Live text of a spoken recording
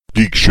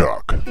Geek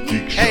Shock.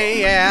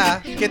 Hey, yeah,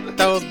 get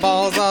those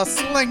balls a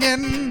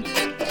slinging. No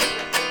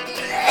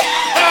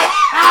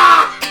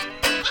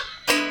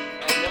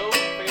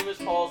famous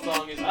Paul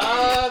song is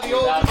the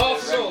old Paul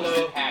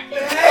solo.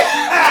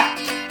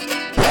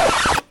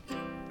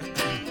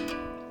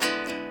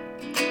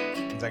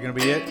 Is that gonna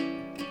be it?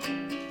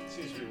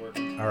 Seems to be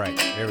working. All right,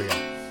 here we go.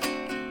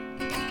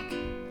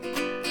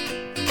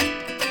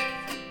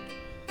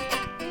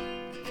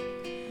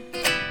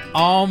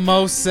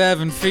 Almost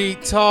 7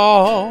 feet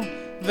tall,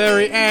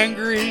 very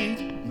angry,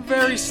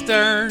 very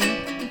stern.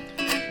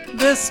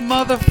 This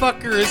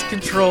motherfucker is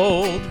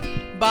controlled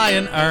by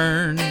an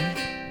urn.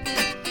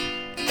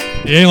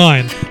 You ain't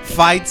lying.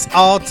 Fights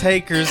all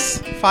takers,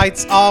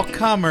 fights all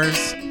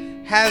comers.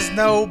 Has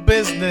no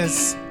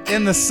business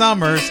in the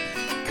summers,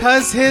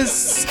 'cause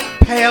his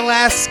pale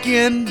ass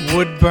skin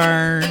would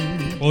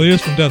burn. Well, he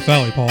is from Death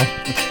Valley, Paul.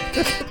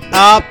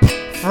 Up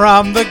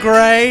from the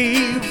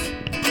grave,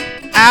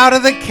 out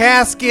of the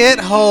casket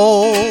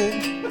hole.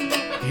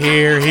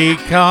 Here he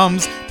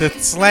comes to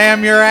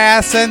slam your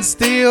ass and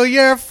steal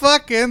your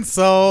fucking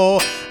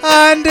soul.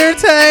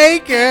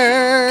 Undertaker,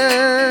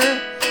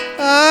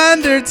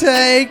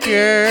 Undertaker.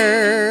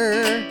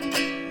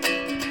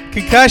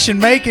 Concussion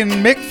making,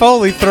 Mick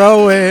Foley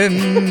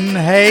throwing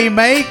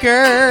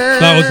haymaker.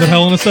 That was the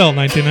Hell in a Cell,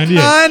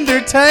 1998.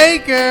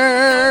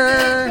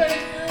 Undertaker,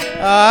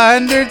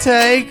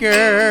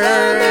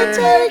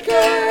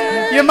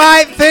 Undertaker. You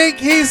might think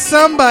he's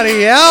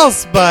somebody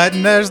else, but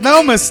there's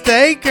no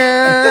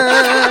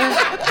mistaker.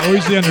 Oh,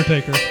 he's the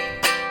Undertaker.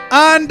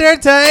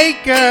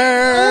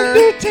 Undertaker.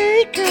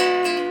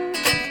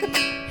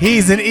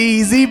 He's an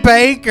easy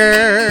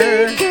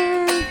baker.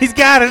 He's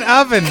got an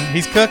oven.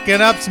 He's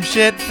cooking up some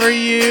shit for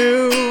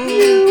you.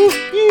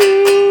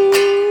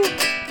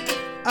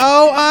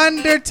 Oh,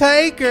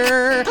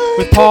 Undertaker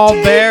with Paul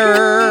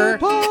Bearer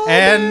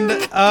and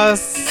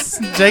us,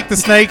 Jake the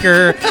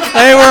Snaker.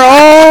 They were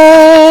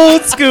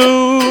old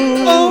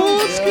school.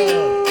 Old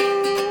school.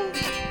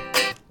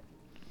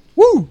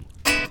 Woo.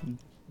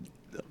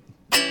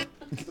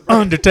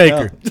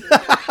 Undertaker.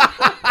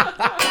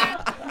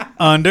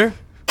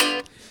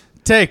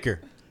 Undertaker.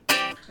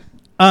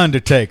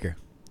 Undertaker.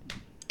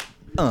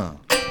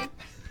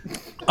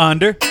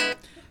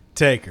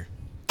 Undertaker.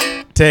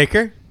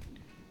 Taker.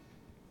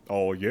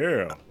 Oh,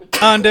 yeah.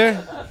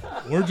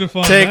 Where'd you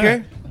find Taker.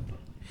 that?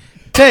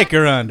 Take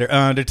her under.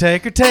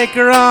 Undertaker. Take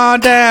her on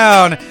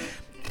down.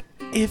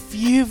 If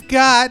you've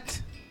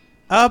got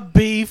a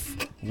beef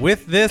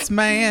with this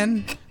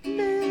man,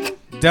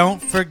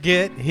 don't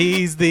forget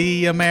he's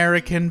the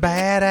American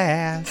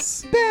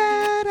badass.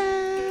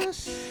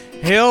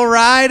 He'll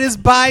ride his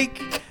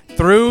bike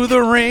through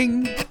the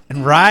ring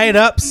and right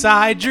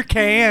upside your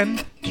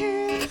can.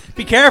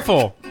 Be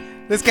careful.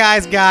 This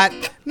guy's got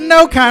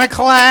no kind of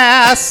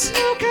class.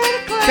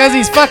 Cause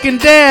he's fucking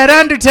dead,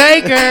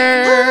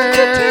 Undertaker.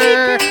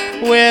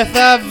 With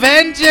a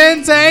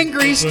vengeance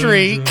angry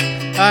streak.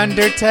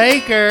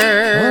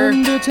 Undertaker.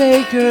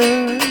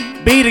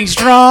 Beating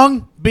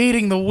strong,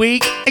 beating the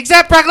weak.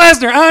 Except Brock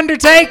Lesnar,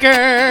 Undertaker.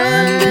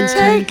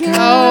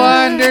 Oh,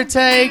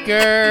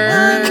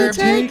 Undertaker.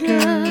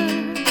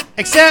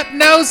 Except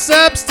no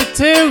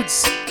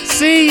substitutes.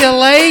 See ya,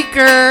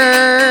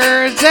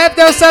 Lakers. Except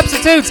no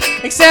substitutes.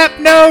 Except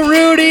no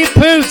Rudy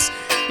Poots.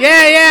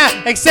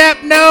 Yeah.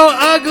 Except no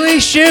ugly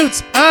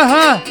shoots.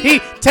 He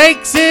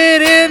takes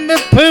it in the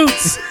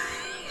poots.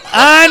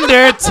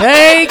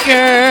 Undertaker.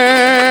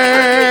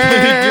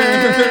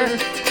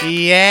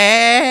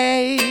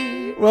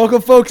 Yay.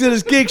 Welcome, folks. It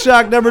is Geek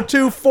Shock number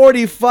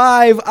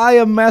 245. I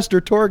am Master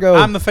Torgo.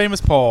 I'm the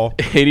famous Paul.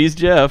 80s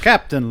Jeff.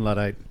 Captain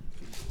Luddite.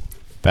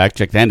 Fact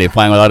checked Andy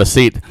flying without a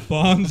seat.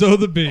 Bonzo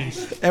the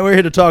Beast. And we're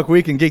here to talk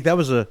Week in Geek. That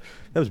was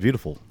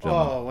beautiful.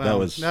 Gentlemen. Oh, well,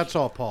 that's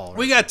all Paul.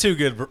 We got two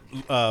good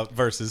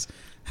verses.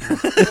 2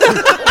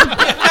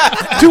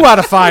 out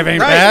of 5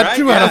 ain't bad. right,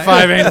 2 out of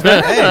 5 ain't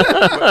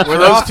bad. Were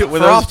those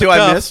two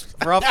I missed?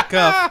 We're off the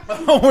cuff.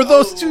 Oh, were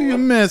those 2 you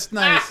missed?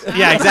 Nice.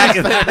 Yeah,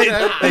 exactly.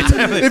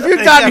 If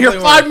you'd gotten here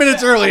 5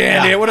 minutes early,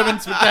 Andy, it would have been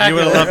spectacular. You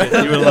would have loved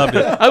it. You would have loved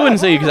it. I wouldn't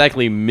say you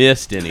exactly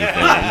missed anything.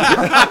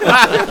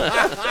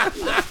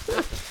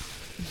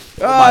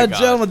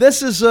 Gentlemen,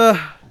 this is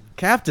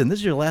Captain. This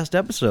is your last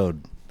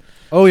episode.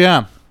 Oh,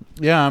 yeah.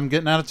 Yeah, I'm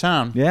getting out of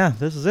town. Yeah,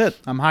 this is it.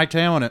 I'm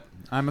hightailing it.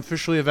 I'm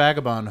officially a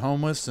vagabond,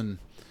 homeless and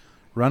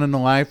running the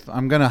life.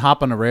 I'm going to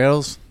hop on the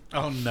rails.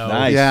 Oh, no.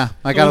 Nice. Yeah,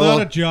 I So got a without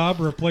little. a job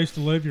or a place to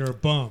live, you're a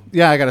bum.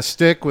 Yeah, I got a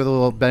stick with a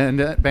little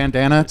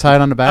bandana tied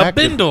on the back. A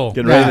bindle.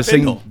 Getting ready to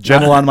sing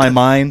 "Gentle on My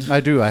Mind."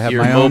 I do. I have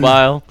You're my own.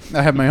 mobile.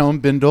 I have my own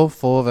bindle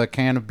full of a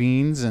can of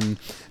beans and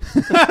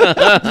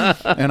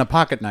and a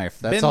pocket knife.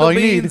 That's Bindle all you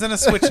beans need. and a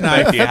switch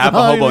knife. Do you have a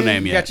all you hobo need.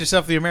 name You yet? got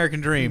yourself the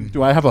American dream.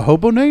 Do I have a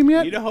hobo name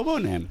yet? Need a hobo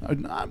name.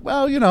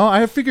 Well, you know,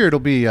 I figure it'll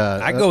be.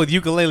 I go with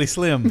Ukulele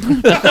Slim. Do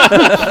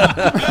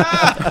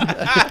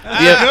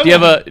you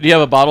have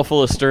a bottle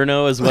full of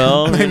Sterno as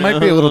well? They might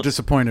be a little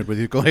disappointed with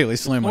Ukulele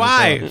Slim. when I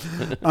Why?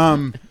 say it.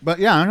 But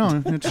yeah, I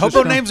know. It's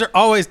Hobo just, names are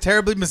always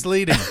terribly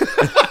misleading.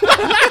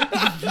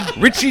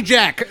 Richie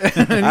Jack. I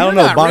don't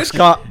know.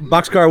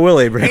 Boxcar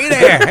Willie. Hey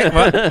there.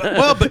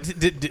 Well, but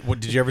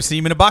did you ever see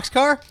him in a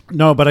boxcar?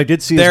 No, but I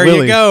did see There his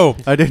Willie. you go.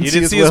 I did You see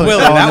did his see his Willie.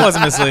 Willie. That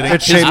wasn't misleading.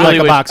 It's shaped like Really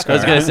a would- boxcar. I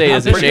was gonna say,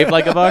 is it shaped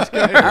like a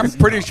boxcar? I'm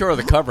pretty sure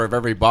the cover of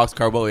every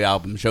Boxcar Willie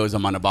album shows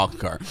him on a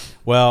boxcar.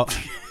 Well,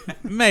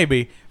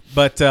 maybe.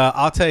 But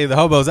I'll tell you, the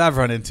hobos I've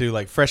run into,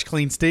 like Fresh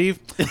Clean Steve,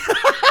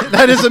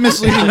 That is a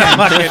misleading name.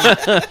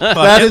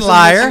 That is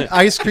liar.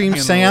 Ice Cream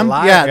Sam.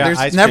 liar. Yeah, Yeah, there's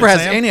Ice never Cream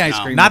has Sam. any ice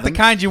cream. Not with the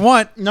him. kind you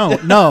want. No,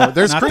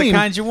 there's Not the cream.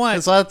 kind you want.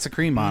 There's lots of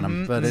cream on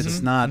them, but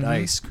it's not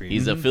ice cream.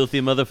 He's a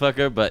filthy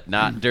motherfucker, but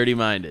not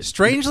dirty-minded.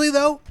 Strangely,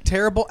 though,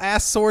 terrible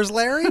ass sores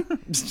Larry.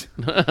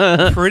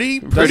 pretty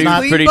Pretty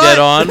clean dead butt.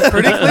 on.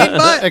 Pretty clean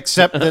butt.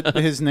 Except that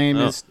his name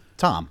is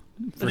Tom.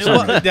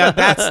 Well,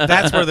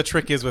 that's where the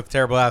trick is with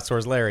terrible ass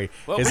sores Larry.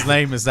 His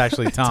name is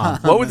actually Tom.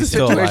 What was the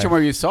Still situation alive.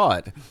 where you saw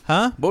it?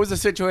 Huh? What was the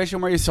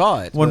situation where you saw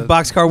it? When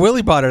Boxcar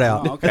Willie bought it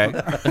out. Oh, okay.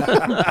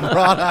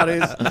 Brought out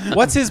his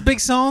What's his big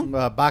song?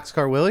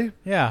 Boxcar Willie.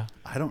 Yeah.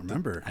 I don't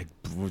remember.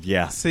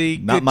 Yeah. See,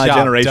 Not good my job,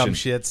 generation. dumb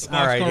shits.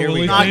 All right, Boxcar here we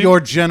Willie go. Not theme? your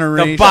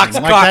generation. The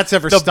Boxcar, like that's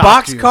ever the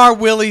stopped you. Boxcar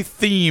Willie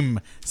theme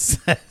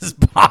says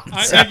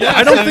Box. I guess.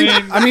 I don't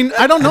think. I mean,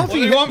 I don't know if What do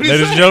you he. want me to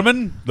Ladies say? and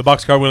gentlemen, the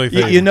Boxcar Willie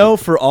theme. You know,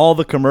 for all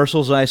the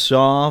commercials I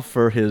saw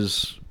for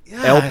his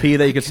LP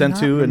that you could send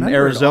cannot to in remember at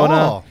Arizona,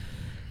 all.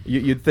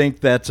 you'd think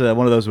that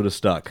one of those would have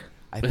stuck.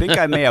 I think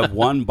I may have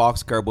one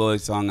Boxcar Willie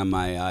song on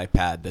my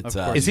iPad. That's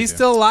Of course. Is he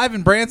still alive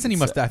in Branson? He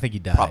must. I think he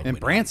died. Probably In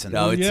not. Branson.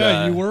 No, it's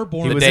Yeah, you were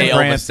born the in day Elvis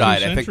Branson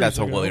died. I think that's a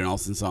centuries Willie ago.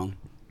 Nelson song.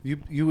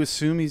 You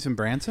assume he's in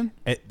Branson?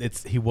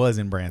 He was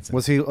in Branson.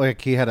 Was he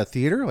like he had a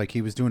theater? Like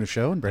he was doing a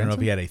show in I don't know Branson?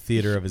 if he had a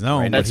theater of his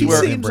own, but That's he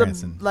was where- in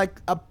Branson.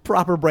 like a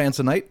proper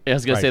Bransonite. I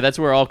was gonna Right. say that's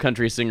where all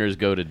country singers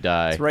go to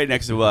die. It's right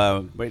next to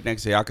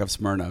Yakov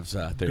Smirnov's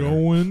theater.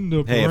 Going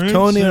to Hey, if Branson.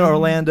 Tony and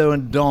Orlando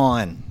and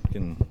Dawn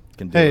can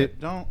do Hey, it.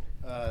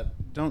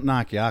 don't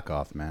knock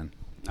Yakov, man.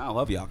 I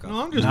love Yakov.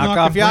 No, I'm just Knock knocking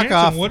off Branson.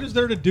 Yakov. What is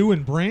there to do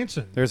in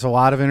Branson? There's a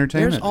lot of There's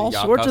entertainment. all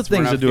Yakov sorts of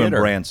things to Smirnoff do in Theater.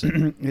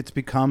 Branson. It's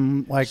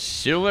become like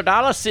Silver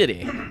Dollar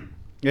City.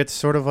 it's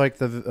sort of like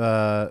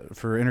the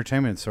for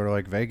entertainment. It's sort of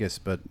like Vegas,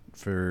 but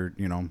for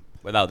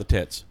Without the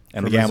tits.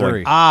 And for the gambling.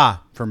 Missouri.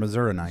 Ah, For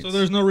Missouri nights. So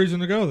there's no reason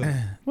to go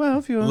there. well,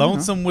 if you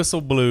Lonesome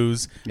Whistle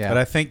Blues. Yeah. But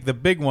I think the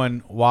big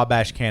one,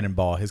 Wabash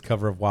Cannonball. His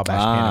cover of Wabash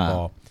Ah.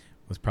 Cannonball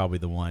was probably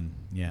the one.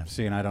 Yeah.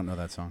 See, and I don't know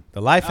that song.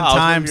 The Life and Oh, I was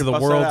Times wondering of the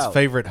if you bust that World's out.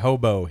 Favorite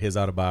Hobo, his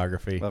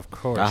autobiography. Of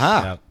course.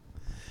 Aha. Yeah.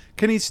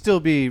 Can he still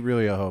be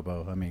really a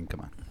hobo? I mean, come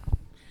on.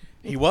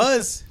 He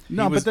was.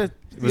 No, he but was that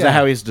Was that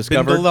how he's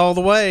discovered? bindled all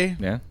the way.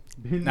 Yeah.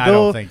 I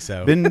don't think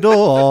so. Bindle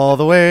all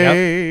the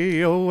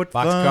way. Oh, what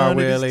Boxcar fun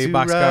it is Willie, to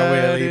Boxcar ride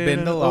Willie, in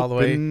bindle an all the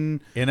way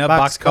open in a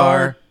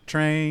boxcar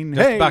train.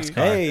 Just Hey, boxcar.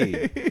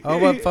 Hey. Oh,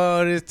 what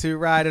fun it is to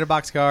ride in a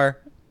boxcar.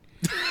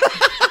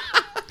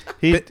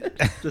 he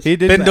did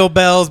Bindle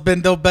bells,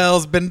 bindle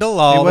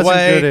all He the wasn't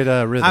way. good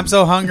at rhythm. I'm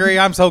so hungry,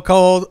 I'm so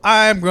cold,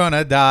 I'm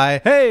gonna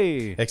die.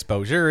 Hey,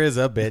 Exposure is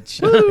a bitch.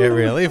 It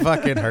really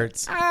fucking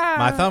hurts.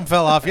 My thumb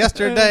fell off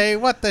yesterday.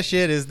 What the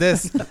shit is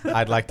this?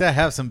 I'd like to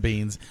have some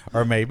beans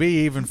or maybe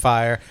even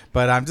fire,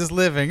 but I'm just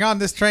living on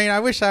this train. I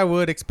wish I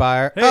would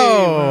expire.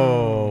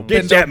 Oh,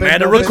 Get that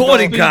man a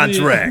recording bindle.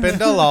 contract.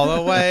 Bindle all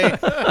the way.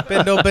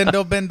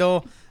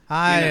 Bindle.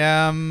 I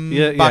am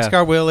Yeah, yeah.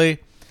 Boxcar Willie.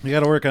 you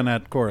got to work on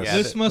that chorus. Yeah,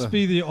 This must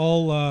be the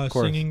all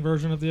course. singing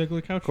version of the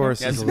Ugly Couch. chorus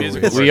Yes, is a the little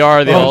music weird. We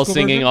are the Oh, all school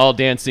singing, version? all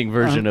dancing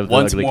version of the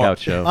Once Ugly more. Couch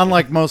Show.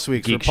 Unlike most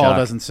weeks, where Geek Paul Shock.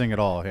 doesn't sing at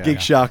all. Yeah, Geek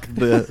Shock,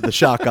 the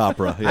shock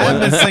opera. I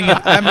haven't been singing.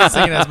 I haven't been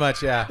singing as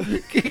much. Yeah.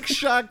 Geek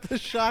Shock, the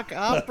shock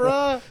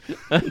opera.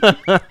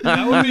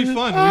 That would be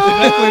fun. We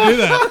should definitely do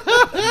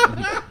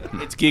that.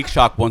 It's Geek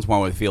Shock once more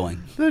with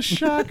feeling. The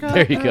shock opera.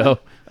 There you go.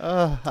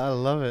 Oh, I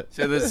love it.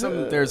 So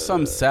there's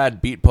some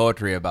sad beat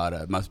poetry about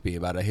it. Must be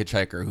about a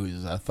hitchhiker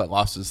who's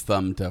lost his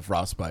thumb to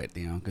frostbite.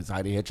 Because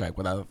how do you hitchhike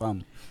without a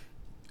thumb?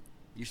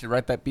 You should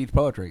write that beat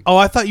poetry. Oh,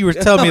 I thought you were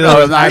telling me that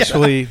was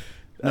actually.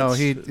 No,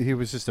 he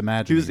was just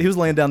imagining. He was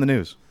laying down the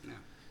news.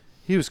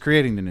 He was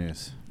creating the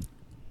news.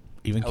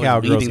 Even I was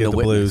cowgirls leading get the the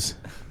witness.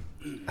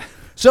 blues.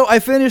 So I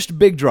finished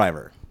Big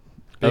Driver.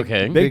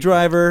 Okay. Big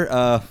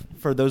Driver,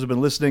 for those who've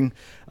been listening,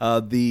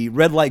 the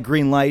red light,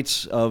 green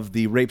lights of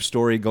the rape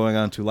story going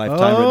on to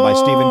Lifetime, written by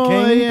Stephen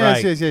King.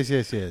 Yes,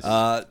 Right.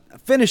 yes.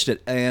 Finished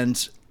it,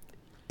 and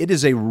it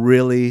is a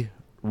really,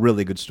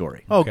 really good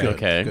story. Oh, good.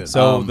 Okay. Good.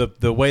 So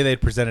the way they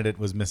presented it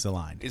was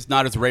misaligned. It's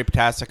not as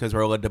rape-tastic as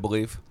we're led to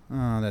believe.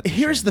 Oh, that's a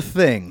Here's shame. the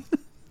thing.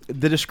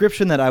 The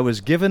description that I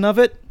was given of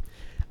it,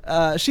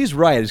 she's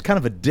right. It's kind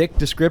of a dick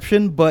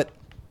description, but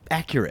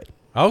accurate.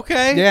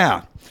 Okay.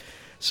 Yeah.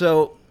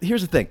 So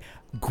here's the thing.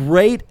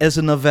 Great as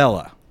a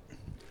novella.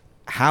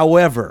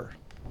 However,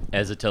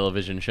 As a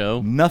television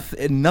show.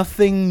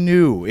 nothing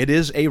new. It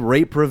is a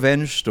rape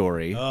revenge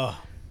story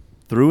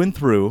through and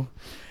through.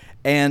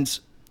 And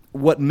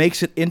what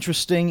makes it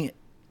interesting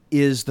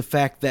is the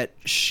fact that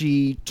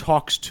she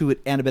talks to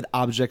inanimate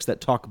objects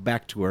that talk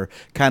back to her,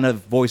 kind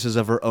of voices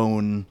of her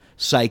own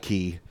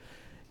psyche.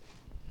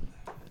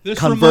 This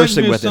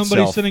conversing reminds me with of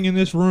somebody itself, sitting in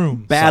this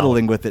room.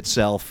 battling with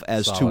itself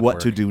as to Solid what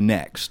work. to do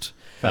next.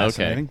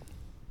 Fascinating.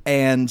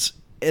 And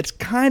it's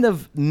kind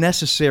of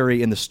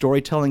necessary in the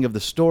storytelling of the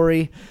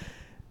story.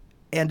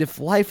 And if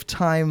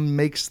Lifetime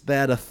makes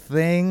that a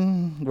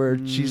thing where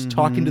she's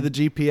talking to the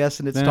GPS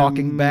and it's Then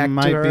talking back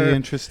might to her, be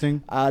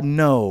interesting.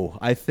 no,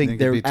 I think Think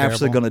they're it'd be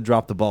absolutely terrible? going to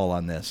drop the ball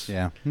on this.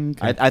 Yeah.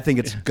 Okay. I think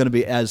it's going to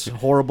be as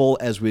horrible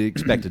as we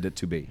expected it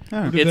to be.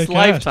 Who did It's they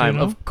cast, Lifetime. you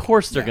know? Of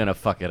course they're gonna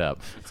fuck it up.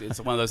 It's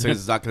one of those things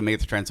that's not going to make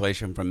the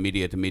translation from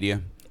media to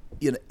media.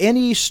 You know,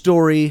 any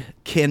story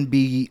can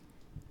be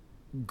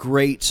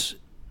great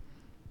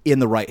in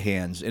the right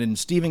hands, and in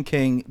Stephen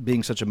King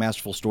being such a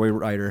masterful story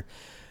writer,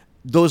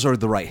 those are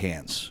the right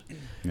hands.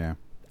 Yeah.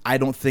 I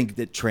don't think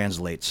that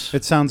translates.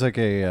 It sounds like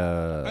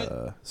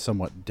a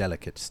somewhat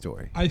delicate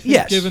story. I think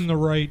Yes. given the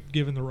right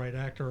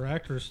actor or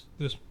actress,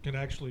 this can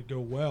actually go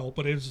well.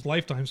 But it's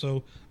Lifetime,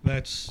 so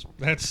that's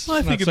I not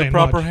think in the saying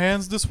proper much.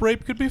 hands, this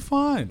rape could be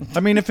fine.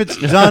 I mean, if it's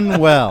done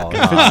well, if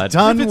God. it's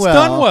done If it's well,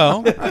 done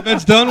well, If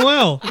it's done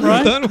well, if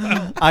Right? it's done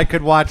well. I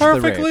could watch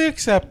perfectly the rape.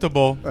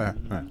 acceptable.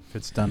 If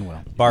it's done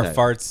well. Bar Yeah.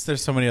 farts.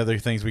 There's so many other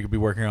things we could be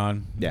working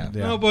on. Yeah.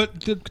 No, but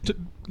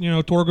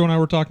Torgo and I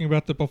were talking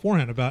about that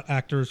beforehand about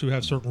actors who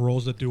have certain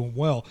roles that do them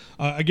well.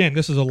 Again,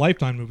 this is a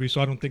Lifetime movie, so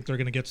I don't think they're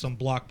going to get some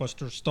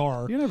blockbuster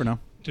star You never know.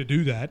 to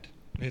do that.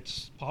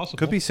 It's possible.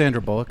 Could be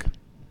Sandra Bullock.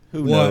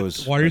 Who What?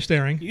 knows? Why are you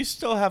staring? You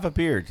still have a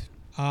beard.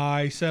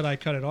 I said I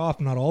cut it off,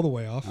 not all the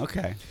way off.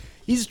 Okay.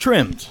 He's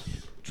trimmed,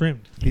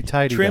 Trimmed. He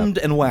tidied trimmed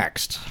up. and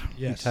waxed.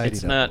 Yes. tidied It's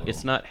up a not. little.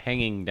 It's not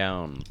hanging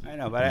down. I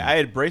know, but I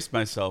had braced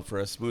myself for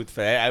a smooth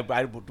fit. I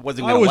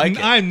wasn't I going to was. like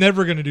it. I'm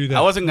never going to do that.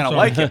 I wasn't going I'm to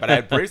sorry. like it, but I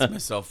had braced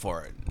myself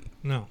for it.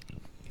 No.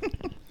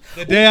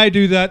 The day I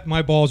do that,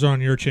 my balls are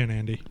on your chin,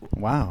 Andy.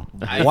 Wow.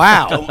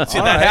 Wow. Don't see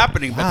that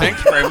happening, but thank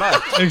you very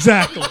much.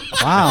 Exactly.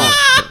 Wow.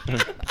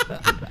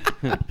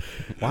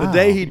 The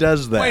day he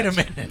does that. Wait a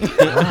minute.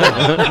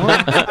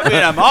 I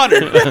mean, I'm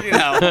honored, but, you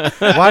know.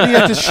 Why do you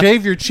have to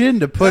shave your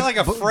chin to put like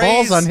a balls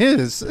phrase? on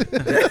his?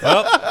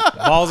 Well,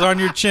 balls are on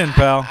your chin,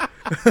 pal.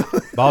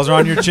 Balls are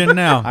on your chin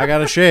now. I got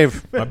to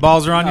shave. My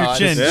balls are on your I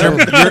chin.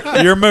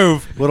 just- Your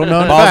move. Little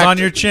known Balls fact. on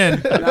your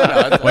chin. No,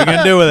 What are you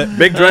gonna do with it?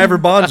 Big driver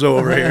Bonzo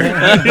over here.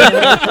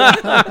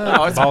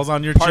 no, it's Balls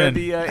on your part chin. of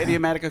the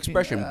idiomatic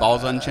expression.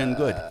 Balls on chin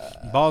good.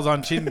 Balls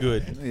on chin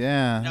good.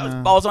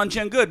 Yeah. Balls on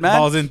chin good, man.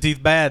 Balls in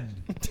teeth bad.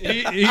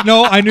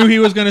 No, I knew he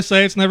was going to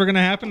say it's never going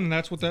to happen, and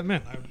that's what that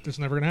meant. It's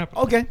never going to happen.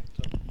 Okay.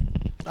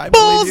 I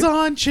Balls believe you.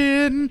 on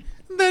chin.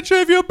 Then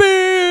shave your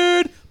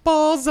beard.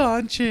 Balls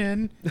on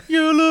chin.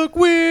 You look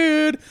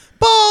weird.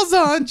 Balls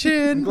on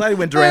chin. I'm glad he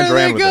went Duran There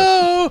Duran they with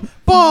go.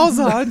 Balls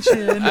on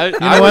chin.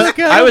 I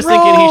was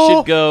thinking he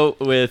should go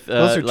with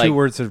Those are like two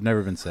words that have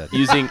never been said.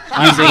 using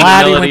I'm the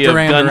glad he melody went of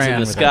Duran Guns Duran in the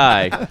with it.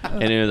 Sky.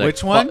 And it was like,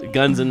 Which one?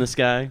 Guns in the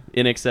Sky,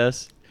 In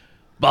Excess.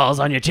 Balls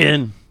on your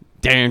chin.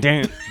 Damn,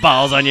 damn.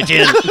 Balls on your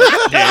chin.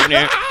 Damn,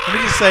 damn. Let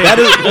me just say. That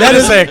is- let me that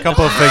just is- say a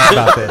couple of things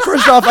about this.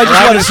 First off, I just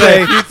I'm want gonna to say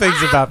say, a few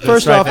things about this.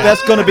 first right off, now.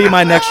 that's going to be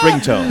my next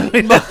ringtone.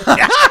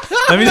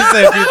 Let me just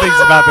say a few things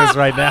about this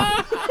right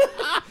now.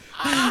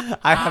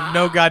 I have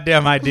no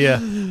goddamn idea.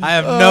 I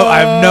have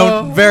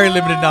no very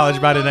limited knowledge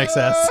about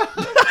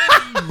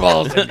NXS.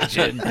 Balls on your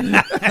chin.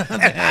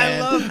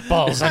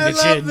 Balls on your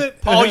chin.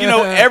 Paul, you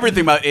know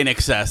everything about In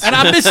Excess. And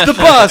I missed the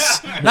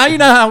bus. Now you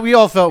know how we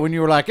all felt when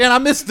you were like, and I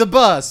missed the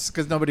bus,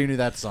 because nobody knew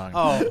that song.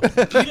 Oh, you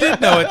did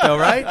know it though,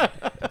 right?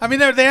 I mean,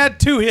 they had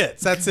 2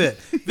 hits. That's it.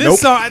 This Nope.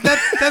 song,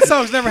 that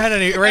song's never had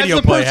any radio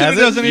As the play, person has who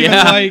it? doesn't even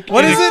Yeah. like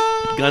What is it?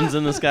 Guns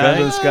in the Sky. Guns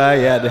in the Sky,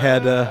 yeah, it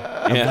had,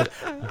 Yeah.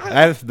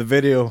 I have the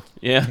video.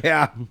 Yeah.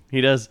 Yeah.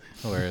 He does.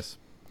 Hilarious.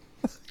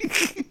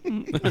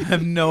 I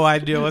have no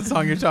idea what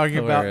song you're talking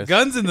about. Hilarious.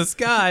 Guns in the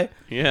Sky.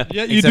 Yeah.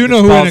 Yeah, you Except do know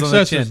it's who balls In on the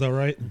Excess chin. is, though,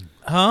 right?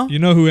 Huh? You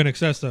know who In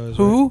Excess though is.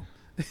 Who?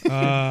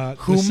 Right?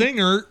 The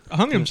singer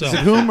hung himself. Is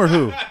it whom or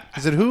who?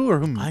 Is it who or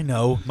whom? I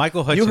know.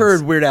 Michael Hutchins. You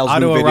heard Weird Al's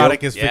new video.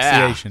 Autoerotic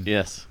asphyxiation.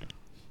 Yes.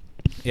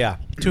 Yeah.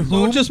 To So it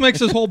whom? just makes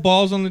this whole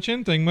balls on the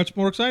chin thing much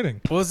more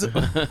exciting. What was it?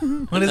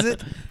 What is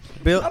it?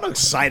 Bill.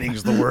 Exciting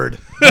is the word.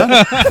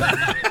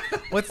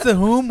 What's the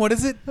whom? What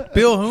is it?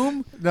 Bill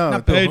whom? No.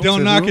 Not Bill Hey, Whom.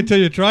 don't knock it till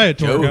you try it,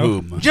 Joe Torgo.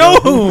 Hoom. Joe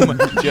whom?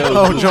 Joe.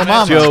 Oh, Joe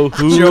Mama. Joe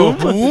who? Joe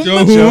whom? Joe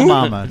Joe who?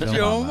 Mama.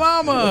 Joe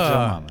Mama. Mama. Joe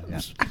Mama.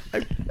 Yeah.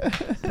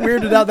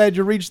 Weirded out that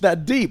you reached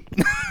that deep.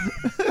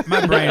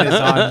 My brain is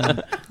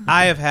on.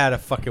 I have had a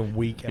fucking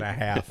week and a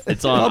half.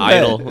 It's on Not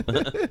bad.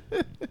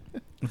 Idle.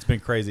 It's been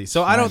crazy.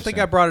 So I don't think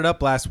I brought it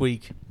up last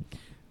week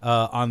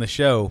on the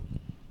show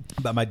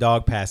about my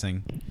dog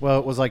passing. Well,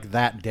 it was like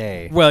that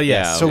day. Well,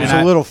 yes. Yeah, so it was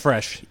And a little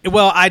fresh.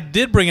 Well, I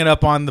did bring it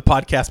up on the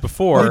podcast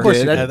before. Of course,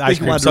 I at didn't Ice think you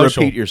Cream wanted to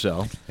Social. repeat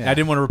yourself. I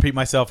didn't want to repeat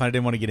myself, and I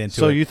didn't want to get into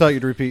So it. you thought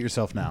you'd repeat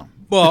yourself now?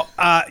 Well,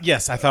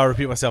 yes, I thought I'd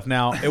repeat myself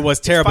now. It was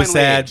terribly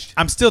finally sad. aged.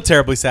 I'm still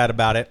terribly sad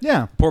about it.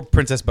 Yeah. Poor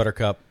Princess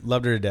Buttercup.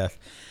 Loved her to death.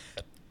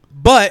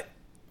 But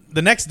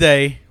the next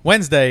day,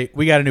 Wednesday,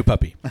 we got a new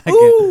puppy.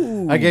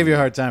 I gave you a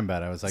hard time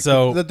about it. I was like,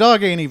 So- the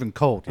dog ain't even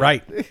cold. yet.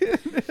 Right.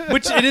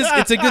 Which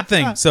it's a good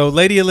thing. So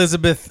Lady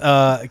Elizabeth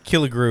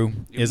Killigrew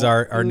is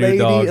our new Lady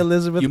dog.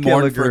 Elizabeth You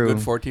mourned for a Killigrew.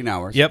 good 14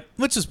 hours. Yep.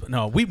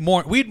 We'd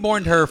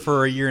mourned her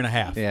for a year and a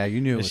half. Yeah,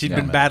 you knew it was She'd been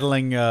coming.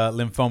 battling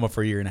lymphoma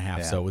for a year and a half,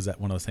 Yeah. so it was that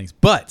one of those things.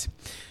 But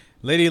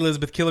Lady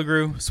Elizabeth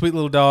Killigrew, sweet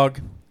little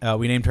dog.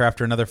 We named her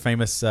after another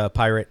famous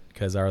pirate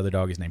because our other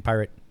dog is named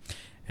Pirate.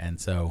 And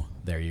so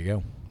there you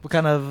go. What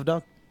kind of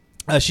dog?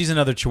 She's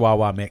another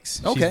Chihuahua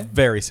mix. Okay. She's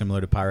very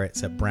similar to Pirate,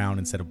 except brown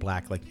instead of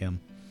black like him.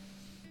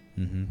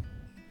 Mm-hmm.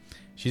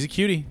 She's a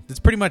cutie. It's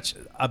pretty much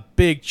a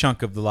big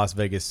chunk of the Las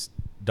Vegas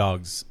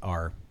dogs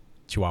are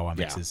Chihuahua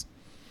mixes.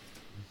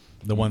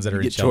 The ones that are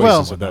in get shelters.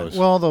 choices and of whatnot. those.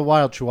 Well, the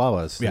wild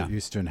Chihuahuas Yeah. that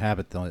used to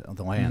inhabit the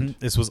land. Mhm.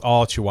 This was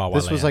all Chihuahua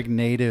This was land. like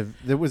native.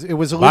 It was Back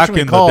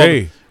originally in the called. day,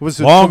 It was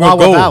the long Chihuahua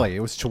ago, Valley.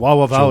 It was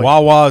Chihuahua Valley.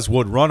 Chihuahuas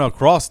would run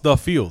across the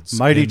fields.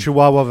 Mighty in,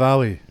 Chihuahua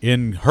Valley.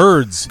 in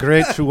herds,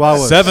 Great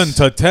Chihuahuas. 7,000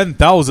 to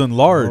 10,000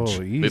 large.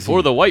 Oh, easy.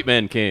 Before the white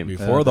man came.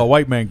 Before the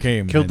white man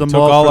came, Killed and them took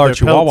all for our their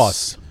Chihuahuas.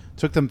 pelts.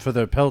 Took them for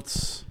their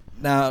pelts.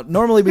 Now,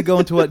 normally we go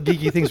into what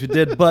geeky things we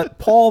did, but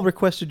Paul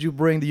requested you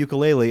bring the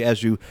ukulele,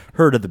 as you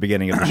heard at the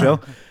beginning of the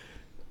show.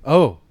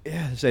 Oh,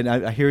 Yeah, saying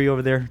I hear you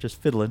over there just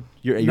fiddling.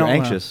 You're no,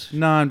 anxious.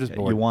 No, I'm just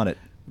bored. You want it.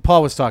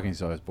 Paul was talking,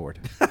 so I was bored.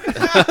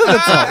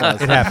 It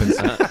happens.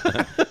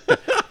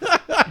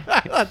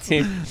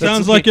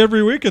 Sounds like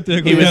every week at the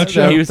Ugly He was- Dad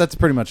Show. he was- That's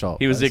pretty much all.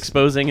 He was I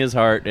exposing his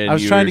heart, and I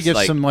was you trying were to give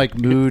like, some like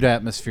mood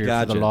atmosphere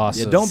Gotcha. for the loss.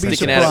 Yeah, of don't be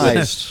Sticking at it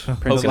with-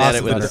 surprised. poking at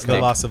it with a the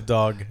stick. loss of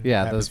dog.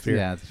 Yeah, atmosphere.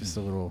 it's just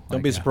a little. Don't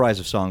like, be surprised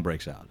if song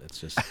breaks out. It's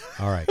just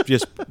All right.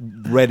 just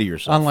ready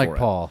yourself. Unlike for it.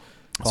 Paul.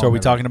 So are we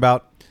talking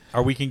about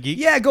our weekend geek?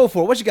 Yeah, go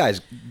for it. What you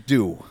guys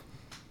do?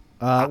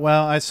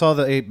 Well, I saw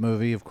the Ape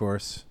movie, of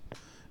course.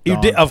 You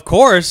Dawn- did, of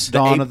course.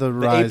 Dawn Ape- of the the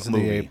Rise Ape of the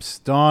movie. Apes.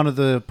 Dawn of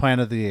the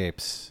Planet of the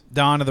Apes.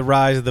 Dawn of the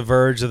Rise of the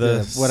Verge of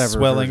the Whatever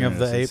swelling version of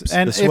the it is. apes.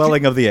 And The if you-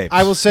 swelling of the apes.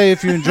 I will say,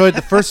 if you enjoyed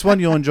the first one,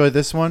 you'll enjoy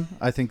this one.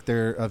 I think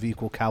they're of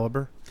equal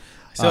caliber.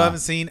 Still haven't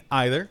seen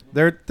either.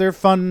 They're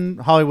fun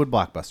Hollywood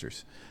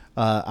blockbusters.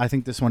 I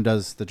think this one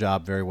does the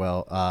job very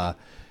well.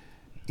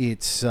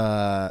 It's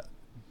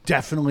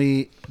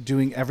definitely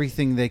doing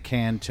everything they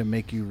can to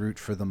make you root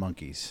for the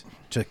monkeys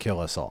to kill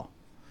us all.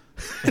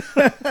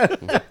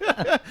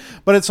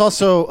 But it's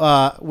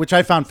also, which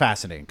I found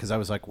fascinating, because I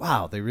was like,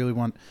 wow, they really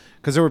want,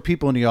 because there were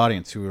people in the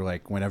audience who were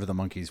like, whenever the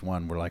monkeys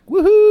won, were like,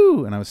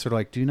 woohoo! And I was sort of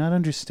like, do you not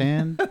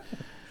understand?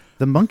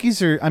 The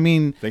monkeys are, I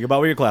mean, Think about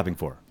what you're clapping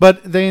for.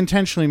 but they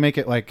intentionally make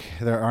it like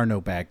there are no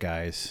bad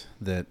guys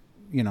that,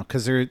 you know,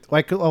 because they're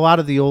like a lot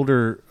of the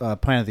older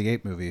Planet of the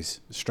Apes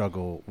movies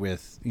struggle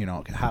with, you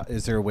know, how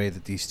is there a way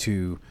that these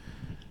two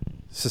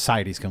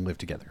societies can live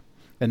together?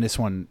 And this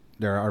one,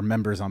 there are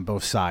members on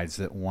both sides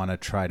that want to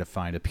try to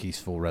find a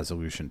peaceful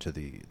resolution to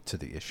the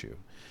issue.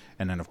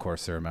 And then, of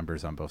course, there are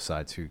members on both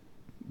sides who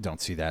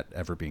don't see that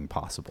ever being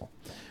possible.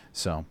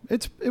 So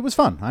it was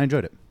fun. I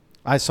enjoyed it.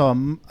 I saw,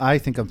 I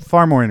think, a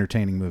far more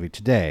entertaining movie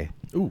today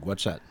Ooh,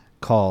 what's that?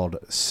 called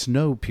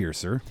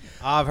Snowpiercer.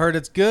 I've heard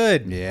it's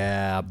good.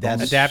 Yeah,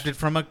 Adapted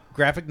from a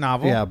graphic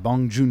novel. Yeah,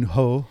 Bong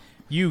Joon-ho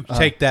You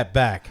take that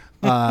back.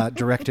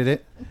 directed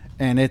it,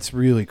 and it's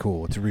really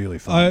cool. It's really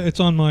fun. It's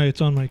on my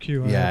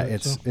queue. I yeah, have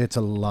it, so. it's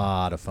a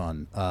lot of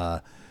fun.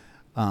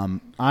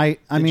 I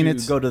Did mean, you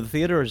it's go to the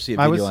theater or see a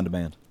I video was- on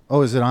demand?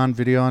 Oh, is it on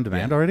video on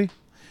demand Yeah. already?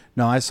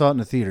 No, I saw it in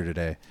the theater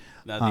today.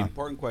 Now, the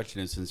important question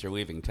is, since you're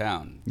leaving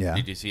town, Yeah.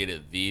 did you see it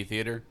at the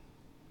theater?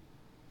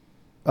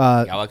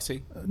 Uh,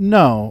 Galaxy?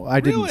 No, I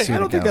didn't Really? see it. I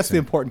don't at think that's Galaxy. the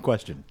important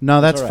question. No,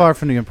 that's all right. far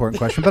from the important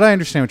question, but I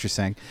understand what you're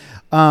saying.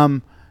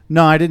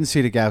 No, I didn't see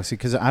it at Galaxy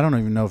because I don't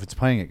even know if it's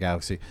playing at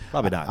Galaxy.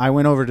 Probably not. I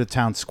went over to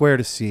Town Square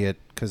to see it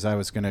because I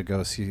was going to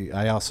go see.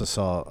 I also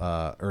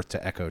saw Earth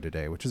to Echo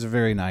today, which is a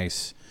very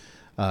nice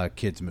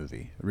kids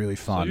movie. Really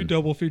So fun. you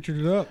double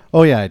featured it up.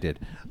 Oh yeah, I did.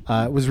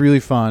 It was really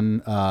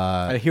fun.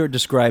 I hear it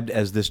described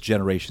as this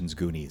generation's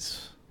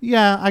Goonies.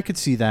 Yeah, I could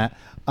see that.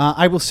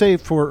 I will say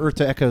for Earth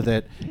to Echo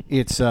that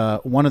it's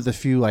one of the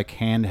few like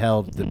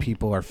handheld the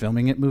people are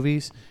filming it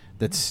movies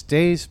that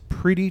stays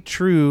pretty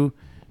true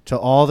to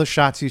all the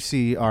shots you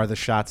see are the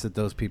shots that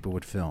those people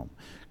would film.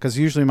 Because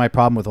usually my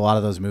problem with a lot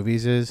of those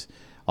movies is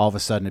all of a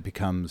sudden it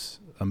becomes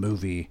a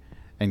movie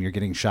and you're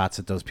getting shots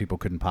that those people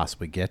couldn't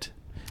possibly get.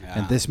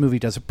 And this movie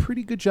does a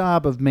pretty good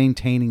job of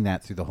maintaining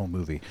that through the whole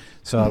movie.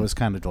 So I was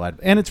kind of delighted.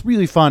 And it's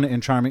really fun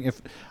and charming.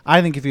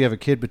 I think if you have a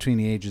kid between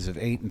the ages of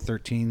 8 and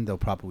 13, they'll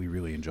probably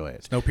really enjoy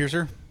it.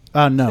 Snowpiercer?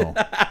 No.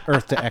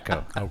 Earth to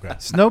Echo. Okay.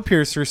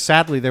 Snowpiercer,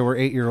 sadly, there were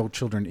 8-year-old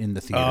children in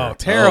the theater. Oh,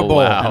 terrible.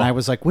 Oh, wow. And I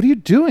was like, what are you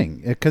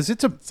doing? Because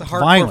it's a hardcore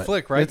violent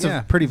flick, right? It's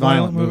Yeah. a pretty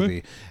violent Violent movie.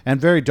 movie? And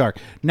very dark.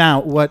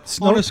 Now, what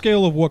On a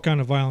scale of what kind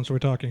of violence are we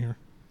talking here?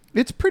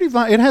 It's pretty.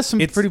 It has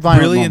some It's pretty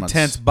violent really moments.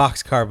 intense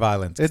boxcar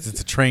violence. It's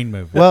a train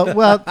movie. Well,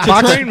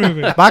 train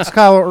movie.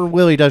 Boxcar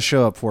Willie does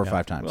show up 4 or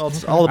 5 times. Well,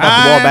 it's all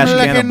about the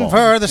Wabash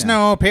Cannonball. the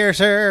snow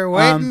piercer,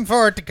 waiting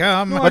for it to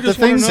come. I just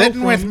wanna know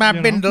sitting with from, my you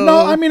know. bindle. No,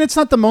 I mean it's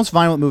not the most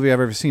violent movie I've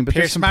ever seen, but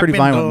there's Pierce some my pretty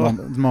bindle.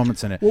 violent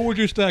moments in it. What would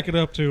you stack it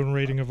up to in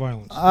rating of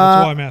violence? That's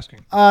why I'm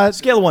asking.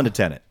 Scale of 1 to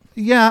 10 it.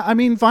 Yeah, I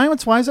mean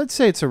violence-wise, I'd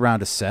say it's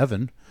around a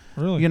 7.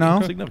 Really? You know,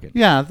 Okay. Significant.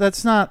 yeah,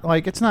 it's not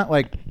like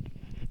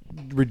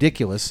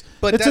ridiculous,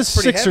 But it's a that's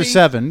pretty 6 or heavy.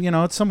 7. You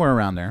know, it's somewhere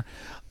around there.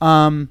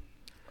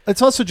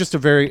 It's also just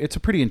it's a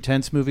pretty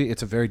intense movie.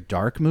 It's a very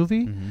dark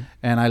movie,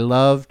 and I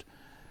loved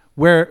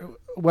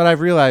what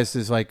I've realized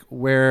is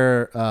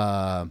where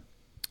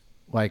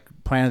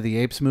Planet of the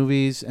Apes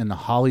movies and the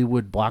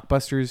Hollywood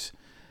blockbusters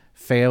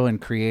fail in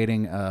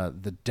creating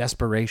the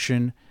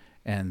desperation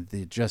and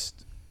the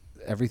just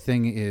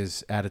everything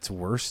is at its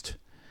worst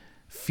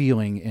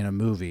feeling in a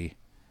movie.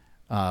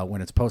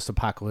 When it's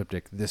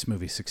post-apocalyptic, this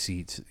movie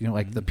succeeds. You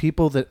know, the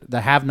people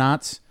the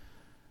have-nots,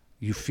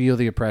 you feel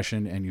the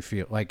oppression, and you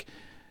feel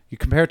you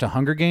compare it to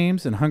Hunger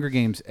Games. And Hunger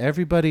Games,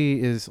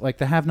 everybody is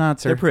the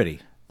have-nots are They're pretty.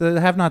 The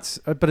have-nots,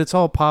 but it's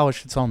all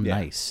polished. It's all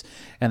nice,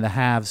 and the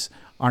haves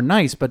are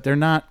nice, but they're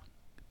not.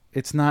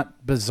 It's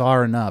not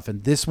bizarre enough.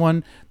 And this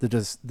one,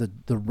 the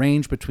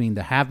range between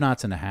the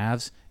have-nots and the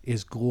haves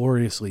is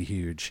gloriously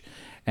huge.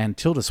 And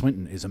Tilda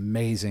Swinton is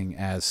amazing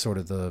as sort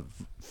of the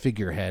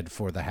figurehead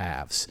for the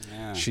haves.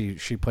 Yeah.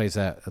 She plays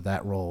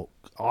that role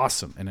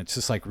awesome, and it's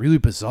just really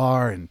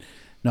bizarre. And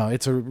no,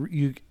 it's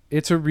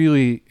a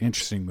really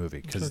interesting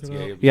movie because Check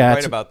it out. Yeah, right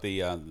it's- about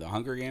the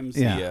Hunger Games.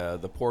 Yeah.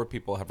 The poor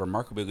people have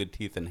remarkably good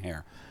teeth and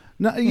hair.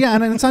 no, yeah,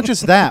 and it's not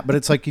just that, but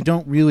it's you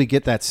don't really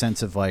get that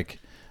sense of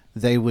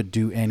they would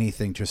do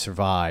anything to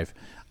survive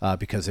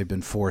because they've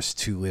been forced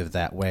to live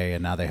that way,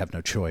 and now they have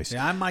no choice.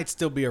 Yeah, I might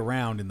still be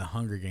around in the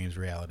Hunger Games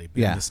reality. But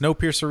Yeah. in the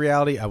Snowpiercer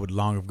reality, I would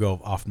long ago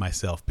off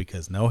myself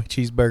because no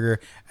cheeseburger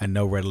and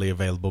no readily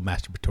available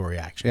masturbatory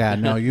action. Yeah,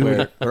 no, you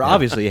would. Or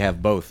obviously you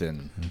have both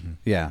in.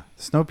 Yeah,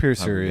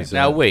 Snowpiercer is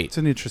Now, wait. It's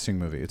an interesting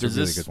movie. It's a Does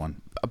really this good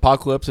one.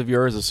 apocalypse of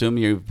yours assume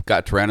you've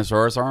got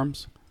Tyrannosaurus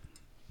arms?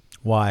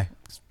 Why?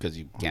 Because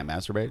you can't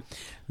masturbate?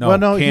 No, well,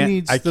 no, he can't-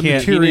 needs I the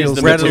can't- materials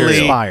the to material.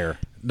 inspire.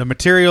 The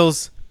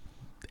materials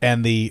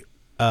and the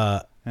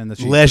And the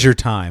cheese. leisure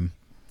time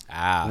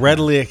Ah.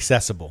 readily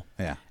accessible,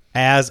 Yeah,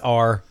 as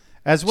are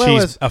as well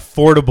as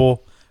affordable,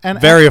 and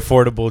very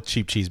affordable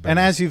cheap cheeseburgers. and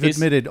as you've It's-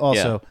 admitted,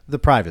 also the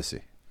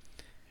privacy.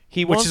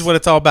 He which wants, is what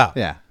it's all about.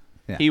 Yeah,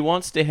 yeah. He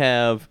wants to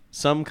have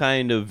some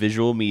kind of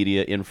visual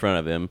media in front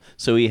of him,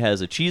 so he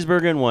has a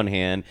cheeseburger in one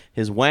hand,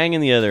 his wang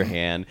in the other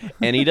hand,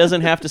 and he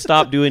doesn't have to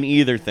stop doing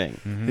either thing.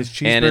 His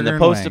cheeseburger And in the and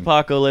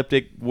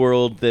post-apocalyptic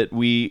world that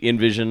we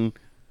envision, wang,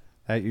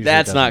 that usually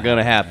that's doesn't not going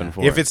to happen. happen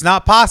for If him. it's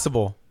not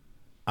possible,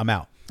 I'm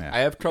out. I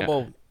have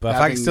trouble. But if I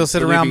can having- still sit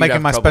believing around you'd making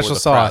have my trouble special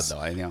with the crowd, sauce. though,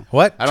 I know.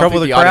 What? I don't Trouble think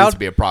with the the audience crowd? would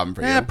be a problem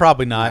for you.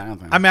 Probably I not. don't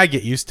think- I mean, I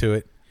get used to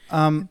it.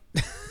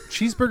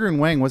 Cheeseburger and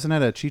Wang, wasn't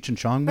that a Cheech and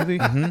Chong movie?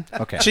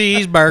 Okay.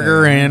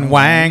 Cheeseburger and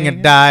wang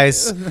and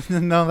dice.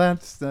 No,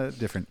 that's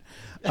different.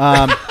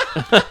 And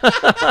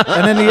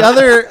then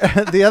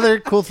the other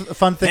cool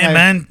fun thing. Hey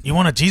man, you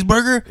want a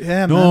cheeseburger?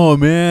 Yeah, No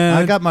man,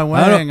 I got my I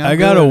wang. don't- I'm I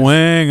got a good.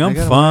 wang. I I'm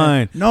got a fine.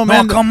 wang. No,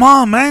 man. come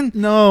on, man.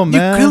 No,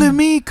 man. You killing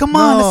me? Come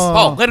on. No. let's-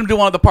 Oh, let him do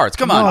one of the parts.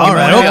 Come on. No, All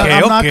right, man, okay,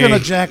 I'm not okay. gonna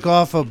jack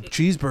off a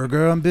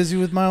cheeseburger. I'm busy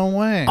with my own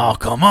wang. Oh,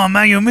 come on,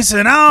 man. You're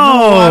missing No,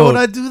 out. why would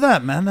I do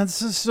that, man? That's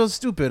just so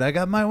stupid. I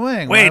got my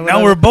wang. Why Wait, would now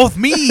I- we're both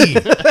me.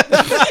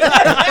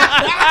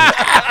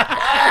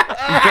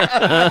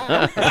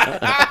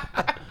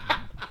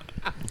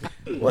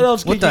 What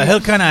else? What the hell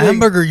kind of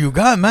hamburger you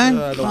got, man?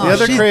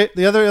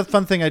 The other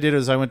fun thing I did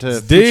is I went to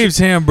Dave's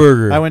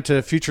hamburger. I went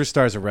to Future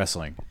Stars of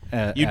Wrestling.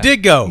 You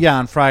did go? Yeah,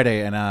 on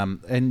Friday, and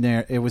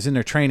it was in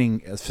their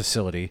training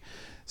facility.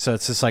 So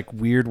it's this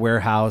weird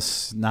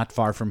warehouse not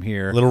far from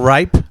here. A little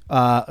ripe.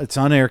 It's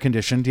unair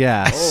conditioned,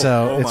 yeah.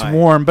 So it's my.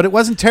 warm, but it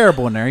wasn't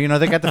terrible in there. You know,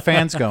 they got the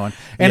fans going,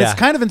 and Yeah. it's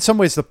kind of in some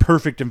ways the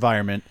perfect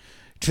environment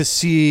to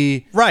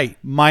see Right.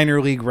 minor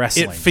league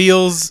wrestling. It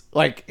feels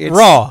it's,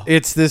 raw.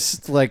 It's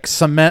this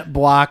cement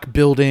block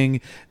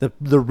building.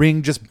 The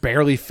ring just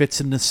barely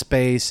fits into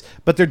space,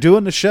 but they're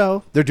doing the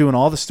show. They're doing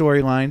all the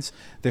storylines.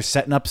 They're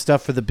setting up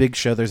stuff for the big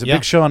show. There's a Yeah.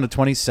 big show on the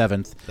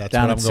 27th That's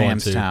down what at I'm going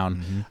Sam's to.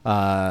 Town.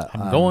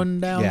 I'm going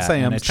down and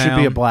Sam's it should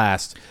be a Town.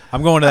 blast.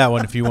 I'm going to that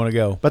one if you want to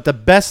go. But the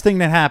best thing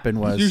that happened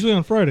was It's usually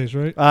on Fridays,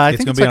 right? I It's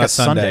think gonna it's be like on a a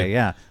Sunday. Sunday,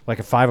 yeah, like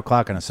at 5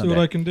 o'clock on a See Sunday.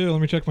 what I can do.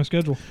 Let me check my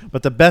schedule.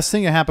 But the best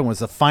thing that happened was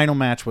the final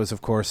match was,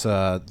 of course,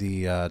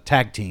 the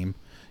tag team.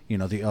 You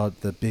know,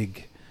 the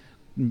big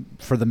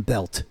for the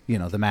belt. You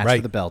know, the match for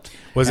Right. the belt.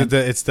 Was And,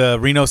 it's the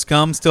Reno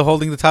Scum still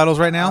holding the titles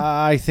right now?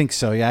 I think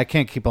so. Yeah, I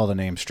can't keep all the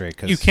names straight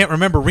because You can't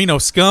remember Reno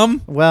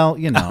Scum? Well,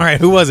 you know. All right,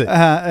 who was it?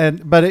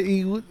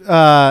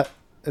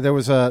 There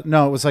was it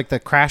was like the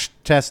crash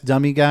test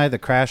dummy guy, the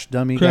crash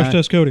dummy Crash guy.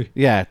 Test Cody.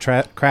 Yeah,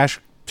 crash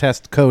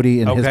test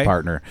Cody and his Okay.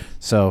 partner.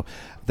 So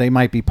they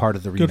might be part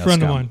of the Good Reno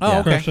friend of Scum. mine. Oh, Yeah.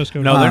 okay. Crash Test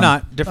Cody. No, they're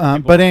not. Different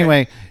people. But Okay.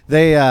 anyway,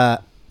 they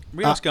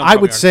Reno Scum I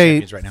probably would aren't say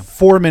champions right now.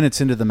 4 minutes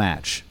into the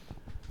match,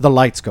 the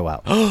lights go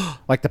out.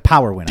 Like the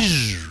power went out.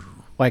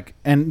 Like,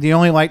 and the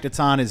only light that's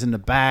on is in the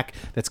back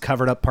that's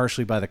covered up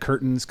partially by the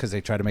curtains because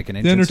they try to make an The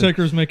entrance.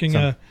 Undertaker's making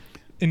a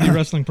indie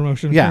wrestling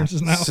promotion Yeah.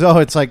 appearances now. So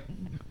it's like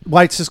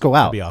lights just go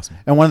out. be awesome.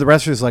 And one of the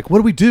wrestlers is like, "What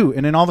do we do?"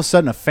 And then all of a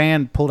sudden a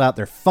fan pulled out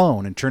their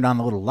phone and turned on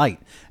the little light.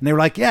 And they were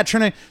like, "Yeah,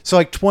 turn it." So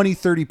like 20,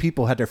 30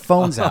 people had their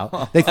phones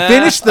out. They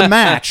finished the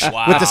match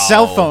with the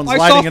cell phones I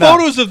lighting saw it up.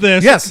 photos of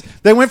this. Yes.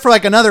 They went for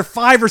like another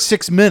 5 or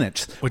 6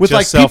 minutes With with just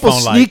like cell people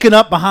phone light. sneaking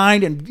up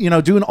behind and, you know,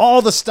 doing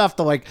all the stuff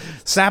to like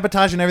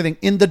sabotage and everything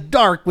in the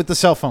dark with the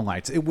cell phone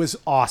lights. It was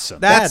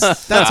awesome. That's a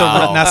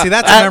now see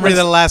that's a That memory was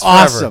that'll last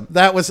awesome. forever.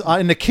 That was,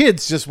 and the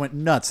kids just went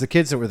nuts. The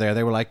kids that were there,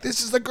 they were like,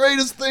 "This is the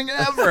greatest thing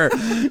ever."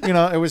 You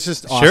know, it was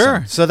just awesome.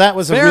 Sure. So that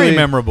was a Very really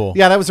memorable.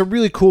 Yeah, that was a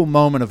really cool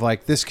moment of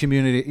like this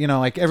community. You know,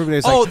 like everybody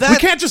was Oh, like, that- "We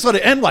can't just let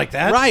it end like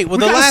that." Right. Well,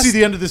 we the gotta last see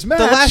the end of this match.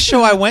 The last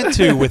show I went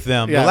to with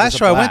them, Yeah, the it last was a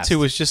show I went blast. to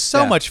was just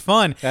so Yeah. much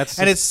fun. That's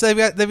and just- they've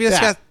just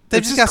Yeah.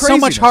 It's just just got so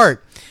much craziness.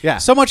 heart. Yeah.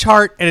 So much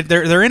heart, and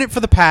they're in it for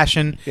the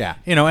passion. Yeah.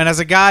 You know, and as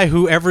a guy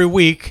who every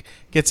week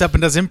gets up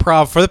and does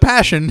improv for the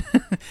passion,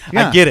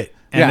 Yeah. I get it.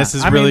 And Yeah. this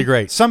is I really mean,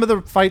 great. Some of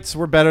the fights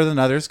were better than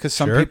others because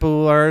some Sure.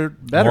 people are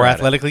better, More at it.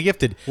 athletically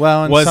gifted.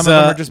 Well, and was, some of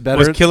them are just better.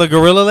 Was Killer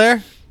Gorilla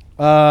there?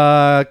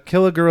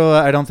 Killer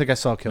Gorilla. I don't think I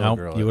saw Killer No,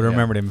 Gorilla. you would have Yeah.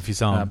 remembered him if you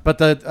saw him. But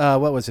the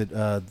what was it?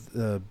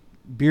 The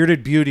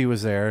Bearded Beauty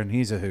was there, and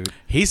he's a hoot.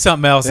 He's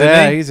something else,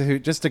 Yeah, isn't he? he's a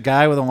hoot. Just a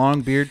guy with a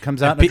long beard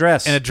comes out in a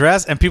dress. In a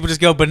dress, and people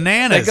just go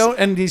bananas. They go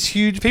and these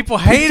huge People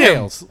hate him.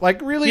 pigtails, like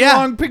really Yeah.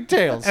 long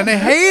pigtails, And they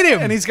hate him.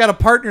 And he's got a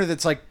partner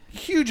that's like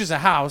huge as a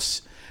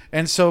house.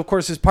 And so, of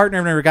course, his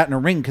partner never got in a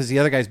ring because the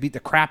other guys beat the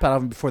crap out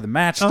of him before the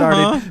match started.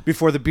 Uh-huh.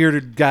 Before the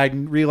bearded guy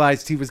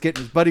realized he was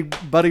getting his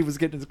buddy was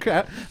getting his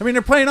crap. I mean,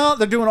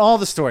 they're doing all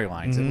the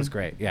storylines. It was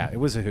great. Yeah, it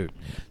was a hoot.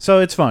 So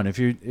it's fun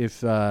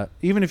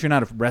even if you're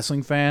not a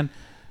wrestling fan,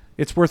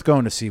 it's worth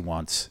going to see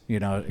once.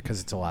 You know,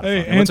 because it's a lot of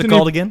Hey, fun. What's it Anthony-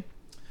 called again?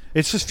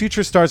 It's just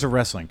Future Stars of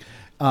Wrestling.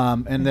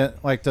 And the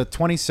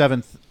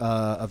 27th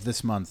of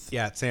this month.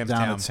 Yeah, at Sam's down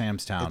Town. at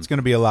Sam's Town. It's going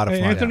to be a lot of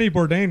Hey, fun. Anthony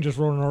Bourdain just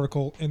wrote an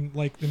article in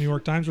like the New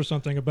York Times or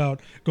something about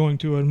going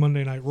to a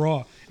Monday Night Raw.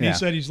 And Yeah. he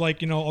said he's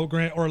like,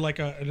 or like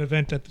an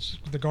event at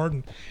the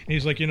Garden. And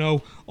he's like,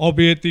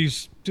 albeit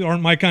these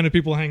aren't my kind of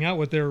people to hang out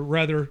with, they're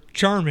rather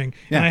charming.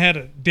 Yeah. And I had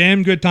a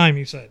damn good time,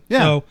 he said. Yeah.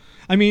 So,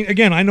 I mean,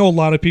 again, I know a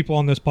lot of people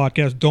on this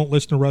podcast don't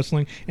listen to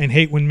wrestling and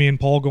hate when me and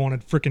Paul go on a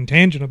freaking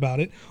tangent about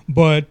it.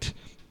 But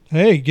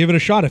hey, give it a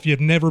shot if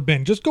you've never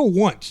been. Just go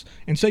once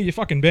and say you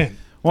fucking been.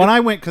 Well, and I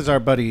went because our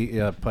buddy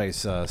plays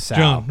Sal.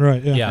 John,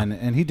 right, yeah.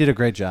 And he did a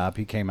great job.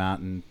 He came out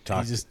and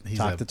talked he's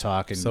the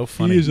talk and so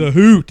funny. He is a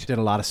hoot. did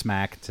a lot of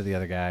smack to the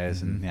other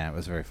guys. And yeah, it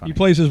was very funny. He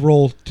plays his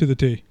role to the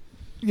T.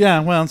 Yeah,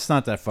 well, it's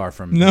not that far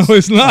from. No,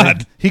 it's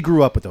not. He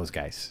grew up with those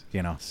guys,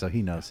 so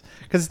he knows.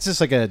 Because it's just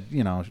like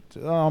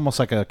almost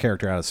like a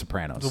character out of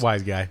Sopranos. He's a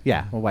wise guy.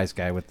 Yeah, a wise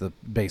guy with the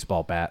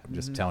baseball bat,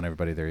 just telling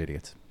everybody they're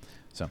idiots.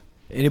 So.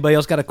 Anybody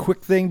else got a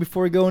quick thing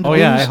before we go into Oh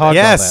yeah, I news? hogged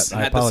Yes. all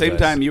that. I And at the same apologize.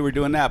 time you were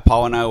doing that,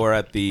 Paul and I were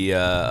at the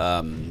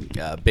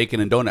bacon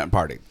and donut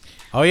party.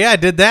 Oh, yeah, I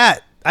did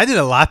that. I did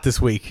a lot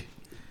this week.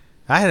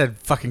 I had a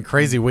fucking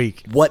crazy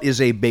week. What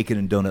is a bacon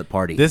and donut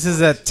party? This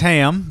is at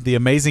TAM, the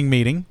Amazing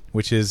Meeting,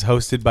 which is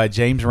hosted by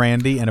James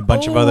Randi and a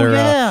bunch of Oh, other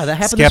yeah, that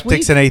happened this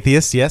skeptics week. and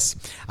atheists. Yes,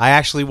 I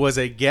actually was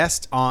a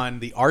guest on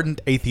the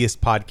Ardent Atheist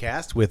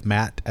podcast with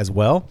Matt as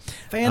well.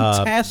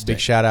 Fantastic. Big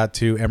shout out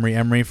to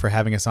Emery for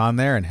having us on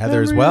there, and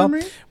Heather as well.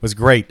 It was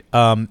great.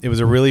 It was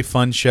a really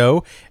fun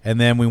show,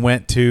 and then we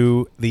went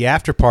to the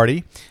after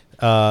party,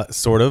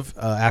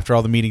 after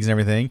all the meetings and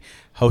everything.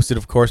 Hosted,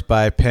 of course,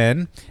 by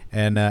Penn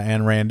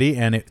and Randy,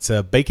 and it's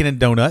Bacon and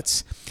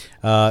Donuts.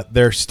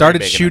 They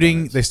started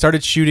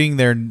shooting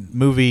their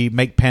movie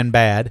Make Penn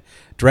Bad,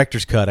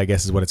 director's cut, I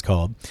guess is what it's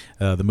called,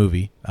 the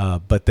movie.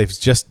 But it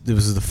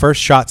was the first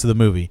shots of the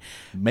movie.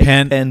 Make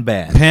Penn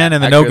Bad. Penn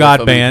and the Actually, No God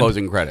filming Band.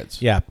 closing credits.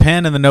 Yeah,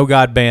 Penn and the No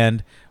God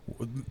Band.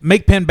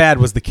 Make Penn Bad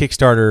was the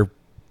Kickstarter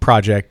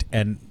project,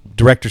 and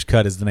director's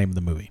cut is the name of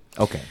the movie.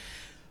 Okay.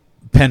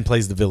 Penn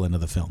plays the villain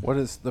of the film. What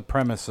is the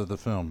premise of the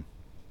film?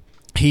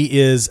 He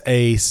is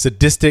a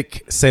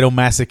sadistic,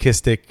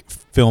 sadomasochistic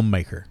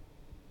filmmaker.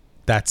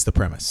 That's the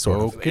premise,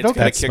 sort of. It's got a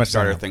That's much as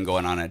I know. Kickstarter thing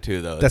going on it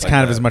too, though. That's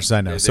kind of as much as I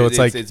know. So it's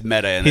like it's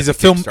meta. And he's a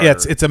it's film. Yeah,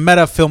 Kickstarter. it's a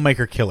meta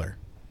filmmaker killer.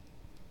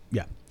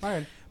 Yeah. All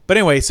right. But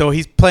anyway, so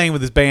he's playing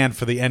with his band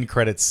for the end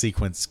credits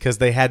sequence because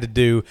they had to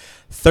do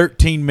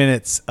 13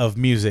 minutes of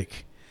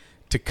music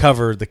to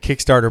cover the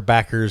Kickstarter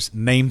backers'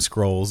 name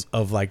scrolls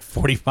of like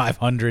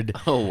 4,500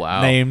 Oh,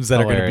 wow. names that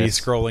are going to be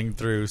Hilarious. scrolling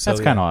through. So That's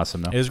yeah, kinda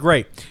awesome, though. It was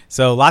great.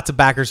 So lots of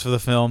backers for the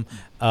film.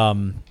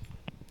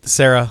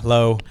 Sarah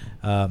Lowe,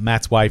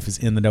 Matt's wife, is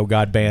in the No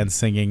God Band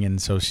singing,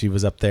 and so she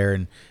was up there,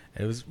 and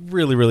it was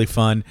really, really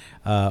fun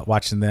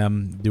watching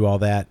them do all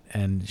that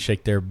and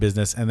shake their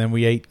business. And then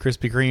we ate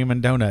Krispy Kreme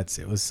and donuts.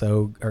 It was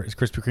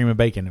Krispy Kreme and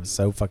bacon. It was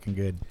so fucking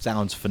good.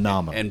 Sounds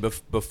phenomenal. And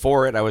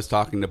before it, I was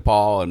talking to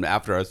Paul, and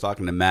after I was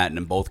talking to Matt, and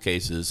in both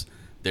cases,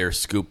 they're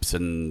scoops,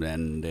 and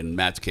in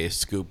Matt's case,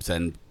 scoops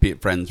and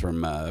fans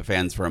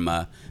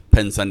from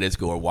Penn Sunday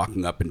School are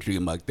walking up and treat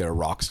them like they're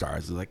rock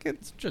stars. It's like,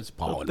 it's just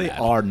Paul and They Matt.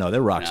 are. No,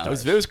 they're rock No,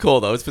 stars. it was cool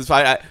though. It was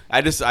fine.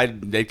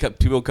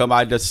 People come.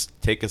 I just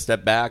take a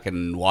step back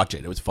and watch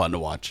it. It was fun to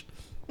watch.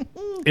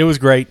 It was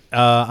great.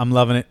 I'm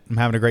loving it. I'm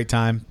having a great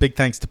time. Big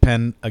thanks to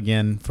Penn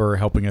again for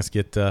helping us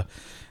get the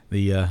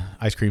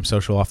ice cream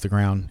social off the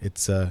ground.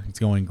 It's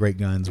going great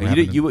guns. We're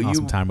having an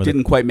awesome time with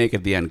didn't it. quite make it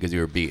at the end because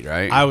you were beat,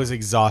 right? I was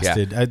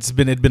exhausted.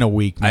 It'd been a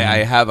week. Man. I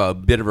have a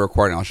bit of a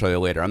recording. I'll show you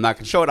later. I'm not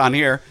going to show it on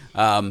here.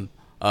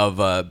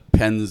 Of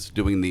Penn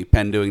doing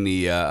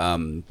the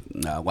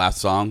last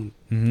song.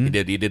 Mm-hmm.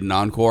 He did an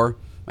encore,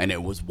 and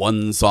it was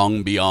One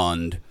Song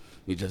Beyond.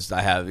 It's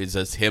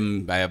just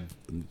him. I have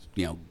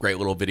great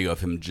little video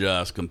of him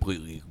just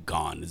completely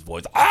gone. His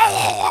voice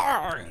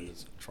and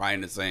he's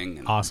trying to sing.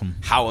 And Awesome.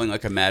 howling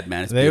like a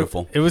madman. It's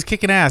beautiful. It was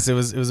kicking ass. It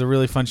was a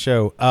really fun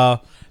show.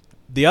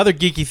 The other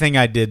geeky thing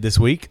I did this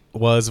week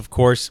was, of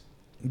course,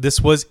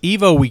 this was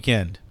Evo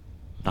weekend.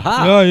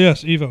 Aha. Oh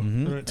yes, Evo.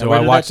 Right. And So where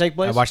I did watched. that take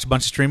place? I watched a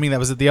bunch of streaming. That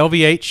was at the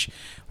LVH,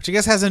 which I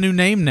guess has a new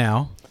name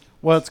now.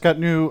 Well, it's got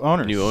new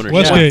owners. New ownership.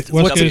 Westgate.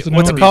 What's Westgate is the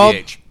what's it new called?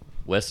 WVH.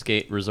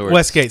 Westgate Resort.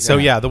 Westgate. So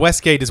yeah, the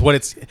Westgate is what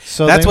it's.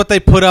 So that's they- what they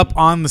put up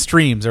on the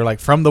streams. They're like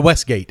from the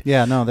Westgate.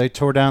 Yeah, no, they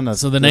tore down the.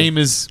 So the name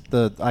is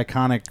the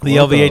iconic. the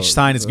logo. LVH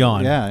sign is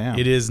gone. Yeah.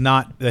 It is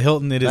not the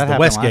Hilton. It is that the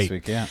happened last Westgate.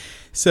 week, yeah.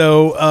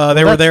 So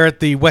they were that's- there at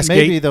the Westgate.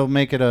 Maybe they'll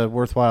make it a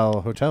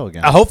worthwhile hotel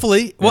again.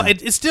 Hopefully. Well, Yeah.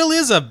 it still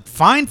is a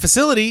fine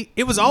facility.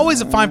 It was always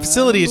a fine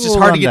facility. It's a just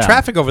little hard to get rundown.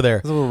 traffic over there.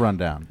 It's a little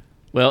rundown.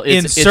 Well,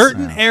 In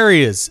certain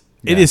areas,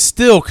 it Yeah. is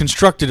still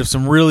constructed of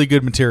some really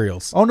good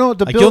materials. Oh no,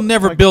 the Like build, you'll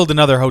never like- build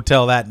another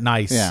hotel that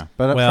nice. Yeah,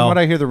 but well, from what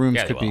I hear, the rooms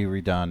Yeah, could they be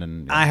redone,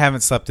 and I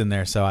haven't slept in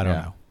there, so I don't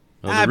Yeah. know.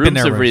 Well, I've the been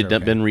rooms there. have Rooms are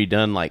okay. been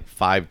redone like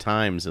 5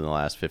 times in the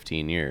last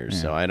 15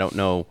 years. So I don't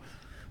know.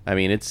 I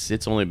mean, it's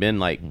only been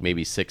like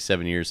maybe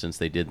 6-7 years since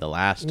they did the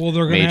last Well,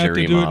 they're going to major have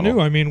to remodel. do it new.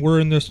 I mean, we're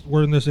in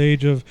this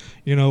age of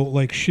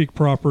like chic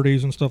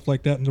properties and stuff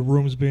like that, and the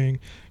rooms being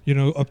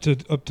up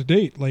to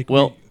date, like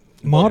Well,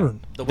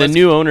 modern. The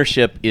new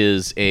ownership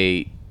is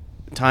a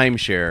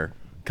timeshare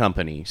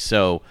company,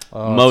 so most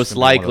gonna be one of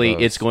likely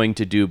those. it's going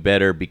to do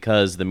better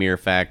because the mere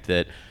fact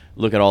that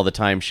look at all the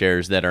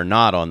timeshares that are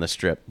not on the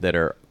strip that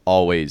are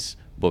always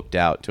booked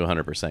out to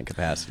 100%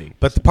 capacity.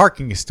 But the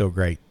parking is still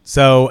great.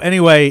 So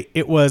anyway,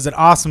 it was an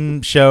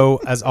awesome show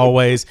as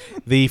always.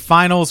 The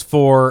finals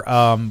for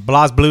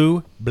Blaze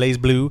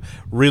Blue,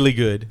 really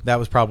good. That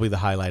was probably the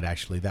highlight.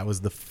 Actually, that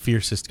was the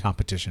fiercest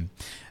competition.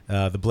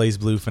 The Blaze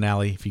Blue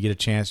finale. If you get a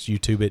chance,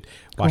 YouTube it.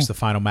 Watch the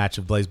final match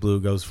of Blaze Blue.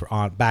 It goes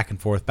on back and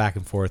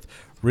forth.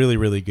 Really,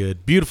 really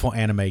good. Beautiful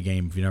anime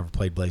game. If you never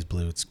played Blaze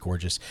Blue, it's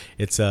gorgeous.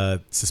 It's a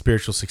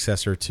spiritual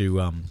successor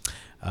to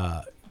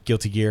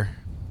Guilty Gear.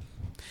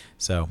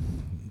 So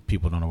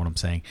people don't know what I'm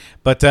saying.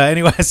 But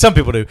anyway, some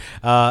people do.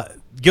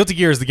 Guilty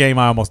Gear is the game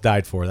I almost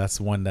died for. That's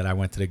the one that I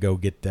went to go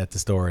get at the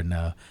store and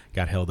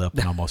got held up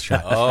and almost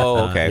shot.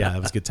 Oh, okay. Yeah,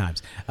 that was good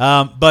times.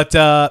 But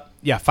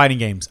fighting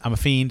games. I'm a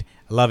fiend.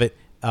 I love it.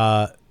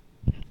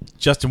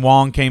 Justin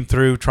Wong came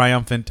through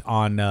triumphant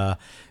on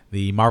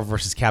the Marvel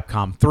vs.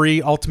 Capcom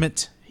 3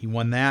 Ultimate. He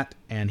won that,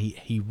 and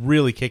he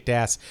really kicked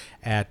ass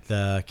at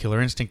the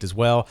Killer Instinct as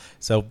well.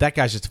 So that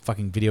guy's just a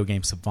fucking video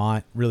game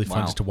savant. Really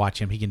fun just to watch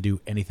him. He can do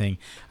anything.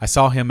 I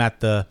saw him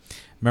at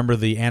remember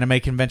the anime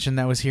convention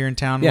that was here in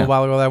town a little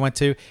while ago that I went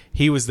to?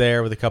 He was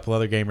there with a couple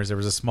other gamers. There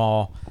was a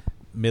small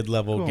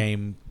mid-level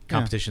game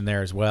competition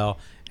there as well.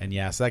 And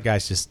so that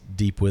guy's just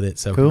deep with it.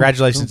 So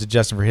congratulations to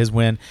Justin for his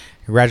win.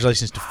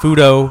 Congratulations to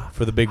Fudo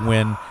for the big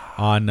win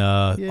on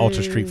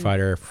Ultra Street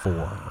Fighter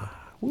 4.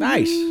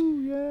 Nice.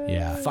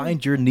 Yeah.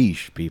 Find your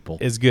niche, people.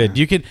 It's good.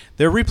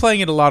 They're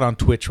replaying it a lot on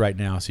Twitch right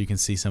now, so you can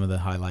see some of the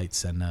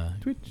highlights and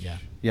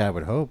yeah, I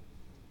would hope.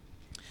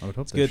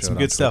 it's good, some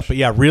good stuff. But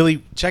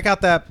really check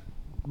out that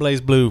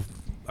Blaze Blue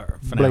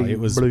finale. Blaze It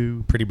was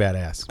Blue. pretty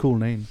badass. Cool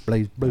name,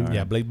 Blaze Blue.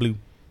 Yeah, Blaze Blue.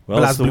 Well,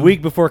 Blaze it's the Blue.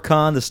 week before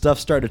con. The stuff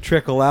started to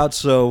trickle out,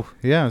 so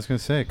Yeah, I was gonna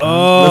say.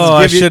 Oh, I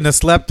Let's give you- shouldn't have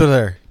slept with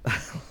her.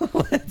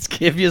 let's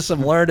give you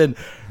some learning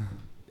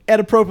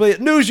and appropriate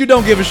news you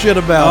don't give a shit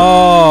about.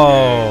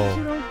 Oh,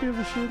 No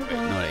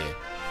idea.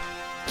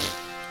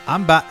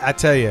 I'm back. I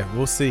tell you,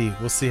 we'll see.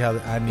 We'll see how.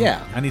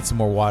 I need some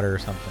more water or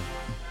something.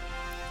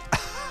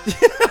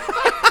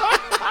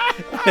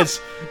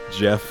 It's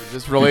Jeff.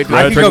 Just really I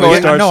can trickle go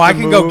get, starts no, to I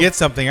can go move. get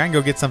something. I can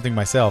go get something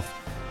myself.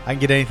 I can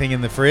get anything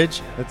in the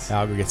fridge.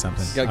 I'll go get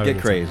something. I'll go Get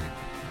get crazy. something.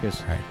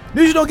 Yes. All right.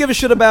 News you don't give a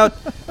shit about.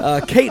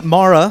 Kate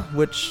Mara,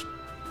 which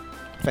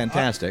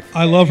fantastic,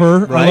 I love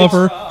her. Right. I love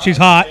her. She's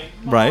hot.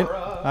 right?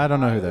 I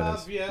don't know who that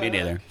is. Me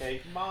neither.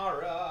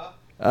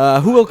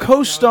 Who will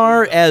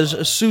co-star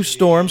as Sue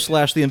Storm /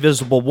 the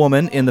Invisible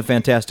Woman in the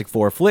Fantastic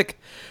Four flick,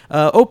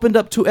 opened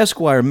up to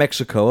Esquire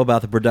Mexico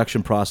about the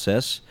production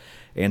process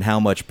and how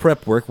much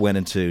prep work went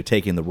into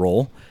taking the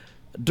role.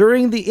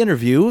 During the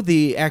interview,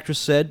 the actress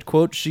said,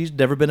 quote, she's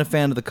never been a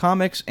fan of the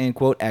comics and,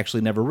 quote,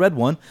 actually never read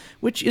one,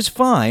 which is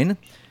fine,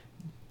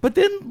 but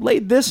then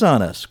laid this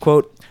on us,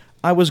 quote,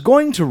 I was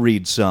going to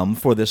read some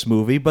for this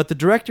movie, but the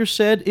director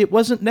said it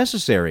wasn't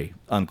necessary,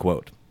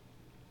 unquote.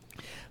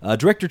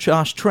 Director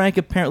Josh Trank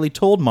apparently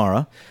told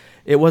Mara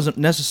it wasn't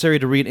necessary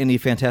to read any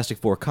Fantastic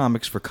Four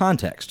comics for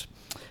context.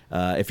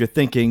 If you're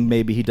thinking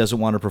maybe he doesn't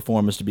want her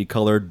performance to be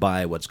colored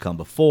by what's come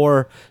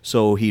before,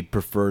 so he'd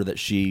prefer that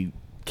she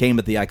came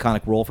at the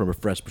iconic role from a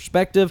fresh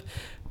perspective,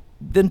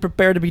 then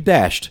prepare to be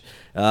dashed.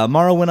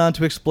 Mara went on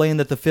to explain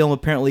that the film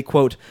apparently,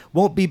 quote,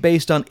 won't be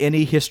based on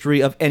any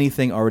history of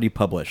anything already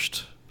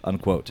published,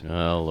 unquote.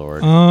 Oh,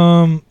 Lord.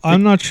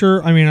 I'm not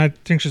sure. I mean, I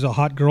think she's a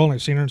hot girl, and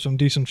I've seen her in some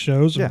decent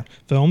shows and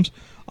films.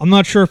 I'm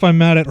not sure if I'm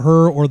mad at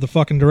her or the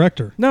fucking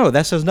director. No,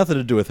 that has nothing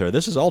to do with her.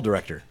 This is all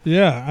director.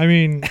 Yeah, I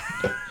mean...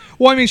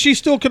 Well, I mean, she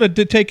still could have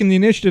taken the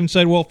initiative and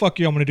said, well, fuck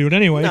you, I'm going to do it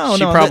anyway. No,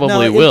 She no, probably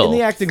no, will. In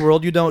the acting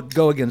world, you don't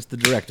go against the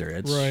director.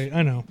 It's, Right,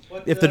 I know.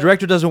 If the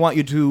director doesn't want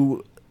you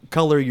to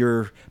color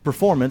your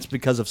performance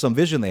because of some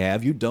vision they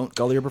have, you don't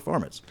color your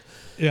performance.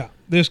 Yeah,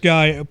 this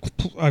guy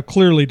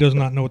clearly does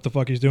not know what the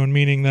fuck he's doing,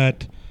 meaning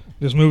that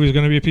this movie is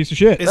going to be a piece of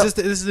shit. Is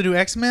this the new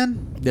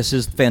X-Men? This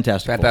is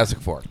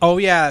Fantastic Four. Oh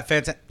yeah,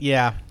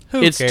 yeah.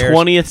 Who It's cares?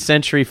 20th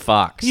Century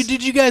Fox.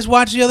 Did you guys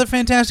watch the other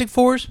Fantastic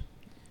Fours?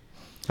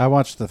 I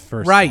watched the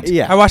first. Right.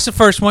 Yeah. I watched the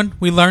first one.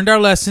 We learned our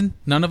lesson.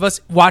 None of us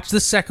watched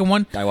the second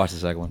one. I watched the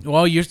second one.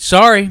 Well, you're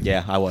sorry.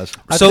 Yeah, I was.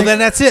 So think then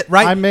that's it,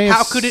 right? I may How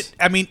have could it?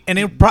 I mean, and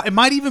it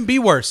might even be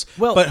worse.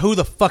 Well- but who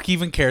the fuck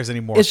even cares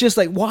anymore? It's just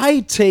like, why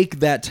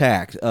take that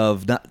tact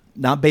of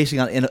not basing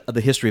on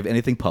the history of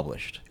anything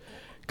published?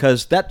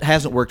 Because that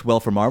hasn't worked well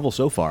for Marvel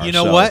so far. You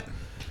know so- what?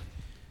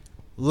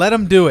 Let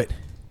them do it.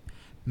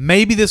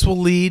 Maybe this will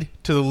lead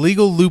to the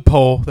legal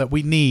loophole that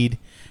we need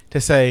to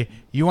say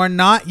you are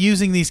not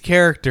using these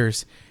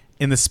characters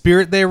in the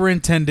spirit they were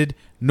intended,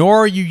 nor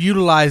are you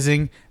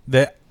utilizing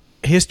the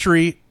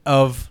history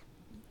of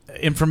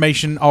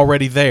information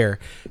already there.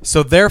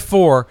 So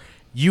therefore,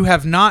 you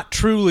have not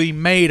truly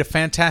made a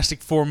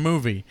Fantastic Four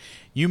movie.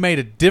 You made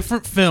a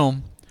different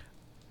film,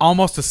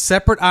 almost a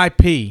separate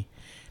IP,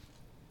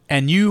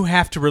 and you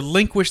have to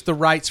relinquish the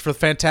rights for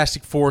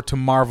Fantastic Four to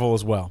Marvel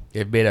as well.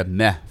 It made a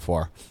meh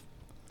for.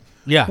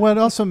 Yeah. Well, it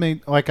also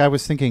made, like, I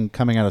was thinking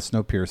coming out of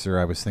Snowpiercer,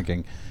 I was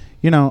thinking,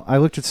 you know, I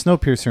looked at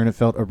Snowpiercer and it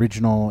felt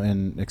original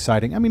and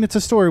exciting. I mean, it's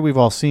a story we've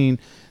all seen.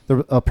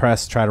 The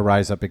oppressed try to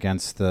rise up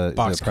against the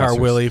Boxcar oppressors.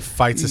 Willie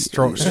fights a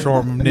storm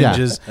Yeah.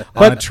 ninjas on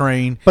But- a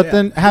train. But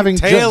then having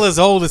Tale as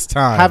old as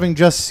time. having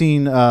just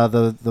seen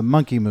the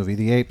monkey movie,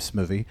 the apes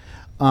movie,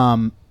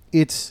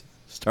 it's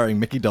Starring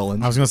Mickey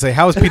Dolenz. I was going to say,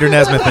 how is Peter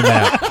Nesmith in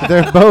that?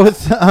 they're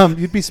both.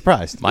 You'd be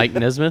surprised. Mike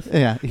Nesmith?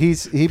 Yeah, he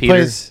Peter-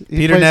 plays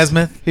Peter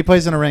Nesmith? He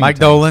plays an orangutan. Mike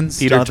Dolenz.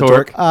 Peter Jonathan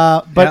Tork?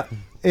 But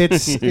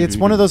it's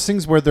one of those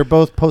things where they're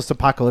both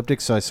post-apocalyptic,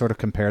 so I sort of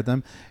compared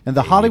them. And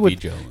the Hollywood,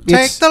 Jones.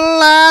 Take it's the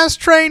last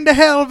train to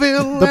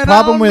Hellville, The and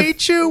problem I'll with-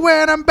 meet you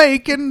when I'm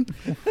baking.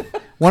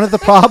 one of the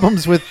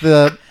problems with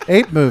the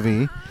ape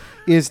movie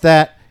is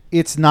that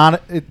it's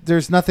not.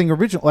 There's nothing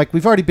original. Like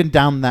we've already been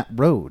down that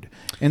road,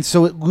 and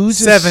so it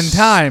loses 7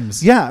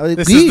 times. Yeah, at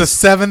This least. is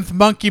the 7th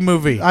monkey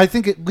movie. I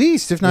think at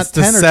least, if not It's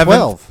the 10 or 7th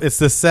 12, It's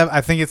the 7th.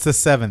 I think it's the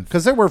 7th.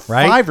 because there were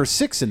Right? 5 or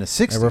 6 in the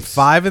 60s. There were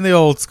 5 in the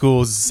old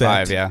school set.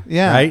 5, yeah.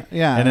 Yeah, Right?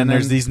 yeah, And then and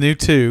there's then- these new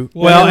 2.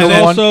 Well, and and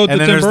then, also the and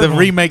then Tim there's the Burton one.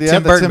 remake Yeah,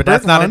 Tim the Burton, Tim but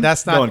that's Burton not one. it.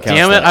 That's No one not. counts.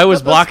 Damn it, that. I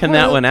was blocking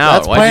that one out.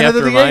 That's Why'd Planet you have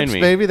of to the remind Apes,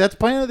 me? baby. That's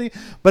Planet of the.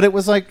 But it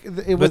was like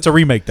it was. It's a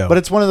remake, though. But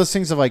it's one of those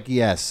things of like,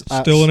 yes,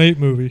 Still an ape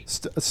movie.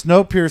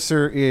 Snowpiercer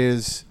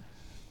is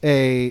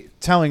a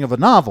telling of a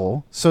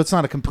novel, so it's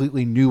not a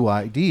completely new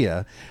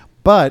idea,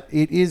 but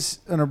it is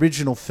an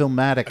original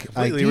filmatic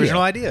completely idea.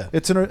 original idea.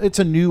 It's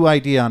a new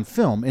idea on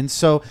film, and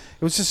so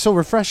it was just so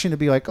refreshing to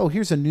be like, oh,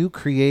 here's a new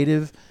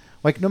creative.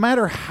 Like no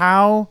matter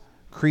how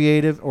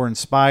creative or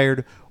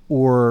inspired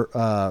or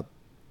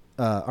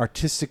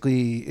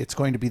artistically it's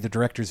going to be the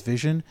director's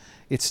vision,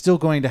 it's still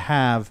going to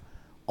have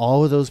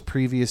all of those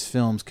previous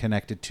films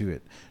connected to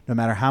it. No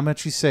matter how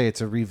much you say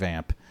it's a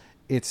revamp,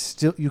 it's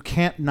still you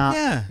can't not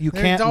you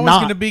there's can't always not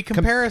going to be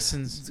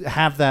comparisons.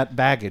 have that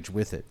baggage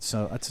with it.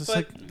 So it's just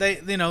like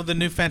But the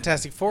new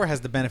Fantastic Four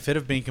has the benefit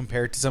of being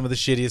compared to some of the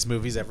shittiest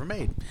movies ever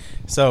made.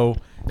 So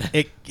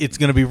it's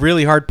going to be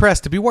really hard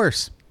pressed to be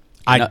worse.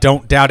 I No.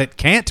 don't doubt it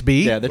can't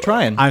be. Yeah, they're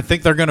trying. I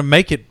think they're going to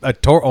make it a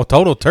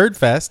total turd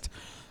fest.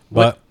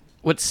 But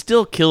What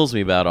still kills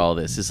me about all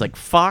this is like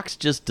Fox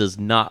just does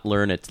not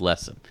learn its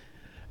lesson.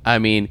 I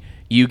mean,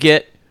 you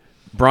get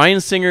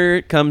Bryan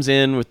Singer comes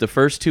in with the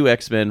first 2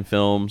 X-Men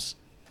films,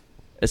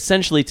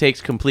 essentially takes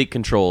complete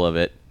control of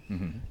it,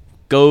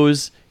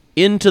 goes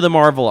into the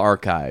Marvel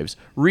archives,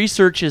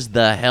 researches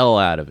the hell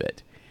out of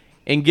it,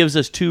 and gives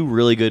us 2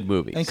 really good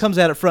movies. And comes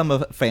at it from a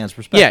fan's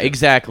perspective. Yeah,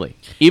 exactly.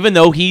 Even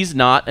though he's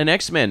not an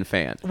X-Men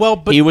fan. Well,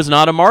 but- he was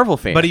not a Marvel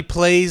fan. he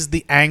plays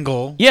the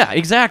angle, Yeah,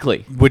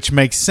 exactly. which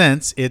makes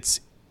sense. It's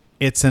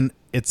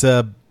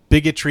a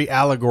bigotry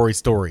allegory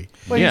story.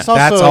 well, Yeah. he's also,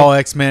 That's all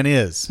X-Men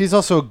is. He's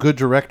also a good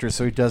director,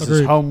 so he does his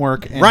Agreed.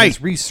 homework and Right.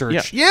 his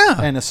research, Yeah.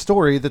 and a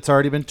story that's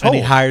already been told.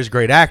 And he hires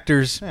great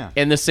actors. Yeah.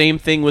 And the same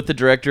thing with the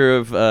director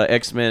of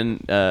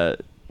X-Men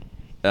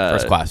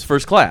First Class.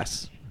 First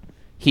Class.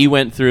 He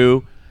went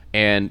through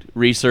and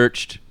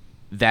researched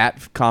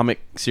that comic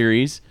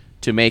series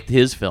to make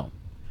his film.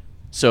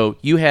 So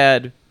you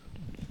had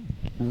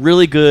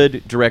really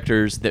good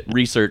directors that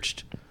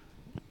researched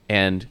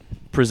and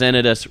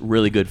presented us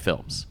really good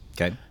films.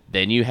 Okay.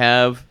 Then you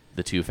have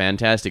the 2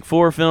 Fantastic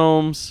Four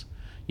films.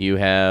 You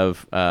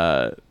have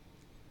the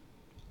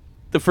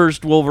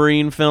first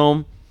Wolverine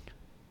film.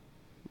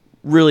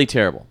 Really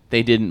terrible.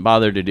 They didn't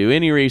bother to do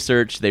any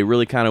research. They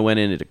really kind of went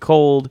into it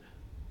cold.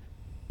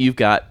 You've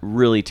got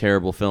really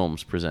terrible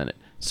films presented.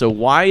 So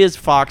why is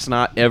Fox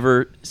not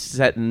ever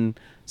setting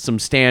some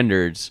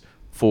standards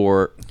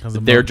for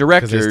their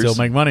directors? Because they still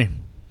make money.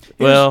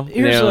 Well,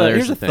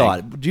 here's the a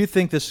thought. Do you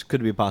think this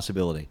could be a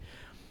possibility?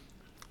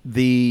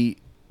 The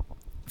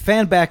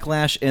fan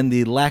backlash and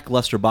the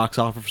lackluster box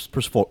office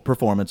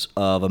performance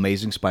of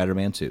Amazing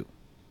Spider-Man 2.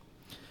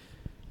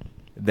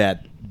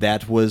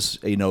 That was,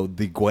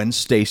 the Gwen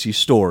Stacy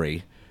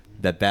story.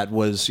 That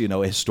was, a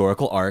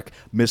historical arc,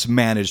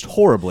 mismanaged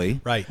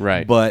horribly. Right.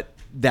 Right. But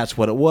that's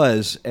what it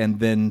was. And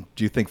then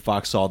do you think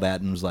Fox saw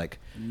that and was like,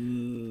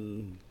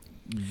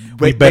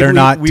 We better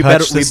not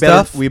touch this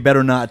stuff? We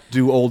better not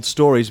do old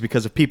stories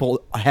because if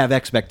people have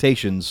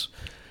expectations.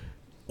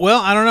 Well,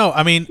 I don't know.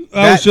 I mean,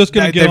 I was just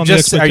gonna get on the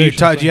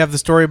expectations do you have the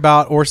story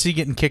about Orsi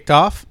getting kicked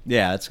off?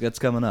 Yeah, that's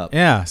coming up.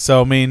 Yeah.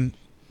 So I mean,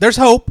 there's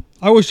hope.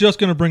 I was just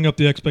going to bring up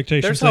the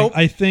expectations There's thing. hope.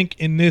 I think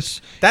in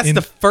this... That's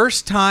the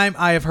first time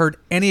I have heard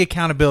any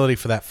accountability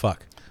for that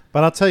fuck.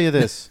 But I'll tell you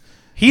this: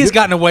 He has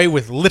gotten away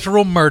with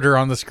literal murder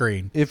on the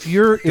screen. if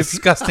you're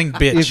Disgusting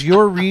bitch. if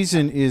your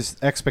reason is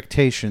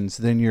expectations,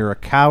 then you're a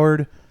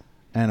coward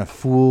and a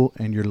fool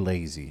and you're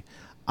lazy.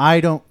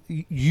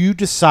 You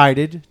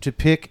decided to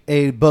pick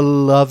a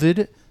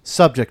beloved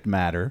subject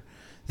matter.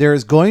 There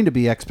is going to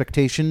be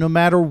expectation no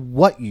matter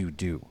what you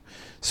do.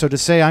 So to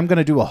say I'm going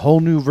to do a whole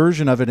new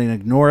version of it and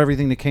ignore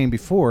everything that came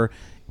before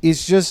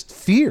is just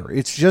fear.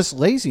 It's just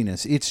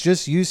laziness. It's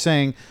just you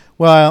saying,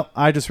 well,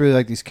 I just really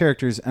like these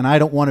characters and I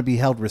don't want to be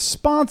held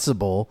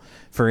responsible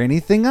for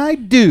anything I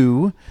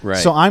do. Right.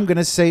 So I'm going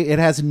to say it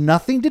has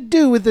nothing to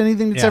do with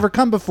anything that's Yeah. ever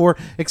come before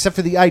except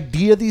for the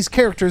idea of these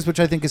characters, which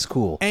I think is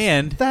cool.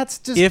 And that's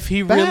just if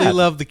he really bad.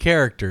 loved the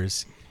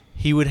characters,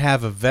 he would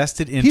have a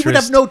vested interest. He would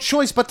have no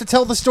choice but to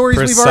tell the stories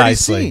we've already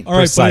Precisely. seen. All right,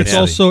 but it's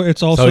Precisely.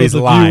 also So he's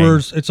the lying.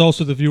 viewers. It's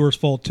also the viewers'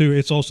 fault too.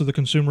 It's also the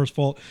consumers'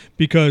 fault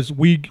because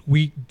we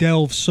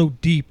delve so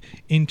deep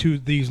into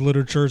these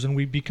literatures and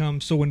we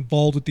become so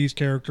involved with these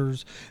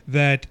characters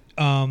that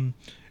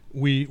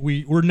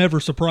we're never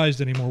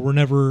surprised anymore. We're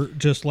never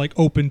just like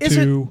open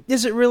to.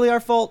 Is it really our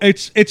fault?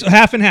 It's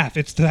half and half.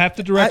 It's half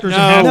the directors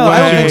and half no, the I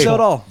don't think consumers' so at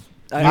fault. all.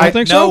 You don't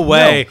think so? No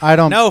way. No, I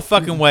don't- No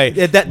fucking way.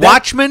 Yeah, that-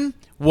 Watchmen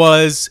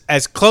was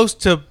as close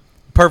to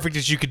perfect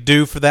as you could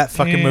do for that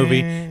fucking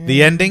movie.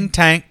 The ending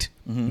tanked.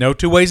 No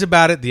two ways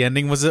about it. The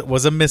ending was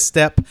a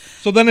misstep,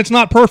 So then it's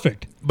not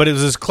perfect. but it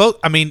was as close.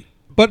 I mean,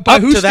 But by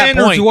up whose to that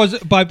standards point- was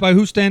it? By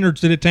whose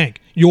standards did it tank?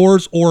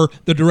 Yours or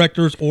the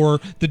directors or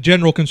the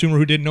general consumer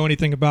who didn't know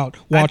anything about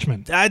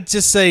Watchmen, I'd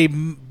just say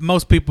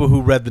most people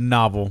who read the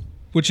novel,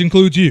 which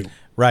includes you.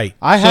 right?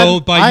 So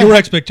by your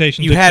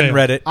expectations, You it hadn't failed.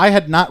 read it. I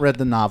had not read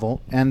the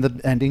novel, and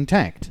the ending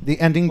tanked. The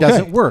ending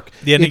doesn't work.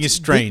 The ending It's- is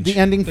strange. The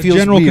ending The feels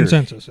general weird.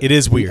 consensus. It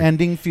is weird. The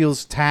ending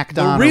feels tacked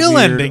The on. or real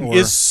weird ending or-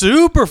 is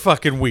super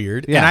fucking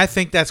weird, Yeah. and I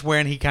think that's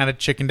when he kind of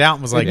chickened out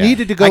and was like,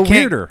 needed to go I can't-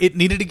 weirder. It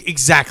needed to,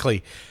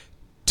 exactly.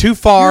 Too You're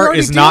far already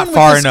is not dealing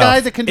far with this enough. guy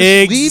that can just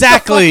leave the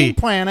Exactly. fucking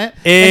planet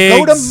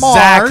and go to Mars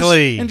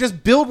Exactly. and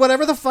just build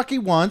whatever the fuck he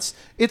wants.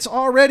 It's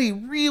already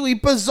really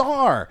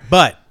bizarre.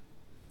 But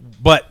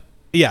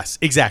yes,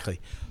 exactly.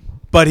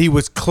 But he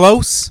was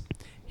close.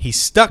 He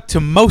stuck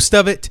to most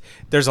of it.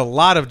 There's a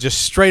lot of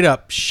just straight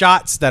up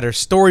shots that are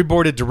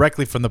storyboarded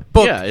directly from the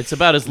book. Yeah, it's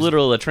about as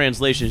literal a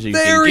translation as you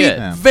very, can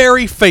get.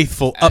 very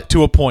faithful up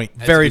to a point.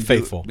 As Very you can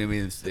do- faithful. I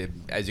mean,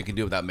 as you can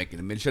do without making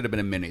it. It should have been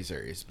a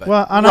miniseries. But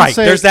Well, and I'll Right.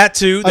 say There's that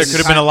too. There a could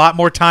have been a lot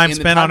more time in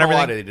the spent on time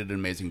allotted, everything. they did an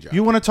amazing job.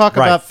 You want to talk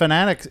Right. about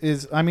fanatics?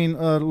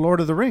 Lord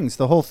of the Rings,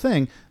 the whole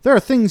thing. There are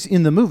things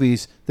in the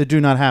movies that do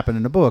not happen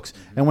in the books.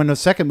 And when the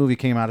second movie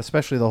came out,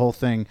 especially the whole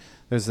thing,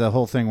 there's the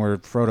whole thing where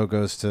Frodo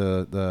goes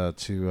to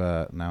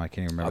now I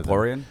can't even remember.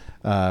 Valporian?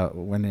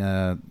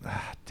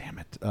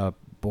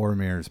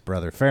 Boromir's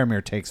brother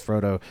Faramir takes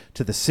Frodo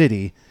to the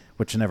city,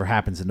 which never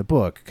happens in the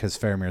book because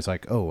Faramir's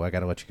like, oh, I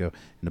got to let you go.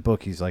 In the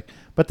book, he's like,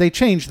 but they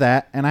changed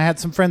that, and I had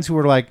some friends who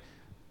were like,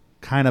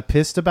 kind of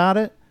pissed about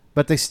it.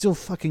 But they still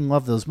fucking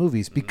love those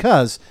movies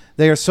because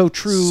they are so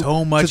true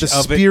So much to the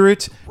of it-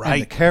 spirit and the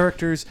right.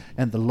 characters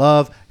and the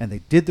love, and they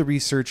did the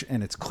research,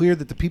 and it's clear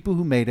that the people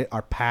who made it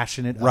are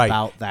passionate Right.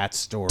 about that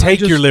story. Take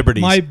Just your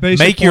liberties. my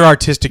basic Make your point-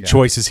 artistic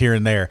choices here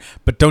and there.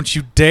 But don't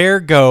you dare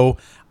go,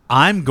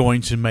 I'm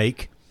going to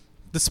make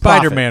the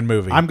Spider-Man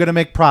movie. I'm going to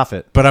make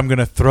profit. but I'm going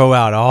to throw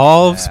out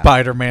all of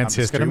Spider-Man's I'm just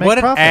history. gonna make What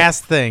an profit.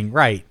 ass thing.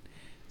 Right.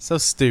 So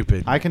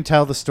stupid. I can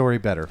tell the story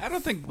better. I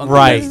don't think Uncle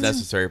Right. Ben's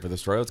necessary for the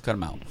story. Let's cut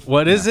him out.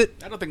 What is it?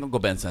 I don't think Uncle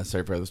Ben's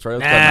necessary for the story.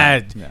 Let's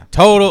cut him Nah,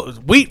 total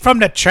wheat from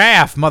the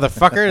chaff,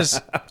 motherfuckers.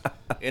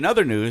 out. In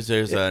other news,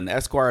 there's an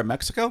Esquire in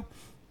Mexico.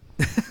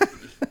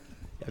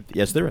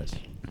 Yes, there is.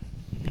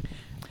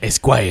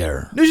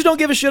 Esquire. News you don't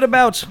give a shit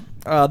about.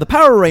 The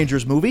Power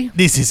Rangers movie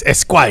This is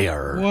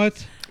Esquire.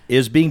 What?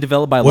 is being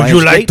developed by Would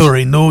you like Lionsgate. to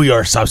renew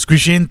your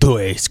subscription to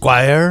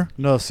Esquire?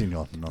 No,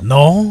 senor. No.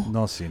 No?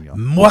 No, senor.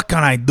 What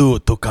can I do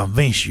to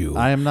convince you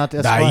I am not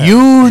that Esquire.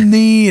 you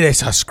need a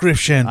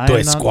subscription I to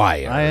am not-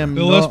 Esquire? I am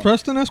Bill no, S.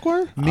 Preston,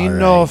 Esquire? me All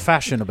no right.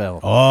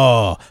 fashionable.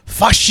 Oh,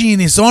 fashion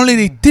is only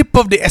the tip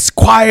of the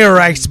Esquire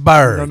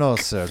iceberg. No,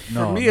 sir.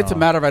 No. For me, it's a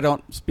matter of I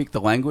don't speak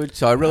the language,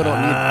 so I really don't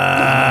need.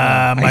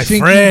 Ah, my think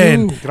you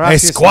friend, do.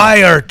 Gracias,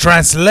 Esquire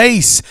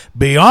translates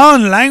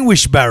beyond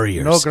language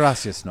barriers. No,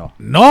 gracias. No.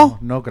 No?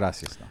 No,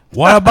 gracias. No.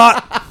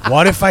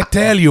 What if I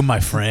tell you, my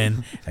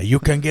friend, that you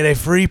can get a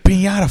free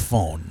piñata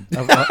phone?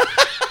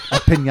 A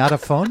pinata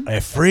phone? A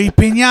free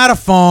piñata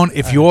phone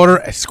if you order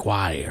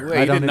Esquire. Wait,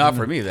 I you don't didn't even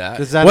offer know. me that.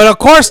 Is that, Well, of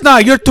course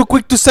not. You're too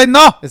quick to say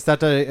no. is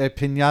that a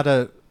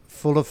pinata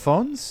full of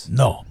phones?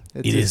 No.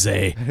 It It is is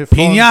a a phone.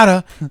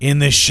 piñata in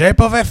the shape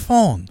of a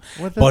phone,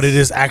 Well, but it that's-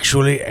 is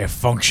actually a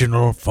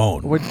functional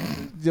phone. What,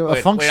 a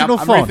Wait, functional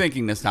I'm phone.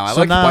 rethinking this now. I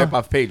So like now- to wipe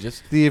off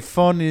pages. The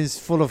phone is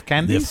full of The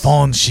candies?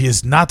 phone, she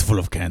is not full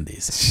of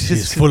candies. She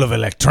is full of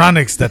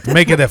electronics that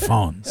make it a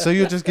phone. So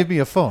you just give me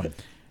a phone.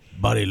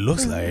 But it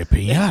looks like a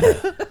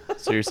piñata.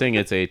 So you're saying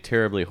it's a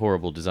terribly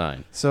horrible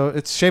design? So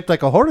it's shaped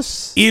like a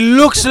horse? It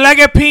looks like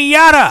a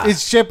piñata.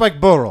 It's shaped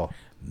like burro.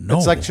 No.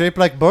 It's like shaped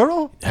like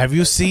burro? Have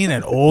you seen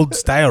an old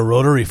style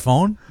rotary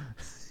phone?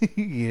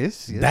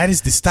 yes, yes. That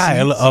is the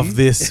style See? of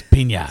this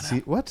piñata. See,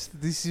 what?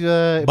 This,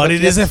 But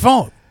it is a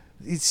phone.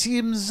 It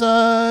seems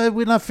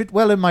will not fit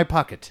well in my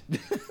pocket.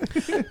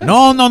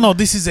 No.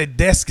 This is a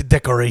desk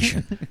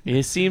decoration.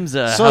 It seems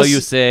So how you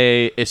s-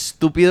 say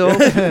estúpido.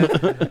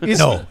 It's,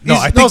 No.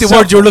 it's I think the cell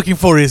word you're phone. looking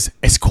for is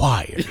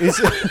Esquire. It's,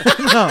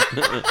 no.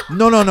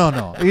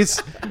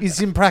 It's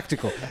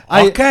impractical.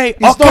 Okay, it's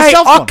no okay,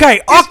 cell phone.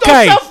 okay, It's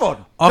okay. no cell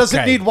phone. Does it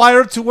Okay. need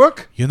wire to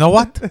work? You know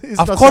what? It's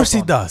Of no course cell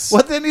it phone. does.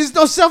 Well, then it's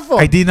no cell phone.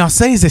 I did not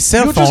say it's a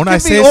cell You phone. just I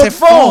give say me it's old a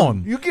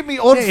phone. You give me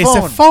old Yeah, phone.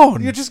 it's a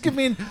phone. You just give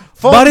me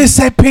phone. But it's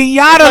a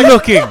piñata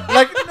looking.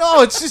 like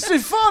no, it's just a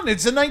phone.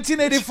 It's a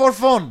 1984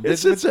 phone.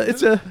 It's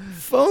a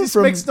phone This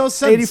from makes no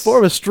sense.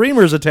 84 with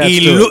streamers attached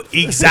It to loo-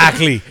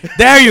 exactly.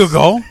 There you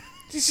go.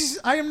 This is.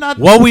 I am not.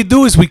 What we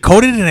do is we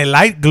coat it in a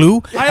light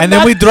glue I am and then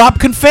not- we drop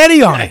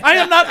confetti on it. I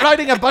am not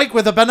riding a bike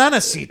with a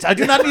banana seat. I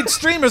do not need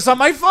streamers on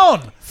my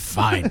phone.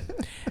 Fine.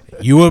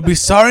 You will be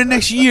sorry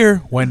next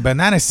year when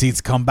banana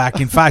seats come back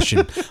in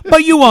fashion.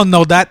 But you won't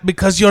know that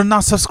because you're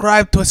not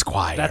subscribed to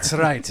Esquire. That's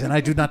right, and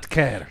I do not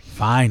care.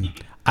 Fine.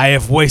 I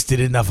have wasted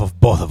enough of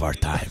both of our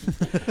time.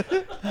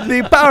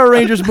 The Power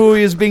Rangers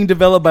movie is being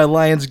developed by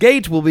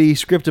Lionsgate. Will be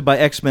scripted by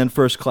X-Men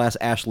First Class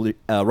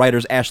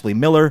writers Ashley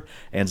Miller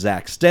and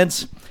Zach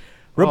Stentz.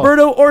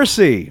 Roberto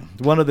Orsi,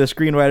 one of the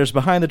screenwriters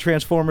behind the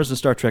Transformers and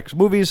Star Trek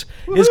movies,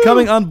 is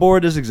coming on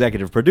board as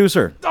executive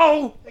producer.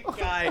 Oh, that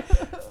guy.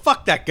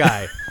 Fuck that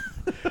guy.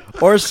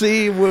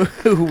 Orsi,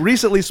 who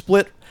recently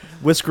split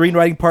with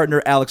screenwriting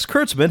partner Alex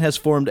Kurtzman, has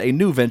formed a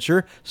new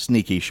venture,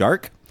 Sneaky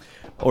Shark.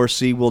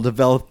 Orsi will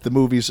develop the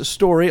movie's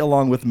story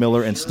along with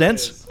Miller and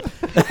Stentz,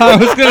 I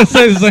was going to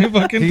say the same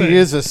fucking thing. He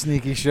is a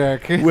sneaky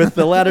shark. with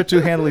the latter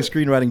two handling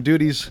screenwriting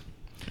duties.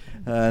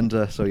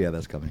 And so, yeah,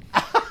 that's coming.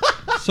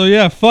 So,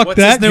 yeah, fuck What's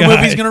that this new guy.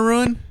 movie he's going to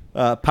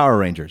ruin? Power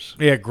Rangers.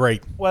 Yeah,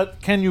 great.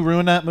 What? Can you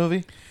ruin that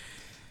movie?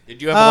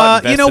 Did you have a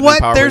lot You know invested in what?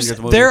 Power There's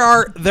Rangers movie?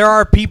 there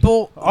are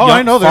people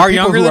I know there far are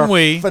people younger who than are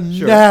we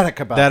fanatic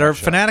about that that are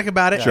show. fanatic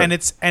about it, Sure. and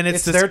it's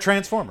It's this- their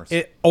Transformers.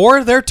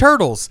 or their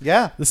turtles.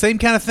 Yeah. the same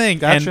kind of thing.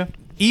 Gotcha. And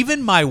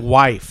even my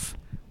wife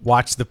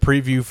watched the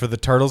preview for the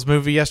Turtles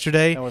movie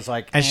yesterday. And was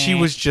like, and she eh.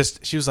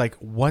 was like,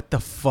 "What the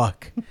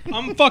fuck?"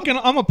 I'm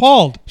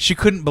appalled. She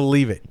couldn't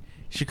believe it.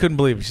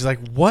 She's like,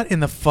 "What in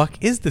the fuck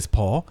is this,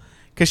 Paul?"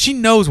 Because she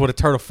knows what a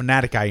turtle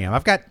fanatic I am.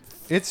 I've got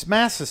It's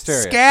mass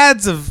hysteria.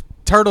 scads of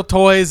turtle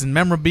toys and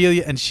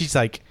memorabilia, and she's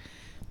like,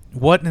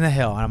 "What in the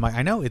hell?" And I'm like,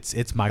 "I know it's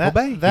Michael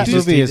Bay. That He's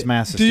just- movie is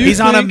mass do you hysteria. He's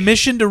on a think-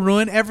 mission to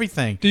ruin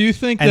everything." Do you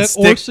think and that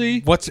stick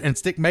Orsi?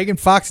 stick Megan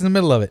Fox in the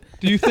middle of it?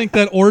 Do you think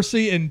that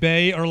Orsi and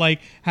Bay are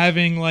like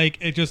having like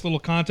a just little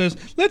contest?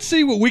 Let's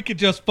see what we could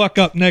just fuck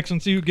up next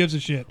and see who gives a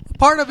shit.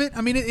 Part of it,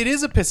 I mean, it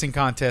is a pissing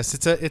contest.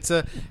 It's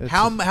a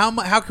how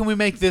can we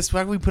make this? How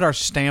can we put our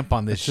stamp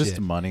on this It's shit? just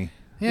money.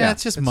 Yeah,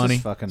 it's just money.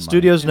 fucking money.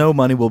 Studios know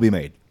money will be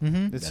made.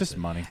 It's just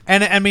money.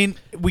 And I mean,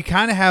 we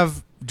kind of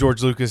have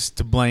George Lucas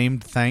to blame,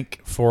 to thank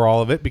for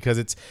all of it, because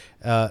it's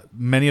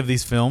many of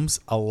these films,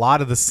 a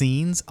lot of the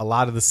scenes, a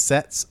lot of the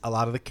sets, a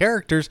lot of the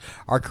characters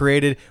are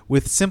created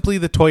with simply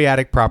the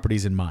toyetic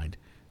properties in mind.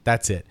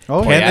 That's it.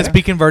 Oh, Can this Toyetic?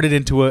 be converted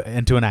into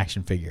an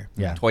action figure?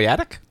 Yeah.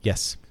 Toyatic?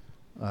 Yes.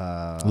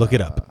 Look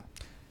it up.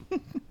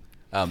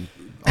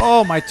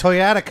 Oh, my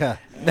Toyatica.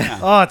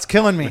 Oh, it's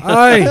killing me.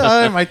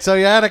 Aye. My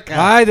sciatica.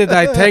 Why did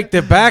I take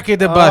the back of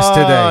the bus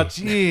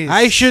today? Jeez.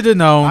 I should have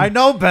known. I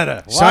know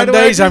better. Why Some do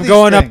I days do I'm these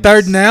going up things?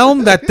 Third and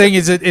Elm. That thing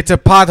is it's a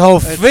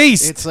pothole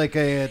feast. It's like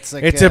a. It's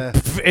like It's a.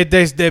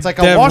 the like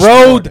a the washboard.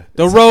 road.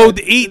 The road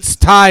eats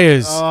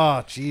tires.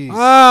 Oh, jeez.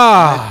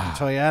 Ah,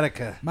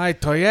 Sciatica. my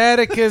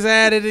Toyota's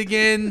at it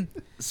again.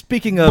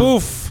 Speaking of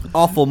Oof.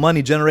 awful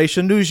money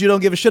generation news you don't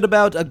give a shit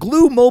about,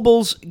 Glue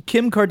Mobile's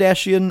Kim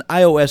Kardashian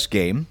iOS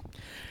game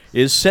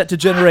is set to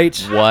generate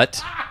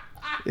What?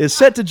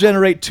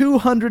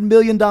 $200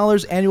 million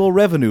annual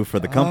revenue for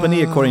the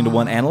company, according to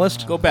one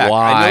analyst. Go back. I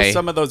Why? know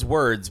some of those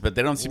words, but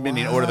they don't seem in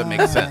any order that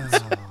makes sense.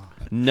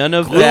 None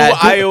of Glue that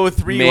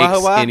IO3 makes wah,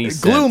 wah. any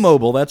sense. Glue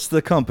Mobile, that's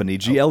the company,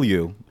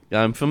 GLU.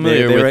 I'm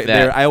familiar They're with that.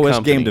 they're iOS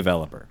company. game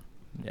developer.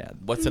 Yeah,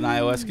 What's an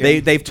iOS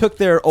game? they've took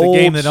their The old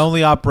game that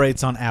only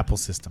operates on Apple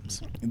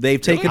systems.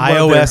 they've taken one of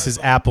iOS their- is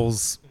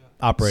Apple's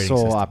operating Sole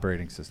system.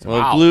 operating system.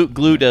 Well,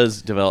 Glue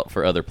does develop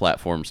for other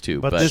platforms too,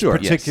 but but this yes.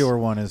 particular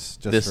one is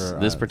just This for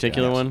this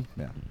particular yeah. one.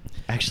 Yeah.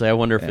 Actually, I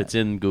wonder if it's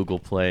in Google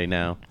Play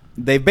now.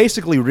 They've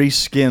basically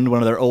reskinned one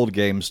of their old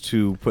games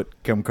to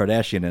put Kim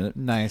Kardashian in it.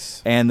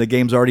 Nice. And the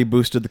game's already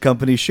boosted the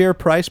company's share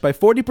price by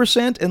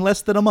 40% in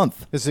less than a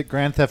month. Is it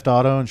Grand Theft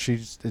Auto and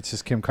it's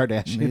just Kim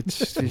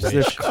Kardashian?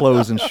 There's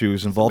clothes and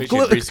shoes We involved.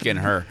 should reskin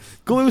her.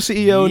 Glue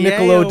CEO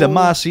Niccolo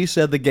Damasi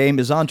said the game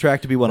is on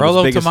track to be one of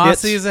Rolo his biggest Tomasi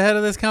hits. is the head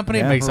of this company.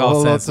 Yeah, It makes all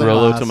Rolo sense.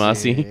 Rolo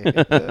Tomasi.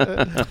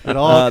 Tomasi. It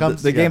all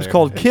comes the game's together.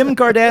 called Kim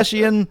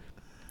Kardashian: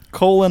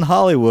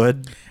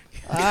 Hollywood.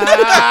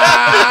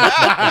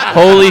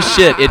 Holy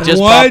shit! It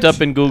just What? popped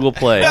up in Google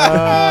Play.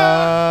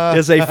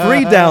 Is a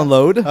free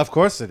download Of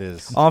course it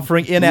is.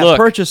 offering in-app Look.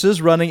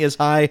 purchases running as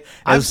high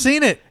I've as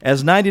seen it.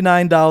 as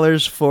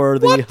 $99 for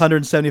the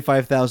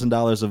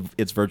 $175,000 of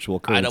its virtual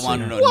currency. I don't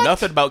want to know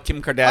nothing about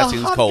Kim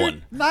Kardashian's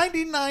colon.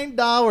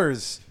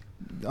 $99.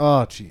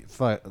 Oh, gee,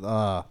 fuck.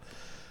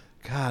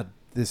 God,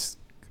 this.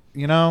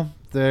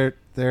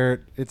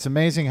 It's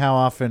amazing how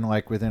often,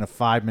 like within a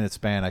 5-minute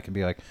span, I can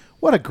be like,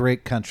 "What a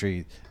great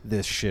country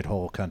this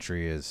shithole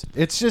country is."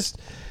 It's just,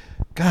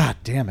 God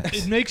damn It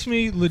it. makes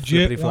me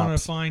legit Flippity want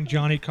flops. to find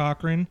Johnny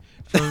Cochran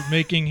for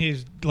making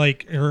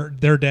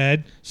their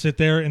dad sit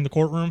there in the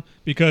courtroom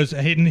because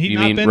hadn't he You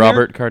not mean been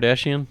Robert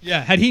Kardashian? there?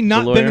 Yeah, had he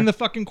not the been lawyer? in the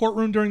fucking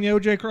courtroom during the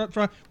OJ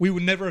trial, we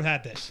would never have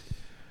had this.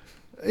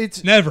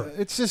 It's Never.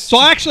 It's just.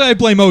 So actually, I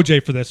blame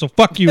OJ for this. So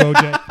fuck you,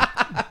 OJ.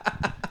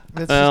 It's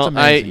just Well,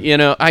 amazing.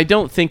 I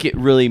don't think it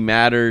really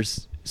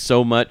matters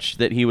so much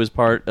that he was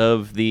part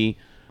of the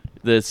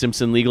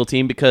Simpson legal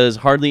team because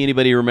hardly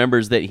anybody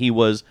remembers that he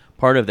was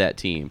part of that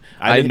team.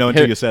 I didn't know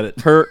until you said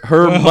it. Her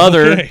Oh,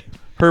 mother, okay.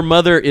 her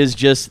mother is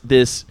just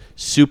this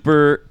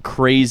super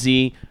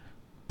crazy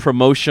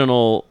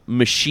promotional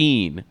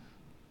machine,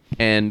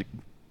 and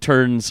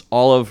turns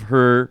all of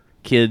her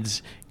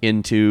kids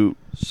into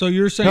So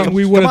you're saying No,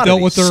 we would have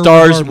dealt with her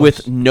stars regardless.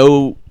 with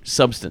no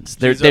substance.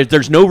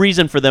 There's no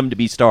reason for them to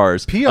be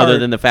stars PR other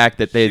than the fact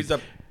that they She's a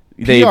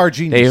they PR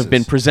they have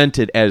been geniuses.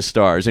 presented as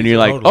stars, and you're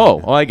like, Totally. oh,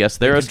 well, I guess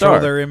they're a Control star.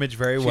 their image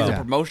very She's well. a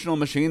promotional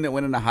machine that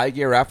went into high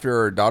gear after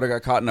her daughter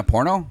got caught in a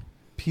porno.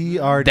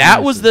 PR.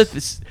 That was the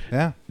geniuses.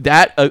 Yeah.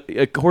 that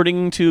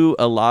according to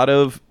a lot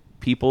of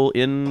people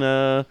in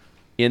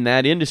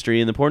that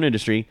industry, in the porn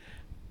industry,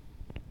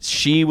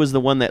 she was the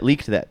one that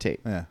leaked that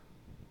tape. Yeah.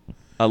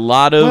 A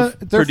lot of Well,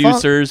 they're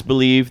producers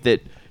believe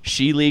that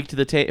she leaked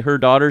her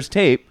daughter's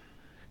tape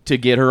to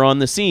get her on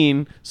the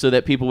scene so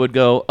that people would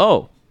go,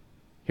 oh,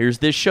 here's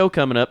this show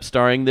coming up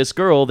starring this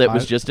girl that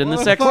was just in the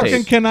What a sex fucking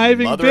tape.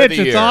 conniving Mother of bitch.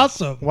 the It's year.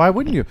 awesome. Why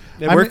wouldn't you?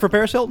 It I worked mean- for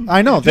Paris Hilton.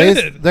 I know It they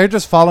did. they're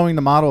just following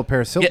the model of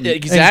Paris Hilton. Yeah,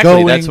 and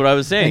exactly. That's what I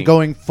was saying. And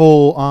going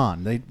full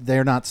on.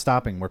 They're not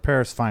stopping. Where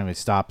Paris finally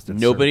stops. at a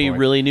Nobody certain point.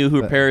 really knew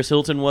who But- Paris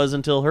Hilton was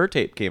until her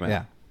tape came out.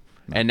 Yeah.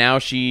 And now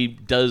she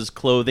does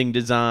clothing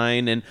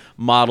design and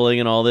modeling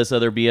and all this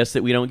other BS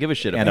that we don't give a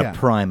shit And about. a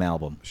Prime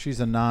album. She's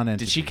a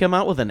non-entity. Did she come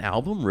out with an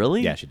album?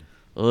 Really? Yeah, she did.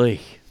 Oy.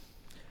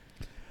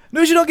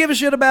 News you don't give a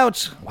shit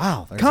about.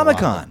 Wow. there's a lot of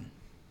Comic-Con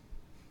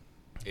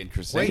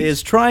Interesting.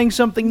 is trying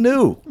something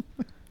new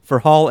for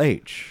Hall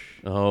H.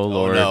 Oh, Oh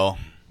Lord. no.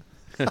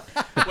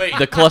 Wait.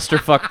 The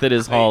clusterfuck that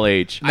is Hall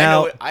H.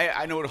 Now-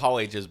 I know what Hall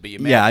H is, but you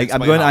may Yeah, have to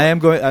I'm explain going. Hall I H. am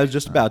going. I was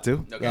just about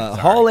to. Okay, sorry.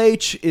 Hall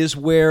H is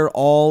where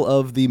all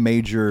of the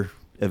major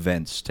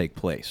events take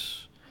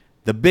place,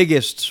 the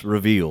biggest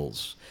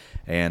reveals,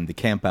 and the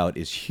campout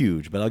is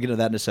huge. But I'll get into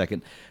that in a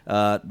second.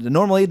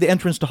 Normally, the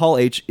entrance to Hall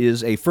H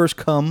is a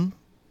first-come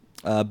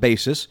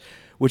basis,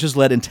 which has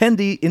led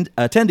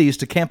attendees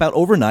to camp out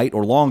overnight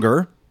or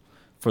longer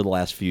for the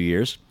last few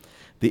years.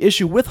 The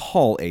issue with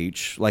Hall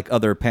H, like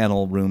other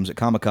panel rooms at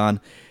Comic-Con,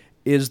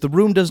 is the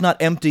room does not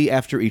empty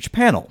after each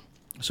panel.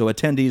 So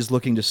attendees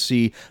looking to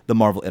see the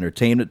Marvel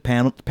Entertainment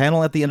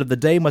panel at the end of the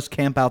day must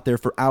camp out there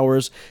for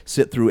hours,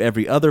 sit through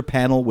every other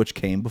panel which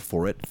came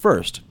before it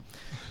first.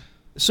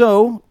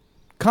 So,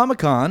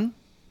 Comic-Con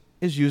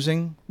is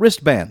using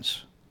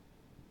wristbands.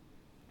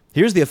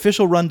 Here's the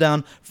official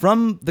rundown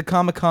from the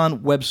Comic-Con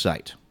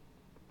website.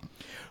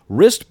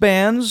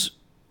 Wristbands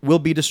will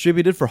be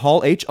distributed for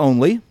Hall H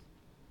only.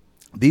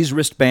 These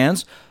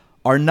wristbands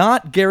are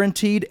not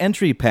guaranteed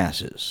entry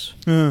passes.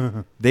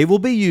 They will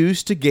be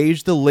used to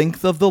gauge the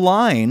length of the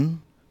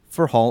line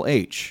for Hall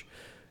H.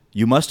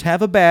 You must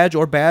have a badge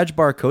or badge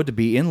barcode to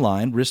be in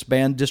line.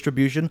 Wristband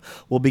distribution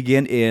will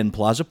begin in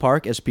Plaza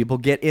Park as people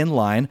get in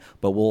line,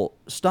 but will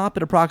stop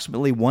at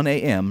approximately 1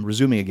 a.m.,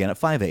 resuming again at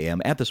 5 a.m.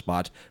 at the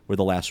spot where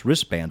the last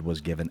wristband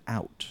was given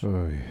out.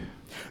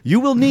 You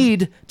will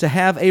need to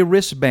have a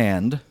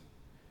wristband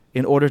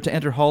in order to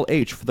enter Hall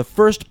H for the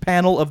first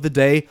panel of the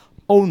day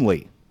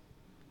only.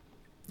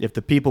 If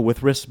the people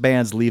with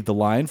wristbands leave the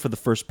line for the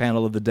first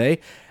panel of the day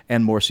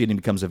and more seating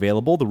becomes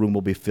available, the room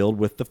will be filled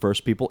with the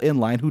first people in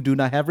line who do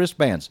not have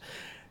wristbands.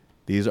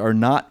 These are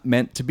not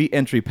meant to be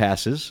entry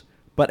passes,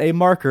 but a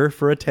marker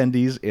for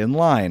attendees in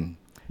line.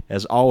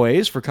 As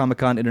always, for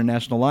Comic-Con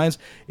International lines,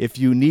 if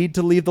you need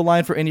to leave the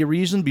line for any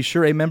reason, be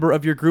sure a member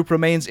of your group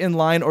remains in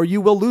line or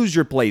you will lose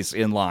your place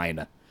in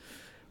line.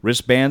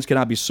 Wristbands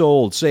cannot be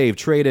sold, saved,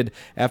 traded.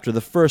 After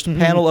the first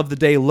panel of the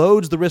day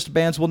loads, the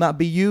wristbands will not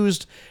be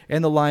used,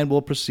 and the line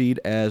will proceed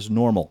as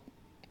normal.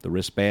 The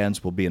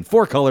wristbands will be in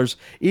 4 colors,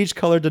 each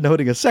color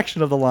denoting a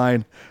section of the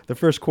line. The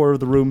first quarter of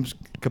the room's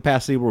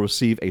capacity will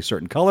receive a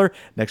certain color,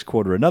 next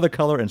quarter another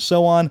color, and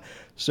so on.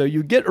 So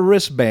you get a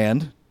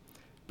wristband,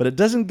 but it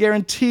doesn't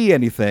guarantee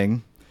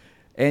anything,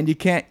 and you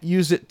can't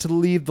use it to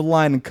leave the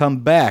line and come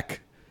back.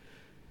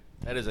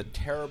 That is a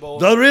terrible.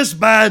 The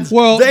wristbands,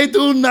 Well, they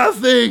do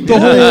nothing. The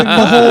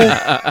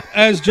whole,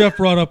 as Jeff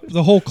brought up,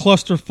 the whole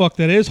clusterfuck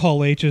that is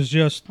Hall H is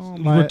just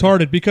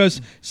retarded.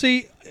 Because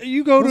see,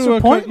 you go Those to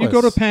are pointless. you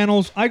go to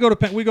panels.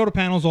 We go to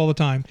panels all the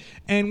time.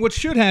 And what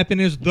should happen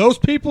is those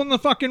people in the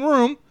fucking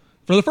room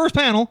for the first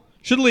panel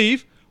should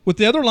leave with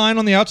the other line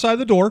on the outside of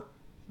the door,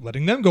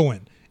 letting them go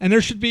in. And there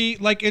should be,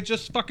 like, it's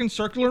just fucking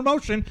circular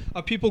motion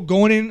of people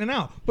going in and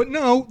out. But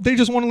no, they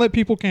just want to let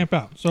people camp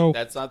out. So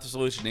That's not the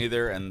solution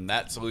either, and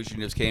that solution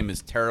just came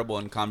is terrible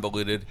and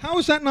convoluted. how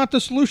is that not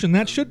the solution?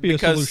 That should be a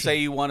Because solution. say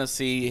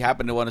you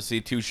happen to want to see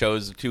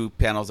 2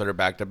 panels that are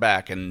back to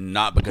back, and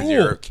not because Cool.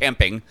 you're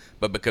camping,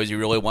 but because you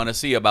really want to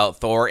see about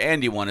Thor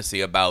and you want to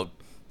see about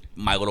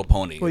My Little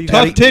Pony. Well, you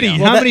Tough gotta- titty. Well,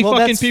 How many well,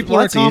 fucking that's- people well,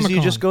 are that's at easy. Comic-Con?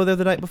 You just go there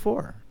the night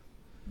before.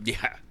 Yeah.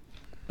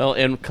 Well,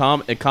 and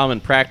common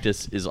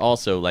practice is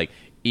also like,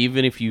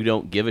 even if you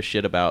don't give a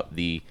shit about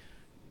the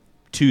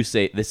 2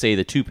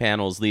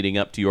 panels leading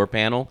up to your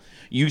panel,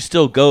 you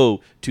still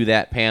go to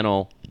that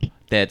panel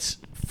that's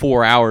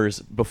 4 hours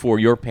before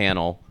your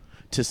panel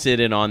to sit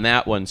in on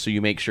that one, so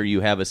you make sure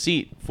you have a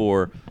seat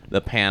for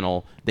the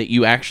panel that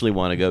you actually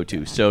want to go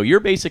to. So you're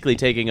basically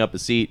taking up a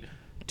seat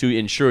to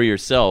ensure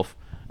yourself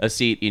a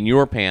seat in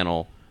your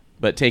panel,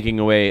 but taking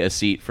away a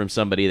seat from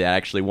somebody that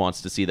actually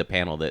wants to see the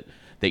panel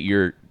that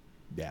you're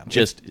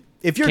just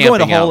If you're going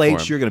to camping out Hall for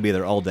H, 'em. you're going to be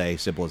there all day.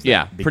 Simple as that.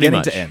 Yeah, pretty beginning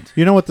much. to end.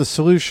 You know what the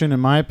solution, in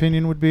my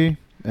opinion, would be?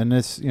 And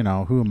this, who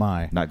am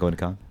I? Not going to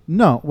con.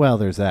 No, well,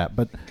 there's that.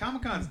 But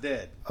Comic-Con's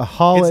dead. a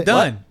Hall It's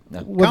done.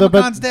 Well, but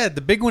Comic-Con's dead.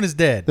 The big one is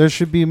dead. there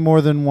should be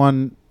more than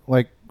one,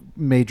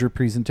 major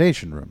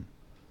presentation room.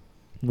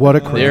 What a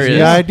There crazy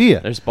is. idea.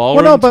 There's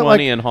Ballroom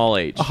 20 and Hall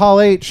H. Hall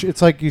H,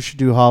 it's like you should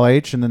do Hall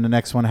H, and then the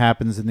next one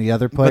happens in the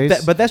other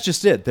place. But that's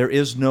just it. There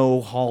is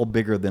no hall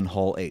bigger than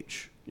Hall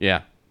H.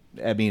 Yeah.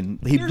 I mean,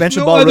 he There's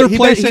mentioned no ballroom. other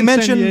place He in San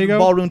mentioned Diego.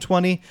 Ballroom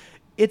 20.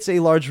 It's a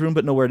large room,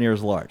 but nowhere near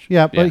as large.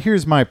 yeah, but Yeah.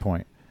 here's my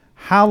point.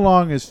 How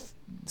long has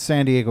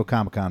San Diego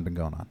Comic-Con been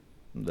going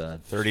on?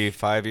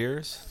 35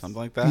 years, something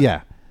like that.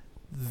 Yeah.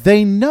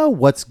 They know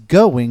what's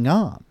going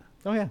on.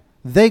 Oh yeah.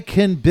 They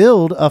can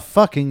build a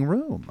fucking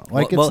room.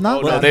 Like, Well, it's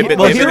not... no, they've been-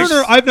 well, they've been-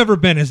 here's- I've never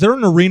been. Is there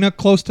an arena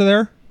close to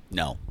there?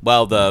 No.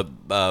 Well, the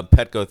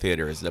Petco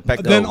Theater is the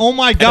Petco. Then, oh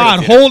my Petco God,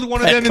 Theater. hold one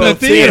of them in the Petco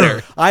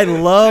theater. I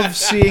love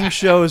seeing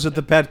shows at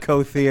the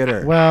Petco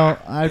Theater. Well,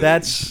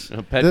 That's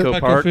Petco Petco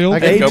Park. Field?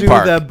 they Petco do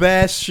Park. the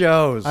best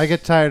shows. I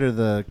get tired of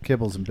the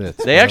kibbles and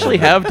bits. They actually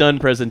have done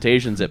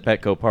presentations at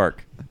Petco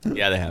Park.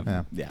 Yeah, they have.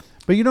 Yeah. yeah.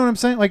 But you know what I'm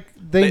saying? Like,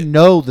 they They-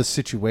 know the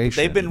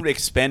situation. They've been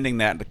expanding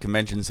that the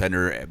convention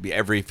center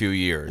every few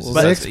years. Well,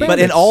 But, they expand but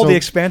in it, all so- the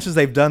expansions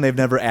they've done, they've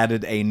never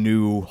added a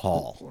new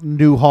hall.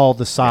 New hall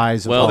the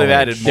size of Well, Hall they've H.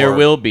 added more There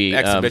will be,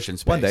 exhibition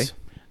space. one day.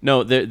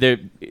 No,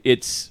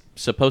 it's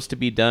supposed to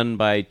be done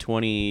by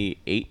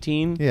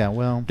 2018. Yeah,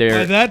 well, They're,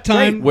 By that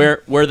time,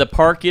 where the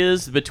park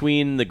is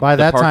between the, by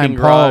the that parking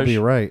time, Paul will garage be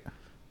right.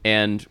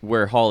 and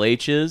where Hall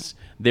H is,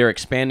 they're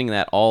expanding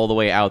that all the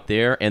way out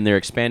there, and they're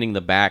expanding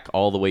the back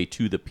all the way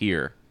to the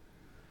pier.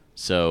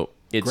 So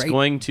it's Great.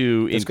 going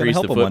to It's gonna increase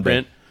help the them one day.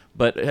 footprint.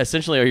 But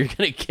essentially, all you're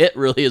going to get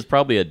really is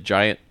probably a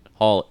giant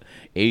Hall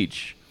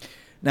H.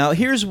 Now,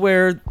 here's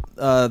where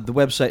the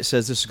website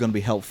says this is going to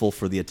be helpful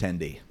for the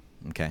attendee.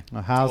 Okay.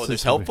 How's Oh, this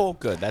there's helpful?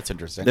 Good. That's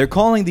interesting. They're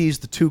calling these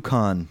the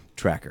Tucon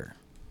Tracker.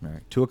 All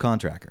right, Tucon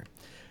Tracker.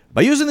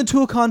 By using the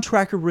Tucon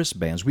Tracker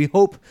wristbands, we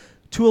hope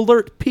to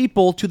alert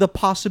people to the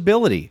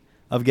possibility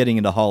of getting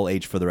into Hall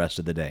H for the rest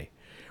of the day.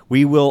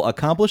 We will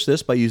accomplish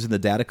this by using the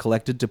data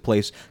collected to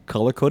place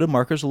color-coded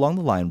markers along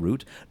the line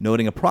route,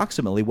 noting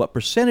approximately what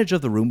percentage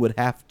of the room would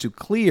have to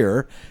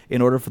clear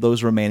in order for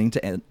those remaining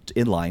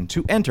in line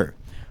to enter.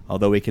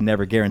 Although we can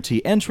never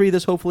guarantee entry,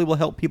 this hopefully will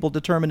help people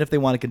determine if they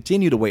want to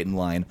continue to wait in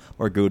line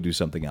or go do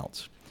something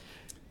else.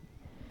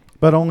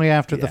 But only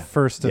after the Yeah.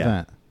 first Yeah.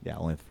 event. Yeah,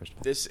 only the first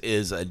one. This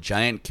is a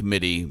giant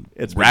committee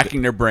It's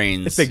racking their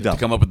brains It's big to dumb.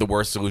 come up with the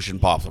worst solution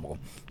possible.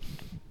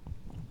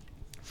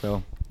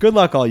 So good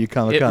luck, all you It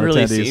Comic-Con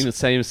really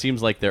attendees.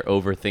 seems like they're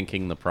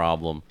overthinking the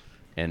problem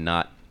and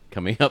not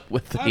coming up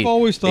with I've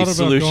always thought a about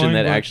solution going,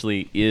 that but-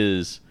 actually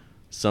is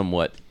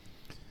somewhat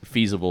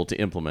feasible to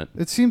implement.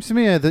 It seems to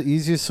me the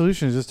easiest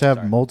solution is just to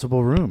have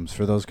multiple rooms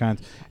for those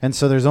kinds. And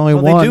so there's only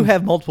Well, one. they do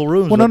have multiple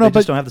rooms, Well, but no, they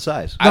just but- don't have the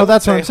size. I No, would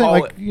that's what say I'm saying.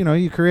 hall- Like,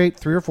 you create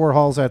 3 or 4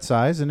 halls that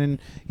size, and then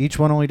each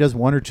one only does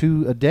 1 or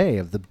 2 a day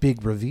of the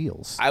big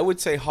reveals. I would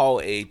say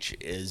Hall H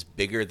is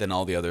bigger than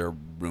all the other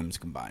rooms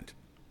combined.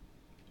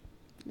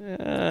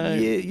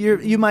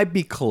 You might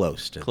be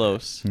close to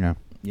Close. Yeah.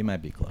 You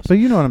might be close. But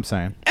you know what I'm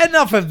saying.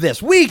 Enough of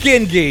this.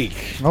 Weekend Geek.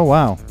 Oh,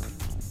 wow.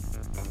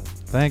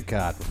 Thank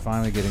God we're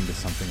finally getting to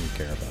something we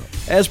care about.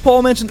 As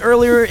Paul mentioned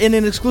earlier in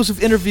an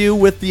exclusive interview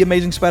with the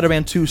Amazing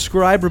Spider-Man 2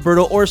 scribe,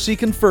 Roberto Orci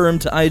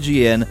confirmed to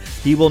IGN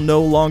he will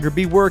no longer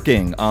be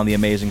working on the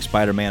Amazing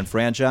Spider-Man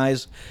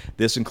franchise.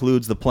 This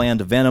includes the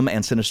planned Venom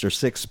and Sinister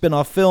Six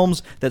spin-off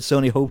films that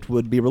Sony hoped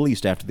would be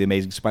released after the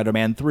Amazing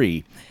Spider-Man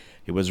 3.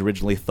 It was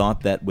originally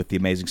thought that with the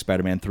Amazing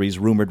Spider-Man 3's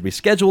rumored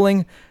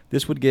rescheduling,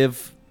 this would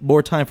give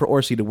more time for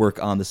Orci to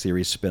work on the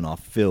series' spin-off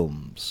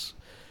films.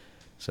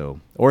 So,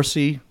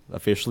 Orci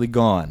officially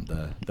gone,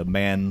 the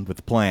man with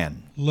the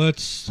plan.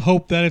 Let's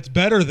hope that it's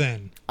better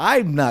then.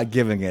 I'm not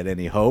giving it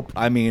any hope.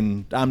 I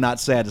mean, I'm not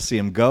sad to see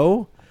him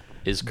go,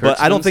 Is Kurtzman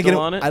but I don't think still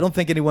on it? I don't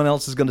think anyone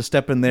else is going to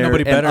step in there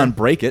Nobody and better.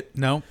 unbreak it.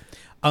 No,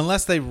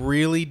 unless they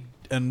really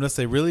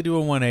do a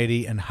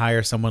 180 and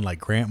hire someone like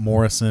Grant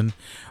Morrison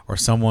or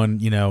someone,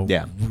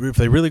 Yeah. if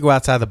they really go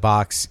outside the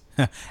box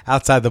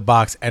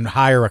and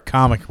hire a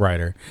comic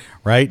writer,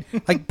 right?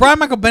 Like Brian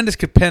Michael Bendis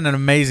could pen an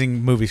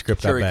amazing movie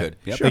script. Sure I he bet. could.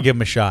 Yep. They give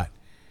him a shot.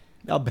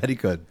 I'll bet he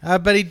could. I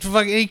bet he'd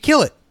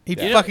kill it. He'd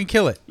fucking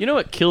kill it. You know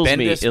what kills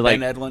me? Bendis, Like,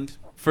 Ben Edlund.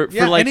 for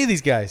Yeah, like any of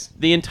these guys.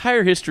 the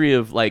entire history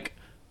of like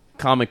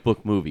comic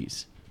book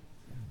movies,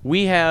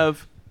 we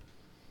have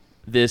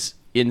this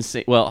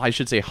insane. Well, I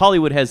should say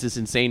Hollywood has this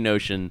insane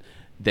notion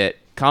that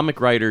comic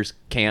writers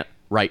can't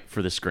write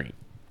for the screen.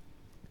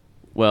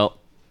 Well,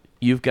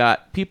 you've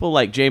got people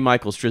like J.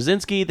 Michael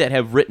Straczynski that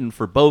have written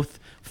for both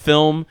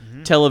film,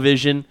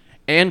 television,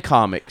 and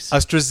comics. A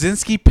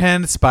Straczynski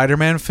penned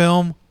Spider-Man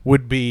film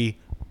would be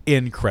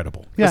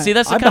incredible. Yeah. But see,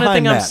 that's the I'm kind of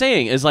behind thing I'm that.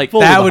 saying. Is like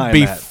Fully That would behind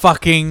be that.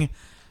 fucking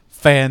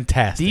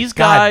fantastic. these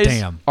God guys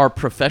damn. are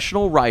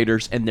professional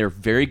writers, and they're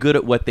very good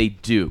at what they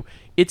do.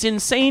 It's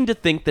insane to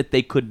think that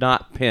they could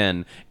not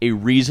pen a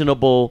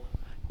reasonable,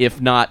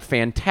 if not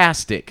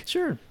fantastic,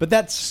 Sure, but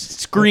that's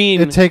screen.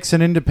 It takes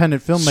an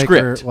independent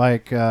filmmaker Script.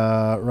 like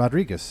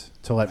Rodriguez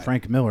to let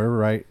Frank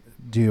Miller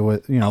deal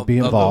with be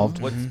of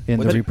involved what- in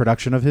what- the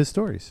reproduction of his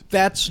stories.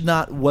 that's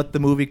not what the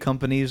movie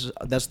companies.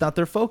 That's not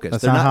their focus.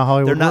 That's they're not how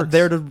Hollywood They're not works.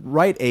 there to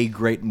write a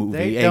great movie,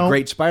 They a don't-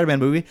 great Spider-Man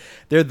movie.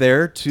 They're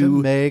there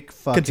to make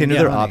fucking continue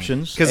their money.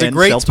 options. Because a and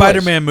great sell toys.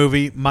 Spider-Man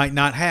movie might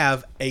not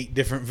have 8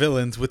 different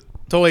villains with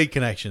toy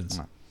connections.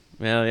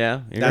 Well,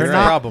 yeah, you're That's right.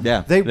 the problem.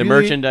 Yeah, They The really,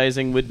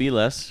 merchandising would be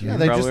less. Yeah, You're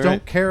they probably just right.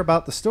 don't care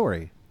about the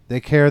story.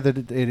 They care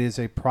that it is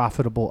a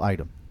profitable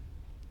item.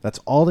 That's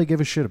all they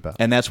give a shit about.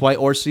 and that's why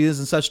Orci is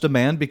in such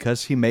demand,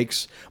 because he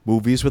makes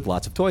movies with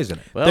lots of toys in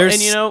it. Well,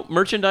 There's- and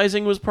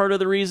merchandising was part of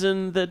the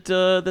reason that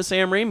the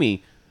Sam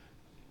Raimi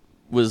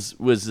was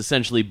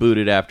essentially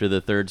booted after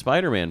the third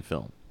Spider-Man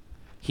film.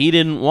 He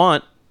didn't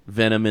want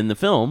Venom in the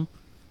film.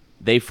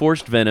 They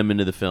forced Venom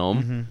into the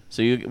film,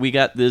 so we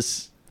got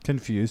this.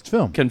 Confused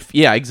film.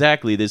 Yeah,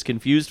 exactly. This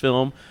confused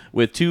film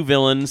with two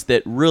villains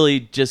that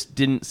really just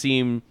didn't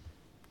seem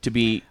to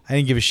be. I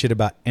didn't give a shit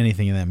about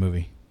anything in that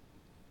movie.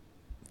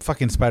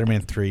 Fucking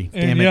Spider-Man 3.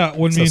 And Damn it. yeah,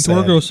 when So me and sad.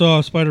 Torgo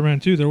saw Spider-Man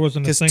 2, there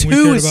wasn't a Because thing we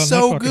 2 cared is about so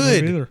in that fucking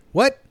good. movie either.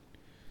 What?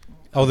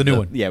 Oh, the new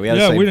one. Yeah, we had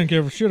Yeah, to say, we didn't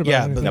give a shit about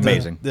Yeah, anything.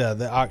 amazing.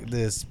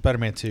 The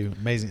Spider-Man 2.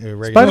 Amazing.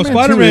 Regular. No, Spider-Man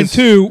Spider-Man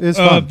 2 2, is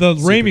fun. the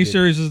Super Raimi good.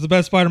 series is the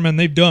best Spider-Man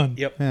they've done.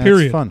 Yep. Yeah,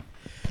 Period. It's fun.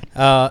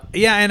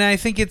 Yeah, and I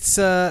think it's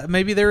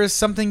maybe there is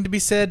something to be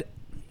said.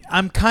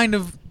 I'm kind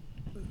of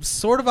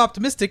sort of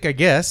optimistic, I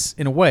guess,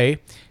 in a way,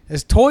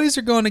 as toys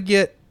are going to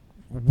get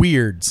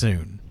weird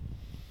soon.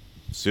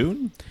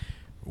 soon.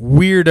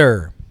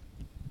 Weirder.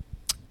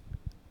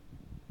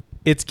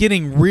 It's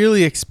getting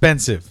really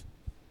expensive.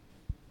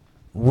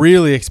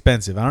 Really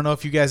expensive. I don't know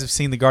if you guys have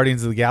seen the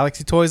Guardians of the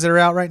Galaxy toys that are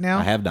out right now.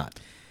 I have not.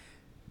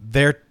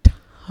 They're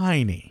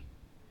tiny.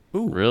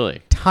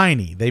 Really?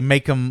 Tiny. They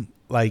make them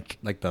like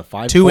Like the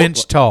 5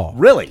 2-inch tall.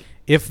 Really?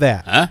 If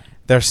that. Huh?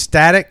 They're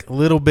static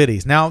little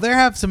bitties. Now, there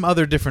have some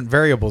other different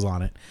variables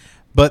on it,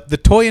 but the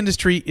toy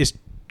industry is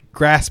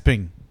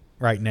grasping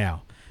right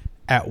now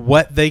at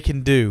what they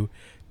can do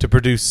to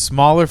produce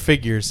smaller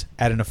figures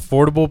at an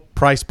affordable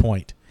price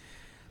point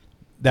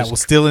that will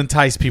still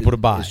entice people to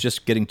buy. It's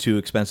just getting too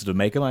expensive to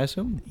make them, I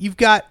assume. You've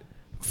got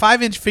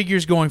 5-inch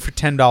figures going for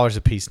 $10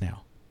 a piece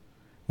now,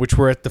 which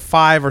were at the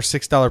 $5 or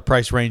 $6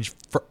 price range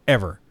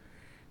forever.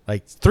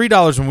 Like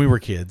 $3 when we were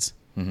kids,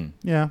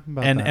 Yeah,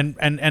 about that.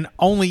 and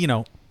only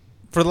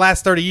for the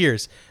last 30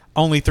 years,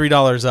 only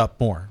 $3 up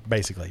more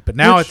basically. But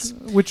now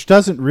which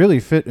doesn't really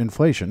fit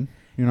inflation.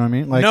 You know what I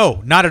mean? Like,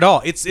 no, not at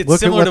all. It's look at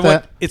similar to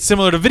what it's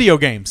similar to video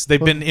games. They've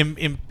been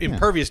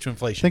impervious to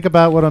inflation. think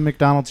about what a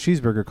McDonald's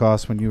cheeseburger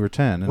cost when you were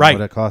 10 and Right.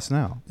 what it costs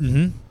now.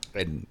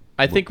 And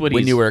I think what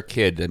when he's- you were a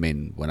kid, I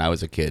mean, when I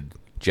was a kid,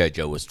 G.I.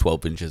 Joe was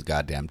 12 inches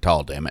goddamn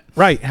tall, damn it.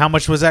 Right. How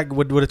much was that?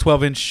 Would a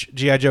 12-inch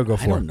G.I. Joe go I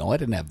for? don't know. I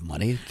didn't have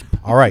money.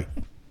 All right.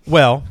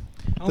 Well,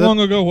 How long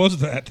ago was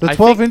that? The I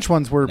 12-inch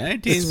ones were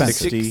expensive.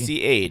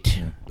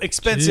 1968.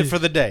 expensive for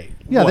the day.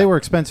 Yeah, What? they were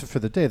expensive for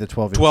the day, the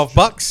 12-inch.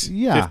 $12.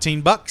 Yeah.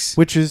 $15.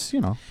 Which is,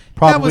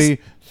 probably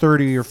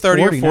 30 or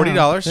 30 40 or $40.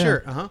 now. Yeah.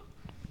 Sure. Uh huh.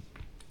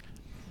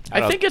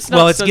 I think it's not.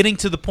 Well, it's so- getting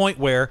to the point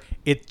where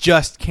it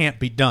just can't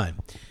be done.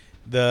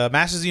 The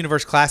Masters of the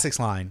Universe Classics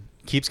line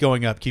keeps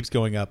going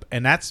up,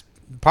 and that's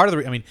part of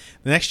the. I mean,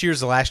 the next year is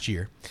the last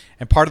year,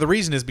 and part of the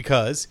reason is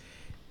because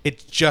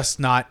it's just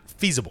not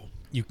feasible.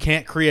 You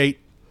can't create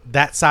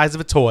that size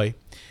of a toy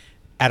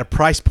at a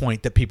price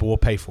point that people will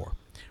pay for.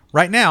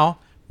 Right now,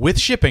 with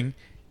shipping,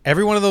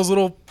 every one of those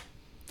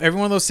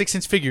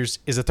 6-inch figures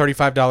is a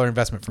 $35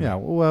 investment for me. Yeah,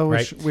 well,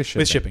 right? with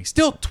shipping.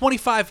 Still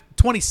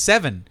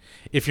 27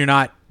 if you're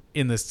not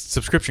in the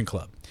subscription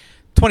club.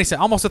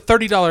 27, almost a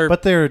 $30.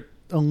 But they're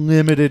a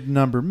limited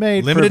number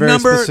made Limited for a very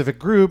number, specific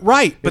group.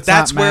 Right, but It's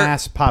that's not where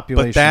mass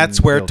population. But that's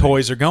where building.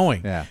 toys are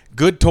going. Yeah.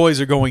 Good toys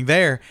are going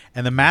there,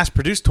 and the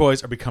mass-produced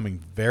toys are becoming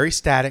very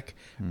static,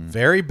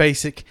 very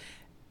basic.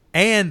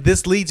 And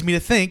this leads me to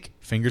think,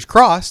 fingers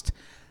crossed,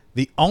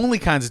 the only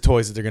kinds of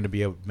toys that they're going to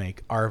be able to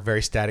make are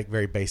very static,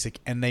 very basic,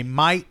 and they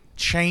might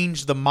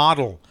change the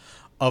model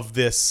of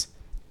this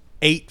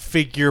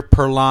 8-figure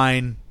per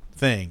line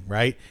thing.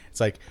 Right? It's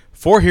like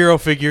 4 hero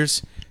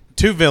figures,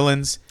 2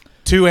 villains,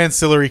 2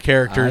 ancillary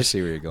characters. I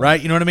see where you're going.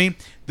 Right? You know what I mean?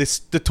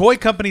 The toy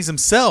companies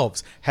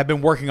themselves have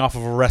been working off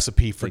of a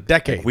recipe for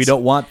decades. We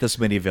don't want this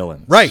many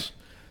villains. Right.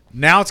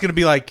 Now it's going to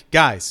be like,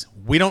 guys,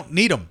 we don't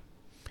need them.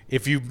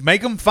 If you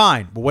make them,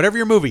 fine. But whatever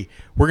your movie,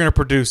 we're going to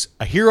produce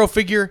a hero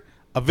figure,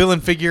 a villain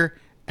figure,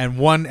 and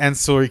 1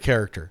 ancillary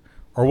character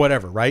or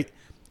whatever, right?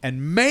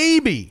 And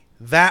maybe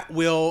that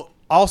will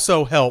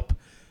also help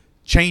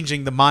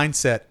changing the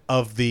mindset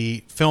of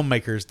the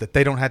filmmakers that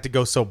they don't have to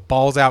go so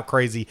balls out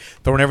crazy,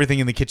 throwing everything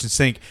in the kitchen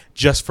sink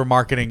just for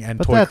marketing and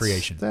But toy that's,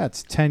 creation.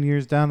 That's 10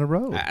 years down the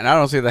road. And I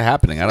don't see that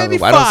happening. I don't.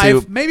 Maybe I don't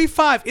 5. see. Maybe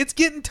 5. It's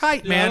getting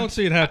tight, Yeah, man. I don't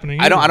see it happening.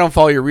 I don't. either. I don't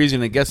follow your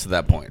reasoning. It gets to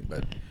that point,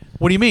 but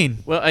What do you mean?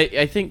 Well,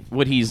 I think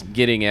what he's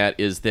getting at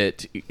is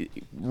that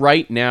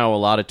right now a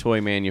lot of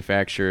toy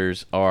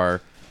manufacturers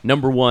are,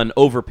 number one,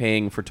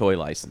 overpaying for toy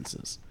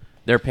licenses.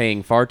 They're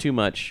paying far too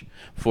much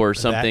for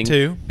something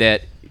too.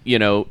 that,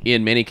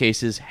 in many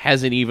cases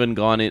hasn't even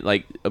gone in,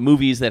 like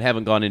movies that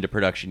haven't gone into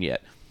production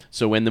yet.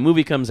 So when the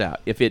movie comes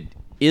out, if it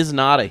is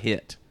not a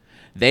hit,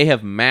 they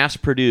have mass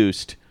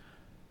produced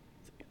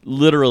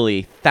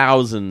literally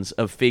thousands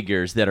of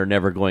figures that are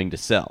never going to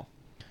sell.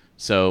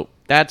 So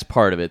that's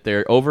part of it.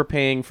 They're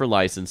overpaying for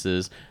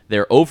licenses.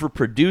 They're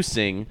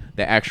overproducing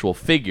the actual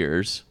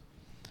figures.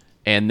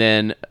 And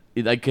then,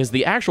 because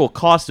the actual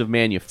cost of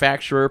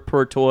manufacturer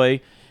per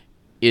toy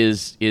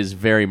is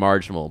very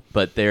marginal,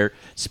 but they're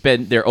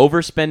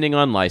overspending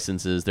on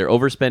licenses. They're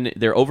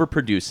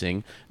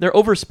overproducing. They're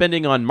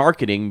overspending on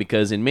marketing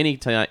because in many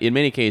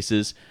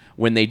cases,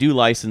 when they do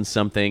license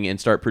something and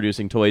start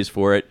producing toys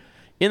for it,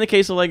 in the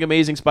case of like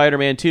Amazing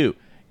Spider-Man 2,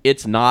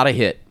 it's not a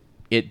hit.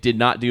 It did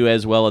not do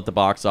as well at the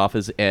box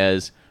office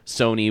as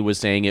Sony was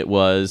saying it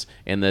was,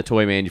 and the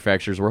toy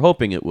manufacturers were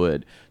hoping it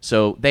would.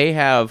 So they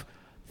have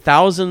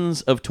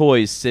thousands of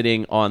toys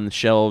sitting on the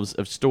shelves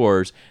of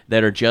stores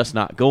that are just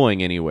not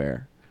going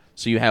anywhere.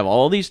 So you have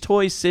all these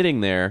toys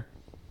sitting there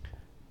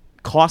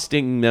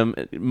costing them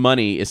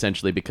money,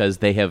 essentially, because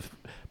they have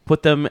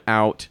put them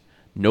out.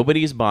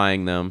 Nobody's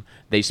buying them.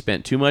 They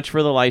spent too much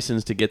for the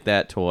license to get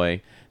that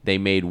toy. They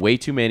made way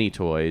too many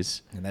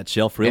toys. And that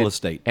shelf real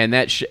estate. And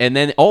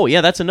then, oh, yeah,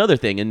 that's another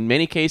thing. In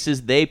many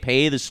cases, they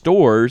pay the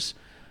stores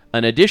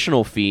an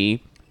additional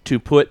fee to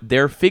put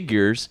their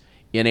figures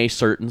in a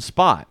certain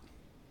spot.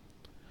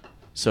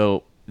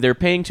 So they're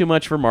paying too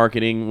much for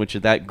marketing, which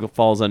that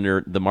falls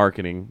under the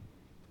marketing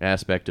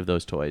aspect of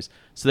those toys.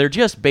 So they're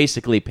just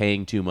basically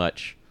paying too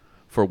much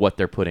for what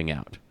they're putting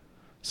out.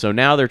 So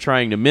now they're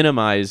trying to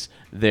minimize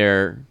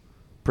their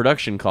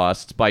production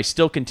costs by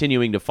still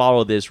continuing to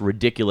follow this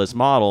ridiculous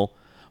model,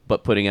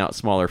 but putting out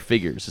smaller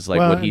figures is like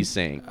what he's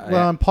saying.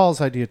 Well, and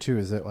Paul's idea too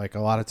is that like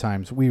a lot of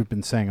times we've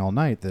been saying all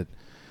night that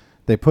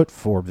they put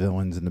 4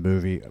 villains in the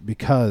movie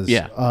because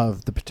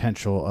of the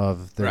potential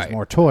of there's Right.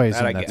 more toys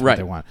That I and that's get. what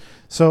they want.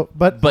 So,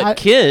 but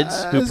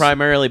kids who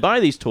primarily buy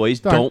these toys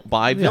don't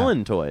buy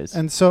villain toys.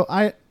 And so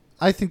I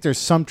think there's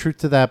some truth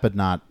to that, but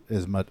not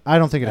as much. I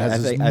don't think it has I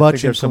as think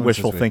much. there's some influence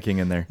wishful as we- thinking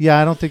in there. Yeah,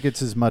 I don't think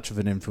it's as much of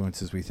an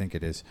influence as we think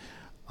it is.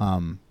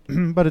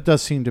 But it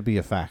does seem to be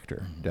a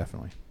factor,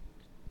 definitely.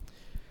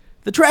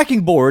 The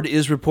tracking board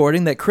is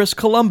reporting that Chris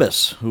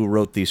Columbus, who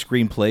wrote the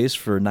screenplays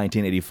for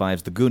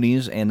 1985's The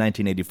Goonies and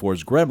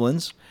 1984's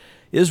Gremlins,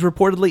 is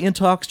reportedly in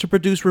talks to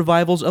produce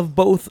revivals of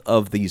both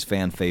of these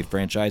fan-fave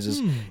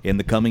franchises in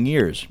the coming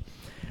years.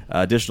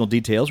 Additional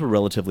details were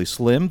relatively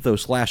slim, though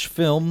Slash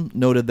Film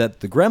noted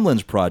that the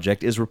Gremlins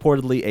project is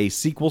reportedly a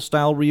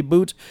sequel-style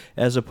reboot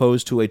as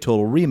opposed to a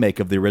total remake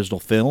of the original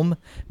film,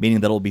 meaning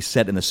that it will be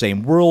set in the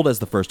same world as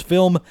the first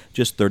film,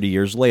 just 30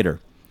 years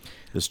later.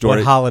 The story,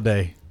 What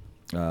holiday?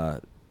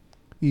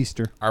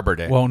 Easter. Arbor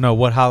Day. Well, no.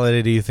 What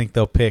holiday do you think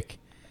they'll pick?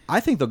 I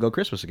think they'll go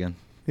Christmas again.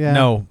 Yeah.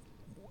 No,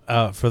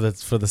 for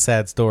the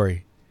sad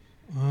story.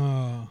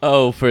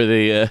 Oh, for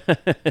the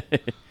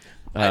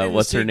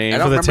what's her name? I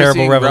For don't the remember terrible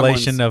seeing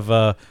revelation Gremlins.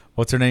 of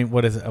what's her name?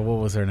 What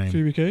was her name?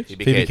 Phoebe Cates.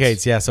 Phoebe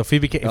Cates. Yeah. So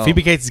Phoebe Cates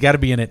has got to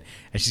be in it,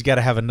 and she's got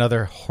to have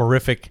another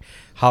horrific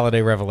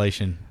holiday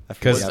revelation.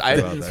 Because forgot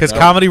about that.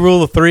 comedy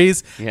rule of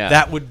threes, Yeah.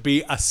 that would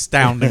be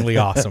astoundingly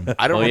awesome.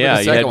 I don't Oh, remember yeah, the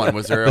you second had- one.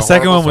 Was there The a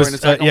second one horrible was story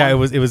in the second yeah,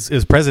 one? it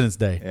was President's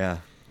Day. Yeah.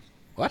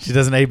 What? She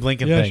does an Abe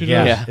Lincoln Yeah, thing. she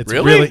Yeah, does. Yeah. it's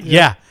Really?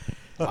 yeah.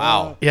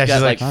 Wow. Yeah, Got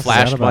she's like like,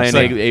 flashed by an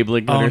like, Abe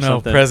Lincoln oh or no,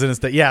 something. President's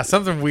Day. Yeah,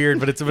 something weird,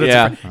 but it's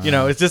Yeah. you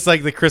know, it's just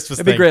like the Christmas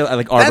It'd be thing. great,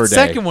 like Arbor that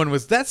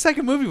Day.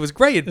 second movie was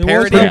great. It It was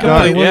parodied pretty dark. good.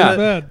 It completely Yeah. wasn't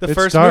bad. the It's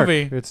first dark.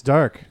 movie. It's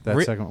dark. That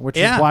Re- second one, which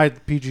yeah. is why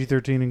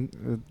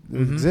PG-13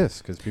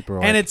 exists, because people are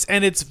like,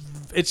 And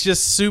it's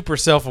just super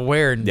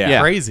self-aware and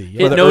Yeah. crazy.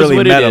 For It the knows early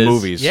what meta it is.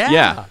 movies.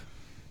 Yeah.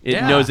 It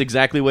Yeah. knows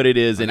exactly what it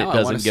is, and I know, it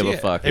I wanna doesn't give see a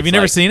it. fuck. Have It's you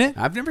never like seen it?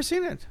 I've never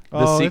seen it. the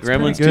Oh, Sea it's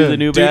pretty Gremlins good. 2, the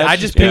new Dude, batch? I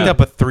just picked Yeah. up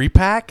a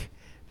 3-pack.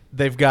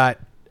 They've got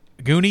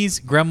Goonies,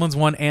 Gremlins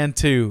 1 and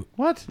 2.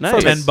 what? Nice. For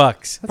Perfect.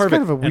 $10. That's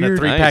kind of a And a weird,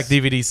 3-pack Nice.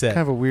 DVD set.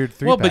 kind of a weird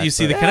three. Well, but you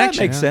see the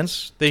connection. Makes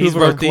sense. He Two of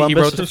them are wrote the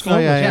Columbus. Oh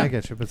yeah, Yeah. I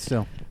get you, but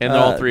still. And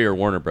all three are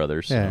Warner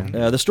Brothers. Yeah.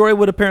 So. The story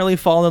would apparently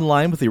fall in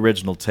line with the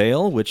original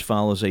tale, which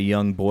follows a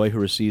young boy who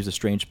receives a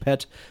strange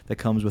pet that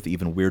comes with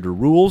even weirder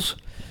rules.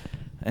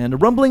 And the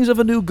rumblings of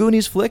a new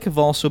Goonies flick have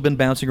also been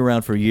bouncing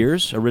around for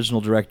years.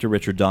 Original director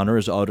Richard Donner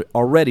is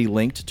already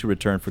linked to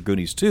return for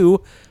Goonies 2,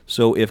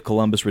 so if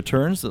Columbus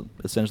returns, they'll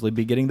essentially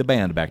be getting the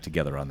band back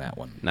together on that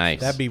one.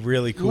 Nice. That'd be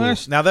really cool.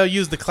 Last- Now, they'll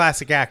use the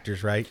classic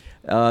actors, right?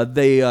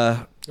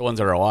 The ones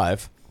that are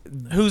alive.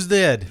 Who's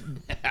dead?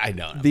 I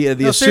know. The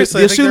No,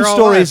 seriously, I think assumed they're all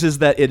stories alive. is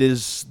that it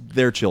is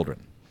their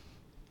children.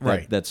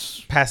 Right.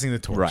 That's Passing the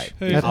torch. Right.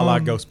 Hey, A la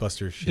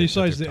Ghostbusters shit.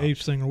 Besides that the they're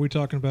apes thing, are we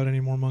talking about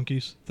any more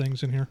monkeys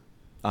things in here?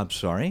 I'm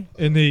sorry.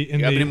 In the You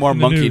have any more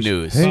monkey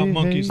news? About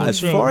monkeys. As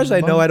So- far as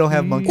I know, I don't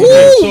have monkey.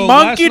 Ooh, so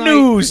monkey last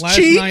news, last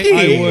cheeky. night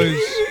I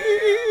was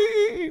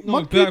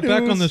no,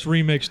 back on this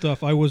remake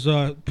stuff. I was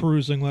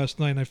perusing last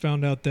night, and I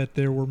found out that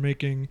they were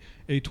making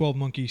a 12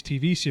 Monkeys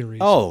TV series.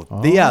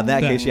 Yeah, in that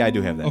That- case, yeah, I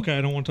do have that. Okay,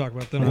 I don't want to talk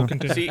about that. We'll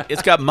continue. See,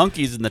 it's got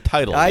monkeys in the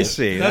title. I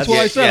see. That's what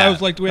I said. yeah. I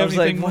was like, do we I have was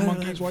like, anything more what?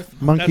 monkeys?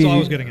 What? Monkey, That's all I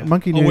was getting at.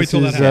 Monkey I'll wait News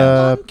till that is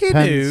happens. Monkey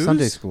Penn News.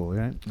 Sunday School,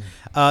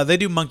 right? They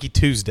do Monkey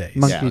Tuesdays.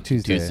 Monkey Yeah,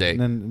 Tuesday. Tuesday.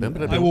 And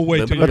then, I will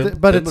wait till you-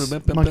 but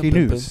it's Monkey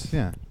News.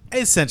 Yeah,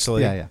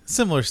 Essentially. Yeah, yeah.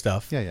 Similar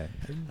stuff. yeah.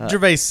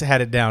 Gervais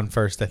had it down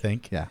first, I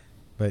think. Yeah.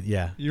 But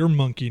yeah. Your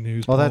monkey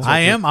news. Well, that's Paul. I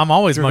am. I'm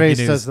always Gervais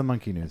Monkey News. does the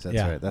Monkey News. That's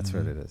Yeah. right. That's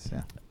what it is.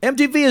 Yeah.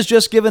 MTV has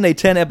just given a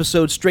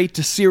 10-episode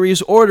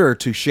straight-to-series order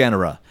to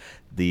Shannara,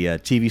 the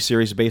TV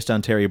series based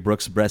on Terry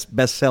Brooks'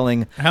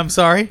 best-selling I'm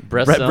sorry.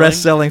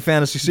 breast-selling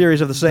fantasy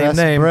series of the same Breast,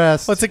 name.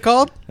 Breast. What's it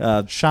called?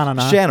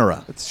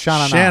 Shannara. It's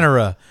Shannara.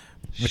 Shanara.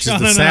 Which is the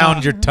Shanana.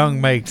 sound your tongue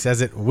makes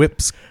as it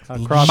whips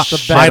Across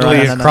the mightily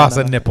back. across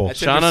a nipple.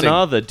 That's interesting.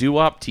 Shanana, the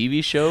doo-wop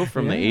TV show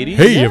from the 80s?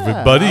 Hey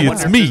everybody, I it's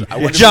wonder me, if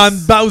this- John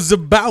Bowser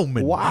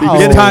Bauman. Wow.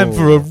 It's time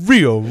for a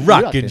real rockin'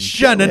 Rockin'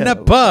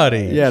 Shanana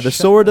party. Yeah, the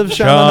Sword of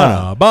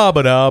Shannana. Shana, ba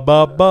ba da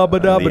ba ba ba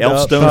da ba The da.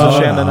 Elfstones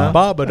of Shanana.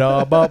 Ba ba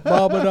da ba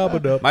ba ba da ba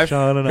da. My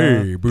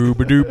Hey, boo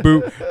ba doo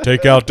boo.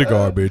 Take out the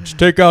garbage.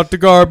 Take out the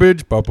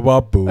garbage. Ba ba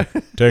ba boo.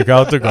 Take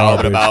out the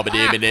garbage.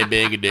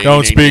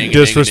 Don't speak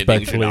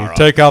disrespectfully.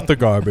 Take out the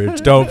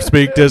garbage. Don't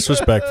speak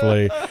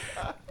disrespectfully.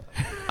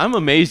 I'm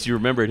amazed you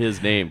remembered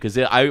his name because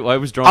I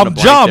was drawing a I'm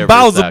blank John there for a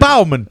Bowser second.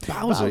 Bauman.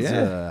 Bowser,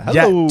 yeah.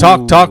 Yeah,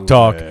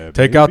 talk.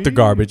 Take out the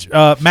garbage.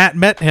 Matt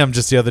met him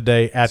just the other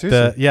day at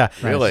Seriously?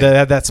 Really?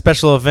 that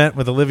special event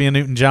with Olivia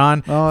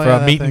Newton-John Oh, for yeah, a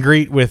that meet and thing.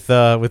 greet with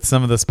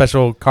some of the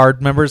special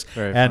card members,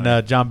 Very and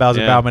funny. John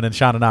Bowser Yeah. Bauman and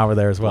Sean and I were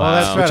there as well. Oh,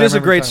 that's right. Which I is a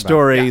remember great talking about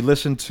story.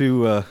 Listen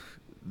to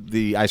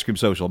the Ice Cream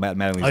Social, Matt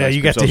Mattingly's Oh yeah, Ice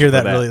you Cream got to Social hear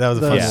for that. Really, that was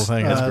a fun Yeah, little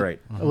thing. that's great.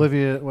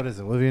 Olivia, what is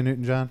it? Olivia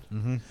Newton-John?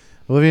 Mm-hmm.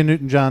 Olivia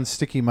Newton-John's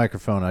Sticky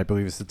Microphone, I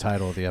believe, is the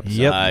title of the episode.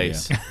 Yep.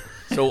 Nice.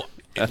 So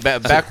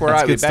back where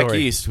That's a I good back story.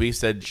 east, we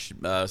said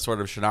sort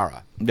of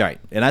Shannara. Right,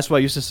 and that's why I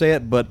used to say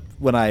it. But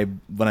when I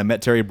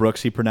met Terry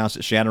Brooks, he pronounced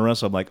it Shannara,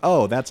 so I'm like,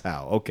 oh, that's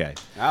how. Okay,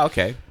 Ah,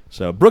 okay.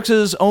 so Brooks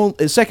is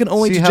second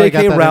only See to how he got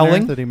J.K. that in there,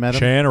 Rowling. that he met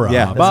him? Shanara.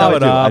 Yeah, that's how I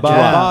do it. I drop-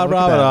 Yeah, look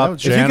at that.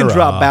 If you can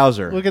drop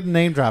Bowser, Look at the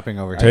name dropping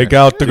over here. Take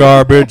out the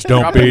garbage.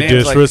 Don't Dropping be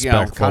names like,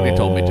 disrespectful. Connie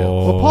told me to.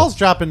 Well, Paul's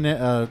dropping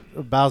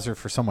Bowser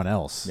for someone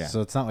else, Yeah. so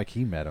it's not like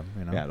he met him.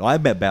 You know? yeah, well, I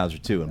met Bowser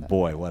too, and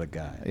boy, what a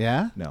guy.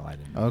 Yeah? No, I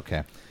didn't.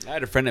 Okay. I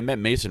had a friend that met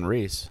Mason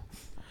Reese.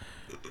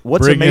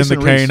 What's Bring a in Mason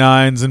the Reese?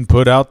 canines and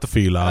put out the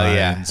felines. Oh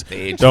yeah, the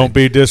age Don't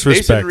be Mason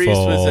disrespectful. Reese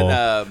was in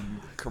a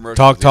commercial.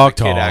 Talk, He was a talk,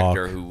 kid talk.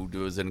 actor who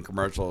was in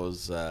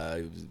commercials. He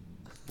was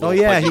Oh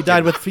yeah, he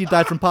died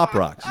from Pop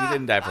Rocks. He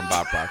didn't die from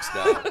Pop Rocks.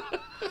 No.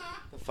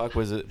 The fuck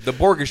was it? The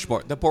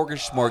Borgeshmorg. The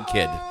Borgeshmorg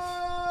kid.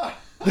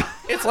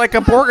 It's like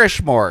a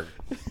Borgeshmorg.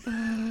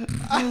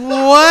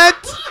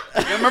 What?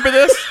 You remember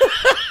this?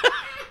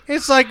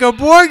 It's like a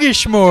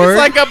Borgeshmorg. It's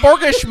like a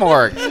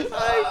Borgeshmorg.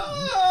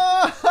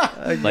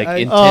 Like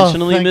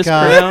intentionally thank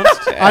God.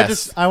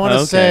 mispronounced? I want to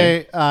Okay.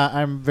 say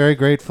I'm very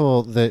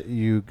grateful that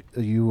you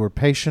were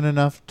patient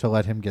enough to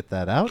let him get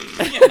that out.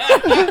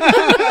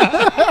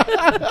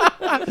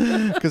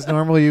 Because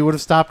normally you would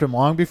have stopped him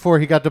long before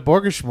he got to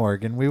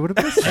Borgeshmorg, and we would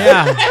have missed it.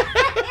 Yeah.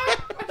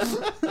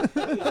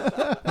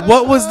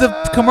 What was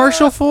the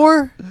commercial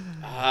for?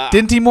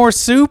 Dinty Moore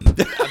soup?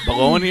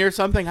 Bologna or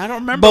something? I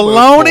don't remember.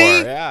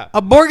 Bologna? Yeah.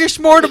 A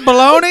Borgeshmorg to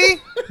bologna?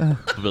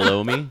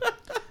 Below me?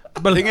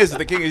 But the thing is,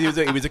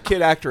 he was a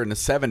kid actor in the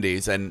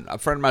 70s, and a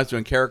friend of mine was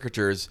doing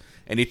caricatures,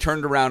 and he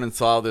turned around and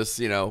saw this,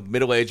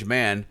 middle-aged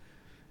man,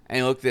 and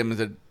he looked at him and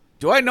said,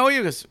 "Do I know you?"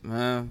 He goes,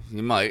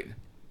 "You might."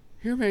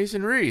 "You're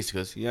Mason Reese." He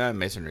goes, "Yeah, I'm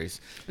Mason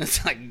Reese."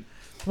 It's like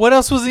What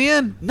else was he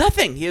in?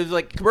 nothing. He was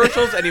like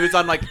commercials, and he was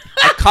on like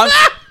a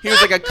constant. He was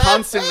like a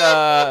constant.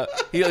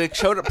 He like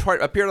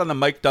appeared on the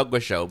Mike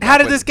Douglas show. How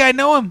did this guy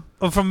know him?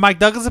 Oh, from Mike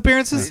Douglas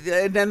appearances?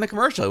 And then the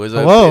commercial. It was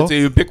Hello? it's a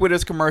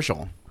ubiquitous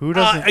commercial Who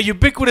doesn't? A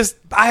ubiquitous.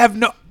 I have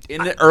no.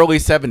 in the early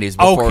 70s.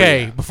 Before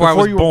Before I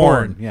was you were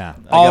born. Yeah.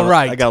 All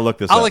right. I gotta look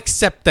this I'll up.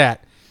 accept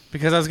that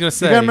because I was going to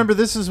say. You gotta remember,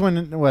 this is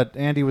when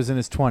Andy was in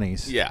his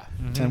 20s. Yeah.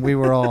 And we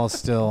were all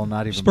still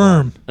not even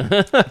Sperm.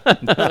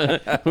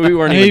 We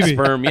weren't Maybe. even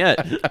sperm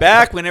yet.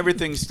 Back when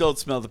everything still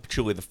smelled of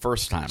patchouli the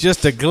first time.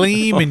 Just a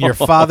gleam in your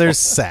father's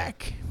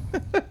sack.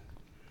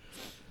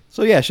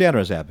 So yeah,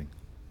 Shandra's happy.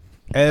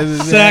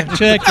 Sack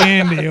check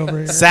Andy over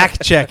here.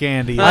 Sack check,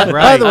 Andy. By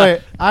Right. the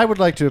way, I would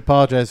like to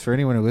apologize for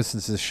anyone who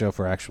listens to this show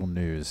for actual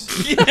news.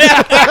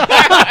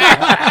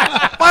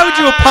 Why would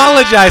you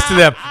apologize to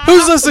them?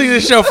 Who's listening to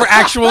the show for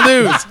actual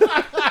news?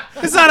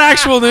 It's not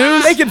actual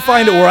news. They can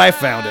find it where I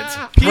found it.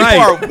 People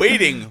are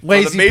waiting for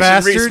Lazy the Mason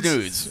bastards. Reese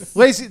news.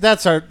 Lazy.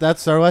 That's our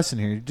lesson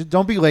here.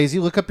 Don't be lazy.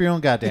 Look up your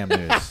own goddamn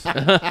news.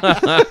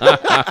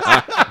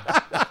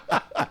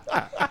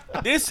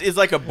 This is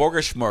like a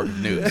Borgeshmorg of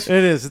news.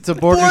 It is. It's a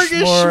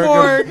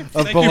Borgeshmorg of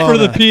Thank you for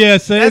the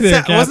PSA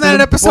there, Wasn't that an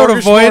Captain. episode of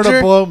Borgeshmorg to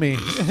Voyager? blow me.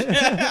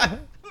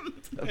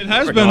 It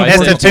has been a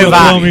Mr. Borgeshmorg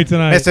below me Tuvok.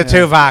 tonight. Mr.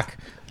 Tuvok.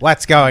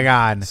 What's going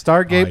on?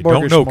 Stargate I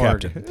don't know,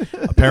 Borgeshmorg. Captain.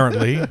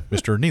 Apparently,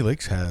 Mr.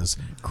 Neelix has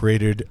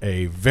created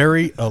a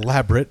very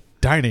elaborate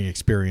dining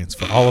experience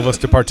for all of us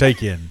to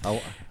partake in.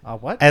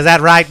 What? Is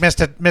that right,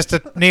 Mr.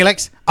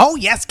 Neelix? Oh,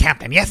 yes,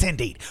 Captain. Yes,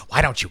 indeed.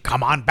 Why don't you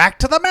come on back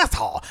to the mess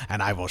hall,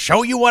 and I will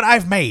show you what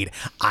I've made.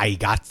 I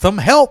got some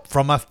help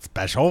from a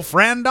special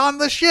friend on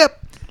the ship.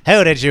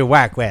 Who did you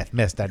work with,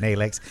 Mr.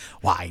 Neelix?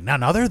 Why,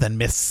 none other than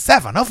Miss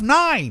 7 of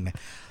 9.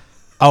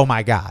 Oh,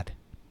 my God.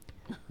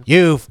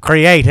 You've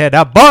created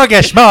a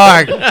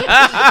Borgeshmorg.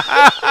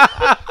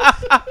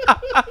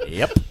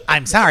 Yep.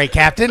 I'm sorry,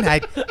 Captain.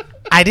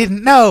 I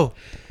didn't know.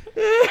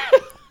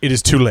 It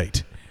is too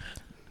late.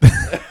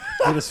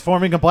 It is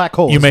forming a black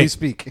hole as we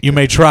speak. You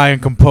may try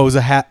and compose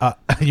a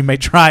you may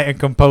try and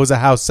compose a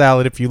house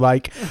salad if you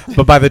like,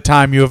 but by the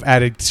time you have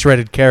added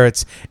shredded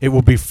carrots, it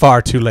will be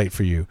far too late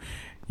for you.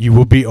 You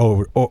will be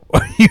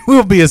you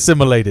will be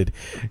assimilated.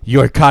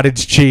 Your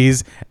cottage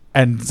cheese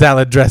and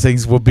salad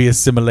dressings will be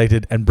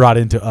assimilated and brought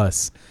into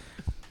us.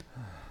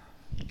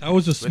 That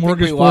was a I think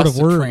we smorgasbord lost of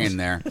the words. train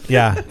there.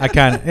 Yeah, I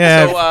kind of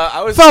yeah. So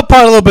I was fell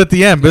apart a little bit at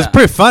the end, but Yeah. it's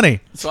pretty funny.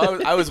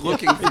 I was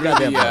looking through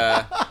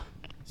the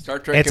Star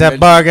Trek. It's a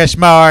convention.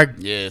 Borgeshmorg.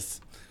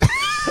 Yes.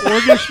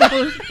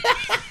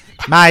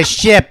 My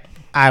ship.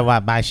 I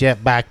want my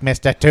ship back,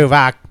 Mr.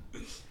 Tuvok.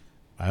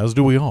 As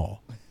do we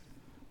all.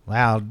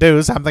 Well,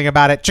 do something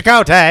about it.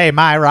 Chakotay,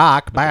 my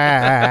rock.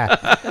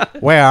 Bah.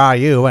 Where are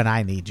you when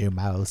I need you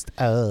most?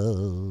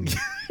 Oh.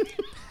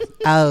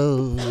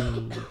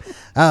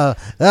 Oh,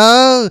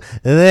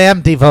 the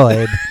empty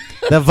void.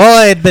 The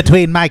void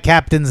between my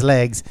captain's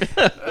legs.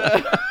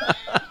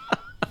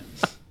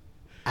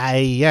 I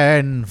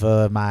yearn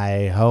for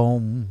my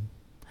home.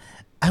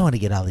 I want to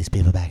get all these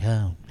people back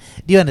home.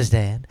 Do you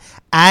understand?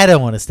 I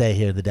don't want to stay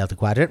here in the Delta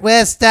Quadrant.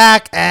 We're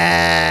stuck.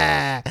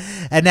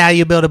 And now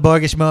you build a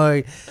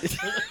Borgeshmorg.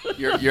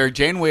 Your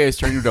Janeway is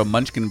turned into a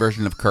Munchkin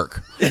version of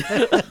Kirk.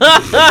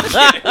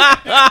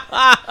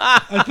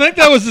 I think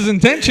that was his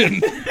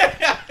intention.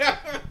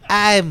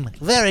 I'm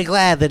very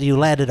glad that you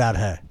landed on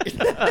her.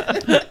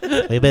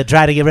 We've been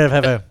trying to get rid of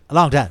her for a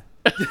long time.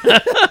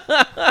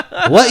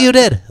 What you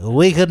did,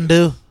 we couldn't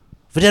do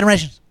for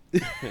generations.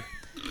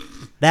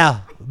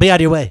 Now, be on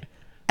your way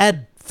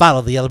and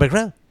follow the yellow brick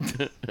road.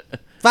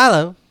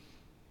 Follow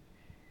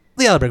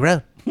the yellow brick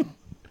road.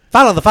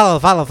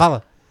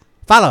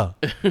 Follow.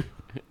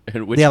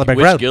 And which, The Yellow Brick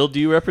which Road. guild do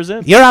you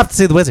represent? You're off to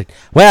see the wizard.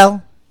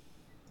 Well,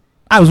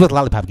 I was with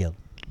Lollipop Guild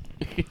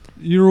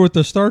You were with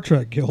the Star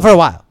Trek Guild. for a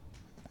while.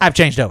 I've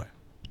changed over.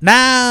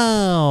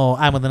 Now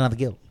I'm with another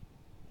guild.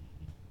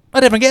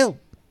 A different guild.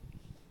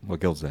 What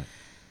guild's that?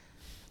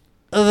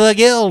 The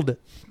Guild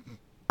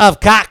of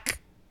Cock.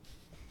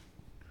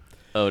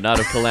 Oh, not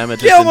of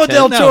calamitous Guillermo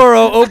intent. del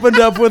Toro opened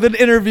up with an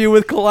interview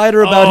with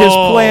Collider about his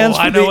plans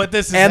for I know the what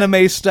this is.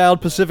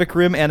 anime-styled Pacific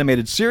Rim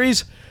animated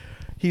series.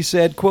 He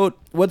said, quote,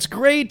 "What's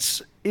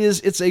great is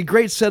it's a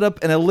great setup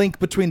and a link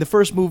between the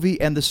first movie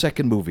and the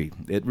second movie.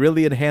 It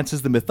really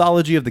enhances the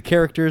mythology of the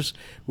characters.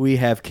 We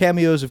have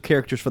cameos of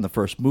characters from the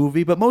first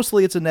movie, but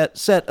mostly it's a net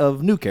set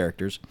of new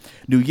characters.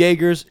 New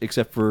Jaegers,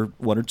 except for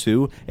one or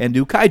two, and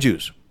new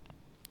kaijus.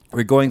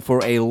 We're going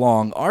for a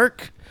long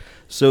arc.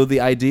 So the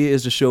idea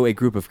is to show a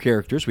group of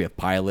characters. We have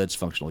pilots,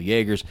 functional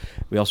Jaegers.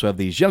 We also have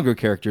these younger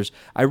characters.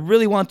 I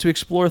really want to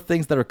explore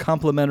things that are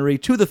complementary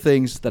to the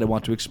things that I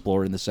want to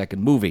explore in the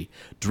second movie.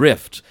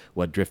 Drift,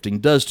 what drifting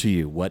does to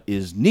you, what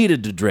is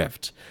needed to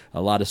drift.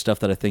 A lot of stuff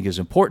that I think is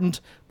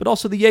important, but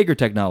also the Jaeger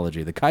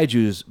technology, the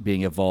kaijus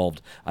being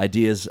evolved,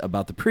 ideas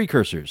about the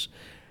precursors,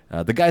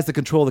 the guys that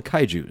control the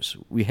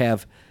kaijus. We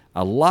have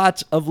a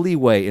lot of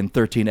leeway in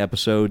 13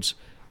 episodes,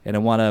 and I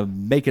want to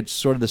make it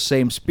sort of the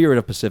same spirit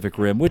of Pacific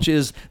Rim, which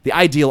is the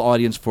ideal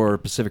audience for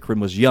Pacific Rim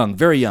was young,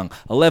 very young,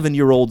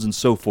 11-year-olds and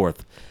so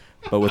forth,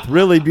 but with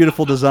really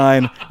beautiful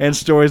design and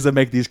stories that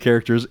make these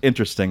characters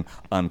interesting,"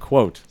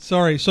 unquote.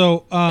 Sorry.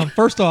 So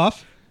first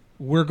off,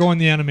 we're going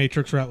the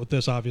Animatrix route with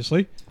this,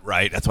 obviously,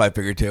 Right. That's what I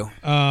figured too.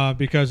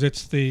 because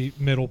it's the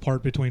middle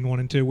part between 1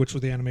 and 2, which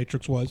was the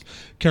Animatrix was.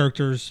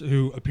 Characters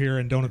who appear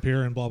and don't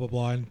appear and blah, blah,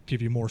 blah, and give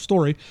you more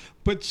story.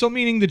 But so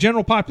meaning the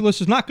general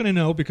populace is not going to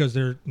know because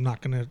they're not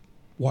going to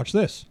watch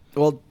this.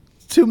 Well,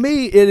 to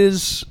me, it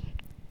is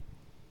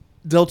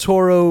Del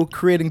Toro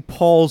creating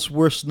Paul's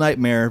worst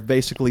nightmare,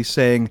 basically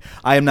saying,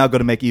 "I am now going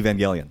to make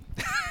Evangelion."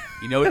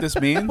 You know what this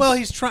means? Well,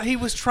 he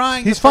was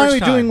trying. He's the first finally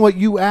time. doing what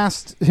you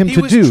asked him He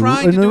to was do.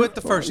 trying to do it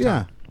the first yeah.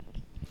 time.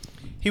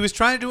 He was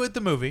trying to do it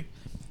the movie,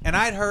 and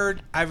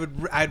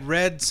I'd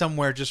read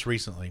somewhere just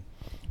recently,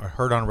 or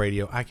heard on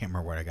radio. I can't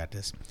remember where I got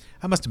this.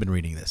 I must have been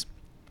reading this,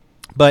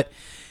 but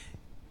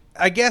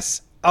I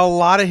guess a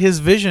lot of his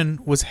vision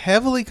was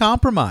heavily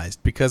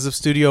compromised because of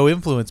studio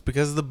influence,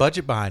 because of the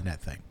budget behind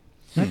that thing,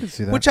 I can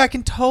see that. which I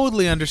can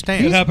totally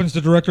understand. It happens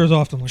to directors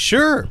often.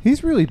 Sure.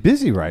 He's really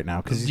busy right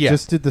now because he Yeah.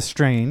 just did The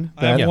Strain.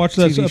 I haven't that watched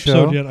that TV episode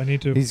show. yet. I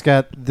need to. He's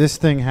got this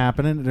thing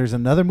happening. There's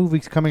another movie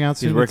coming out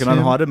soon. He's working with on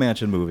a him. Haunted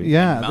Mansion movie.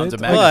 Yeah. Mountains of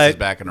that's- Madness is But-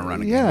 back in a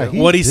run again. Yeah, too. he-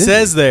 What he busy.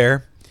 says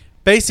there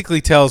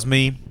basically tells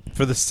me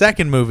for the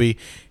second movie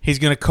he's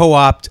going to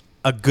co-opt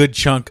a good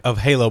chunk of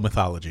Halo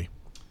mythology.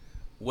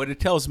 What it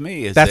tells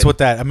me is That's that what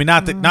that. I mean,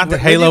 not that Where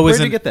Halo did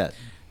isn't. you get that?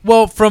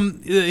 Well,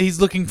 from he's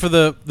looking for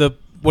the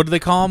what do they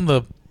call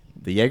them?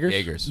 The Jaegers?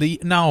 Jaegers. The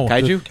no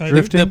Kaiju?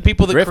 Kaiju? the, the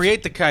people that Drift?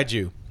 create the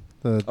kaiju,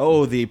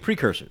 Oh, the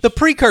precursors. the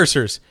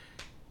precursors,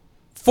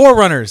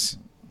 forerunners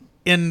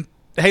in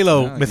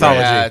Halo mythology.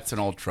 Yeah, it's an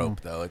old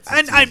trope though.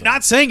 And I'm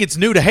not saying it's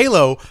new to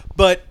Halo,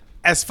 but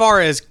as far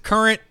as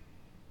current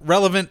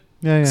relevant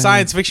Yeah,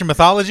 science fiction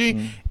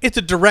mythology, it's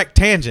a direct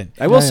tangent.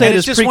 I will say And it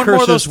it's is just one more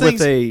of those precursors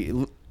with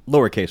things. a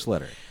lowercase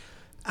letter.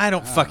 I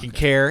don't fucking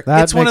care.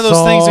 That It's one of makes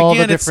those things all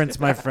again. the it's- difference,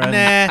 my friend.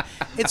 Nah,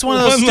 it's one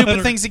of those One stupid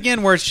letter. things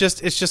again where it's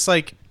just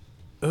like,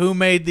 who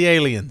made the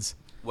aliens?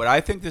 What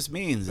I think this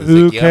means is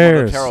Who that Guillermo del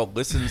cares? Toro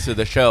listens to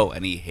the show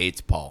and he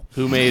hates Paul.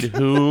 Who made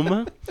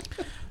whom?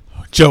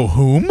 Joe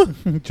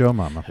whom? Joe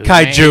Mama.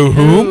 Kaiju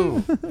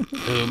whom?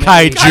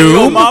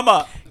 Kaiju?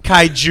 Mama.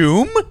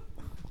 Kaiju?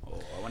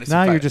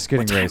 Now you're just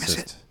getting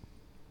racist.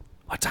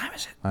 What time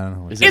is it? I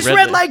don't know. Is It's it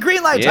red light,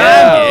 green light time.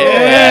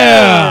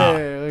 Yeah.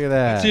 Hey, look at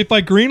that. See if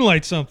I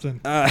greenlight something.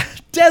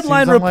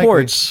 Deadline Seems unlikely.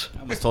 reports.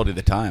 I almost told you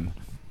the time.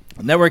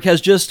 The network has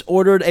just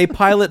ordered a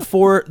pilot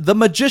for The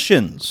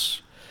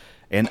Magicians,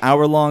 an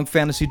hour-long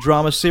fantasy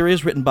drama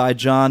series written by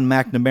John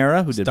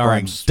McNamara, who did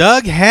Starring Prime,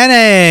 Doug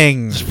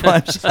Henning.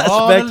 Prime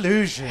Suspect.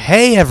 illusion.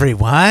 Hey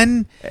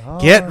everyone,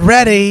 get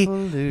ready.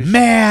 illusion.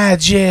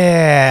 Magic.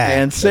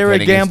 And Sarah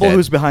Henning is Gamble, dead.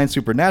 who's behind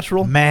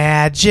Supernatural.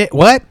 Magic.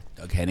 What?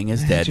 Doug Henning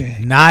is dead.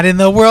 Not in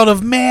the world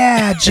of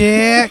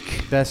magic.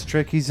 Best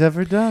trick he's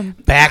ever done.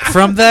 Back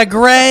from the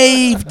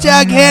grave,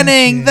 Doug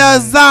Henning, the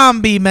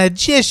zombie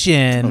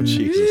magician. Oh,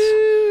 Jesus.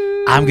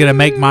 I'm going to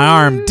make my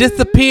arm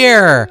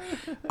disappear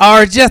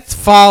or just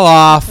fall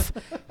off.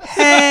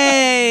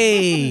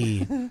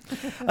 Hey.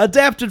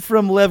 Adapted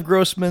from Lev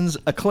Grossman's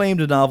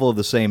acclaimed novel of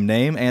the same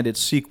name and its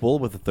sequel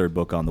with a third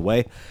book on the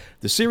way,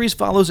 the series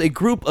follows a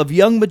group of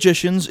young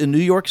magicians in New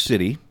York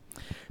City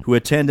who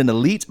attend an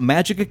elite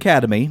magic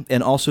academy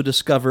and also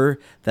discover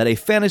that a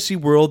fantasy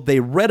world they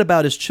read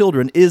about as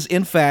children is,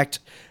 in fact,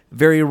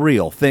 very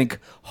real. Think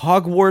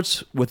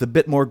Hogwarts with a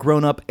bit more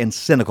grown-up and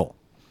cynical.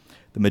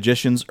 The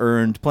Magicians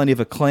earned plenty of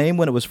acclaim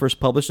when it was first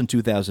published in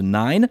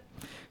 2009.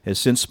 Has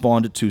since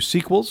spawned 2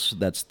 sequels.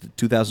 That's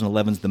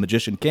 2011's The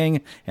Magician King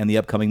and the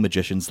upcoming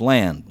Magician's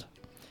Land.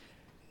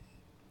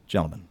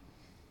 Gentlemen.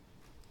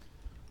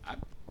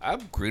 I'm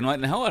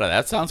greenlighting the hell out of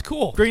that. Sounds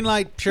cool. Green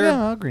light, sure.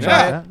 Yeah, I'll agree Try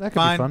with it. that. That could be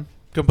Fine. fun.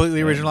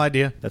 Completely original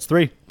idea. That's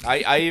 3.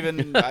 I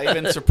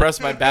even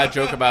suppressed my bad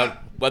joke about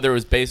whether it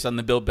was based on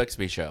the Bill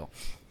Bixby show.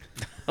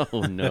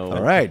 Oh no!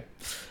 All right.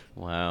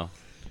 Wow.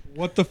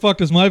 What the fuck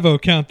does my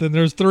vote count then?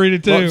 There's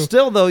 3-2. Well,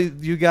 still though,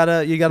 you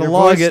gotta Your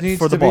log voice it needs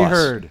for the to be boss.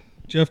 heard.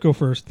 Jeff, go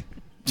first.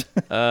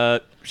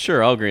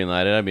 Sure, I'll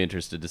greenlight it. I'd be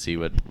interested to see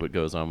what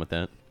goes on with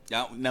that.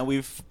 Now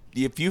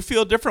if you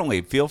feel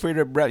differently, feel free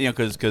to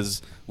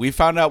because we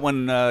found out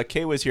when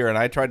Kay was here and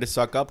I tried to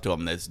suck up to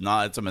him. It's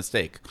a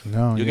mistake.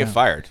 No, you yeah. get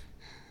fired.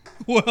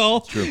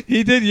 Well,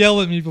 he did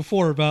yell at me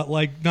before about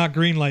like not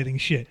greenlighting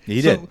shit.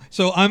 He did.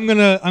 So I'm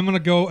gonna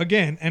go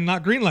again and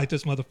not greenlight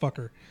this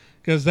motherfucker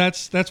because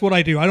that's what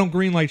I do. I don't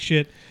greenlight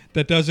shit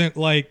that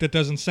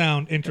doesn't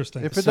sound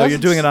interesting. If it So you're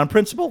doesn't doing it on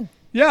principle?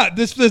 Yeah,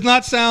 this does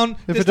not sound.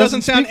 If This it doesn't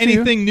doesn't sound speak to you-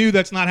 anything new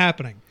that's not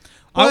happening.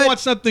 I But- want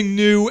something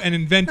new and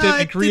inventive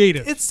and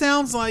creative. It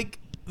sounds like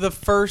the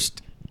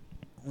first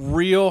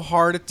real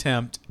hard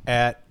attempt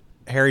at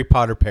Harry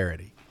Potter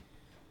parody.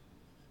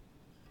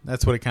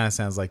 That's what it kind of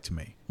sounds like to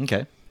me.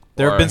 Okay.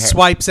 There have Or been ha-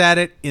 swipes at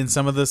it in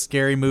some of the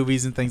scary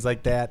movies and things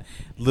like that,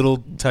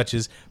 little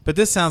touches. But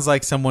this sounds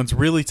like someone's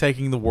really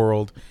taking the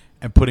world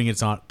and putting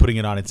it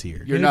on its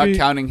ear. You're Maybe- not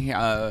counting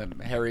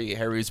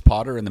Harry's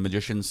Potter and the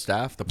Magician's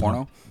Staff, the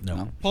porno?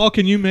 No. Paul,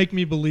 can you make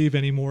me believe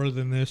any more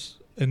than this?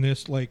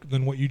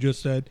 Than what you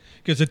just said,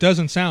 because it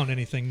doesn't sound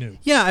anything new.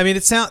 Yeah, I mean,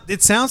 it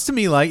sounds to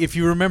me like, if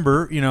you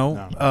remember,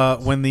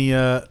 when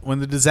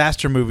the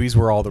disaster movies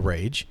were all the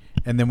rage,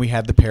 and then we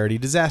had the parody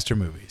disaster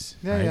movies,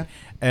 right? yeah.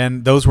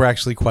 And those were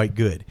actually quite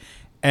good.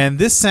 And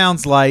this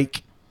sounds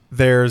like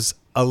there's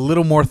a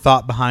little more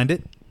thought behind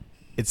it.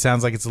 It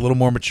sounds like it's a little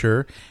more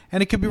mature,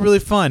 and it could be really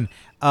fun.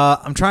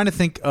 I'm trying to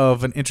think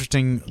of an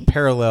interesting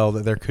parallel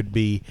that there could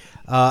be.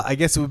 I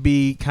guess it would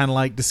be kind of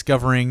like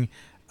discovering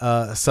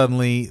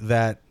suddenly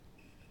that,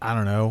 I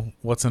don't know,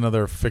 what's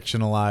another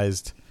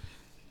fictionalized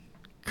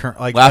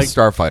Last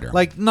Starfighter.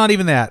 like not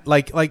even that,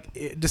 like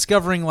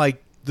discovering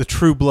like the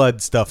True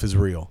Blood stuff is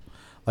real,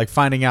 like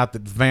finding out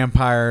that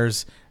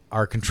vampires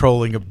are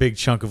controlling a big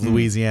chunk of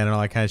Louisiana and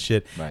all that kind of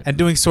shit, Right. and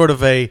doing sort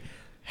of a,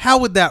 how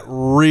would that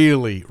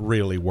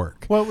really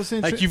work? Well, it was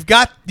Like you've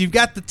got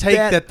the take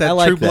that I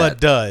like True Blood that.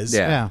 does,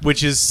 Yeah.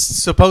 which is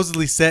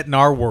supposedly set in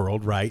our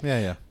world, right? Yeah,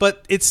 yeah.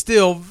 But it's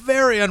still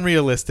very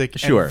unrealistic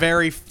Sure. and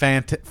very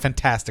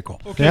fantastical.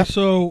 Okay, Yeah.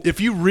 so If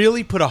you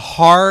really put a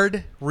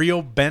hard,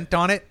 real bent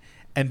on it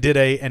and did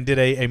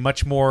a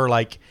much more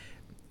like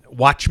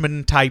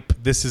Watchmen type,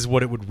 this is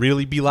what it would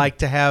really be like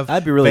to have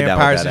I'd be really down with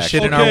vampires that, and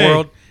shit in okay. our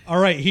world. All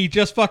right, he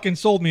just fucking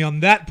sold me on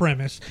that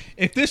premise.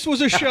 If this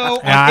was a show,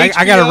 on Yeah,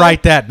 I got to HBO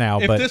write that now.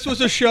 If But this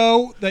was a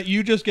show that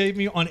you just gave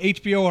me on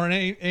HBO or on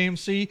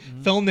AMC,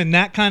 filmed in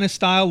that kind of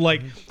style,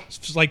 like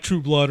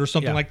True Blood or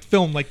something Yeah. like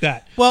filmed like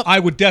that, Well- I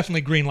would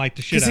definitely greenlight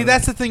the shit. see, out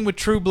that's of the thing with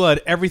True Blood.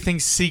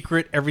 Everything's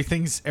secret.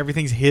 Everything's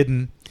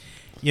hidden.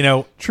 You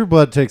know, True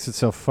Blood takes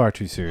itself far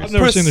too I've seriously.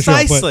 never seen the show,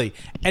 but precisely.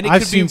 And it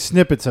I've could seen be.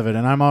 snippets of it,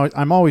 and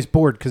I'm always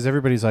bored because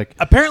everybody's like,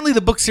 Apparently, the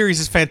book series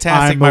is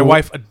fantastic. I'm My a-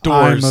 wife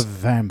adores I'm a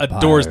vampire.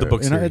 adores the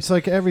book You know, series. it's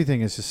like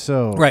everything is just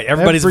so Right,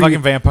 everybody's a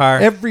fucking vampire.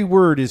 Every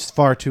word is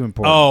far too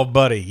important. Oh,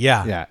 buddy,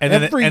 yeah, Yeah. And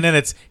then Every- and then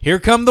it's here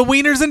come the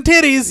wieners and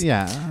titties.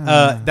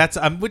 Yeah. That's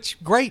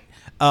which great.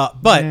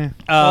 But Eh.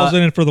 Paul's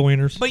in it for the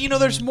wieners. but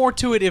there's more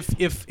to it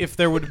if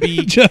there would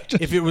be Just-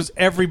 if it was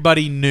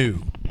everybody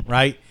new,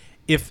 right?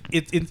 If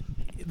it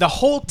the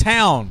whole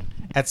town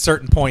at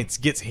certain points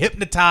gets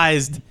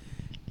hypnotized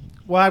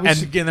Well, I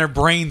was and getting their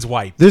brains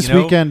wiped. this you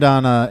know? weekend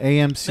on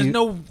AMC. There's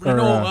no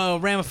or,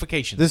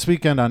 ramifications. this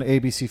weekend on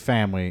ABC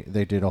Family,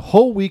 they did a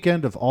whole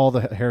weekend of all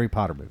the Harry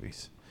Potter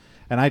movies.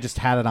 And I just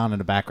had it on in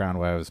the background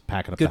while I was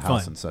packing up Good the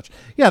house fun. and such.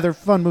 Yeah, they're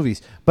fun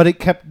movies. But it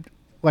kept,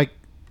 like,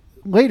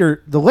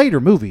 the later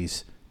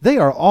movies, they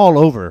are all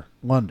over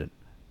London.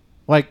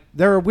 Like,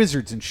 there are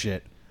wizards and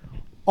shit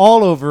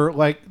all over.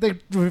 Like, they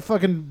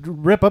fucking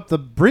rip up the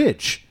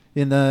bridge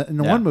in the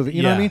one movie.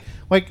 You know what I Yeah. mean?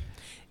 Like,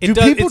 It do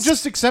does- people it's-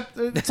 just accept?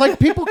 It's like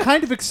people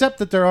kind of accept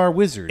that there are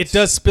wizards. it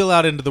does spill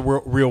out into the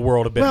real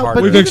world a bit Well, harder.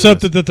 but We've even-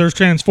 accepted that there's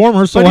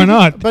Transformers, so But why even-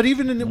 not? But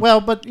even in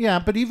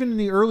but even in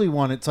the early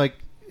one, it's like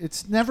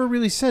it's never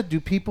really said. Do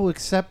people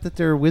accept that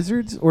they're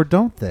wizards or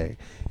don't they?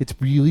 It's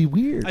really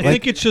weird. I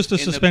think it's just a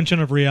suspension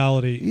of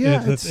reality Yeah,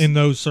 that's it's- in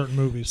those certain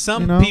movies.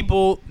 Some you know?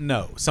 people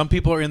know. Some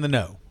people are in the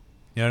know.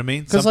 You know what I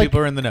mean? 'Cause, Some like, people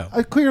are in the know.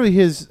 Clearly,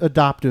 his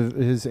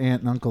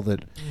aunt and uncle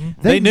that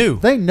They knew.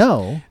 They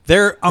know,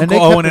 They're and Uncle they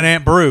kept Owen and it-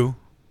 Aunt Brew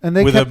and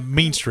they with kept, a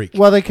mean streak.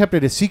 Well, they kept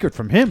it a secret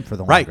from him for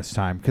the Right. longest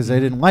time because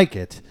they didn't like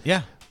it.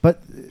 Yeah. But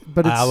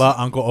it's A la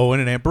Uncle Owen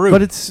and Aunt Brew.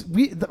 but it's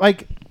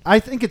like I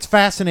think it's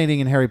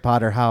fascinating in Harry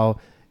Potter how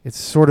it's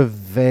sort of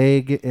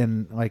vague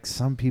and like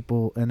some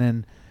people and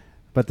then.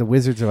 But the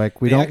wizards are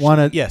like, we They don't actually-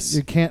 want to. yes.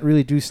 You can't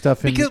really do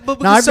stuff in. because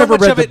Now I've so never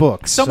much read of the it,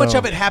 book. So much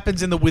of it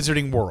happens in the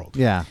wizarding world.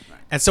 Yeah.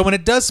 And so when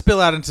it does spill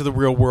out into the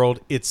real world,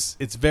 it's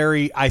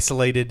very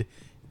isolated,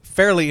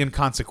 fairly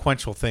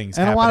inconsequential things.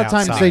 And a happen lot of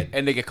times outside.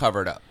 and they get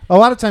covered up. A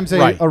lot of times they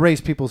Right.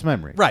 erase people's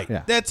memory. Right.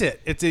 Yeah. That's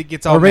it. It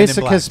gets all men in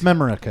black. Erasicus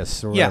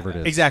memoricus or Yeah, whatever it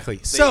is. exactly.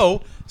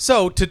 So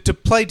to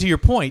play to your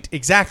point,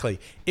 exactly,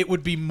 it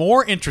would be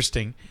more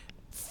interesting,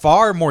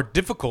 far more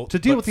difficult To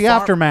deal but with the far-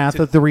 aftermath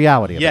to- of the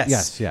reality of Yes, it.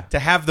 Yes. Yeah. To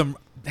have them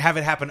have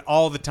it happen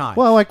all the time.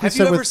 Well, like we have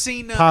said you ever with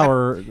seen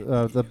Power,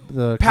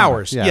 the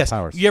Powers? Yeah, Yes.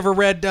 Powers. You ever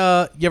read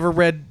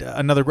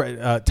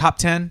another Top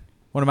 10?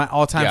 One of my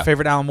all-time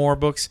favorite Alan Moore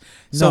books.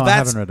 No, I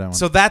haven't read that one.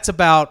 So that's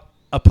about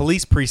a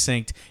police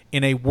precinct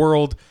in a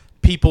world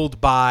peopled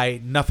by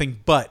nothing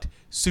but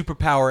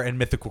superpower and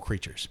mythical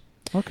creatures.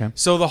 Okay.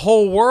 So the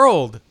whole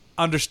world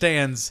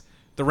understands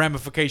the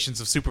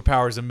ramifications of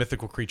superpowers and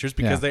mythical creatures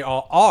because they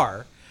all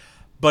are,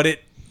 but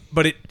it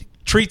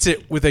treats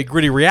it with a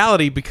gritty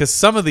reality because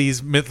some of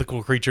these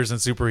mythical creatures and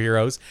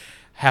superheroes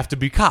have to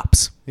be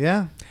cops.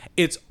 Yeah.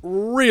 It's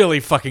really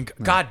fucking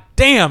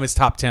goddamn. It's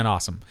Top 10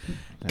 awesome.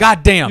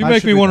 Goddamn. You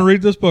make me want to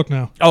read this book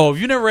now. Oh, if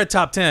you never read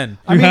Top 10,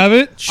 You have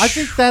it? I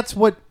think that's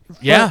what.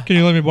 yeah. Can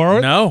you let me borrow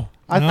it? No.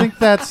 I think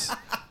that's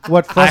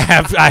what. I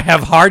have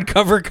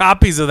hardcover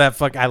copies of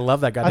that. I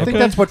love that goddamn. I think book.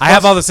 that's what. I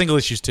have all the single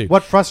issues too.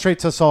 What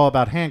frustrates us all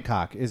about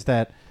Hancock is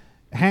that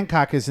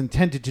Hancock is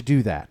intended to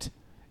do that.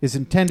 Is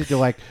intended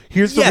to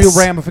here's the Yes,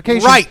 real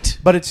ramifications, right.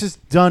 But it's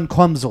just done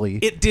clumsily.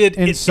 It did,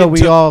 and it- so it we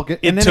took- all get,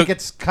 it and then took- it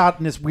gets caught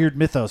in this weird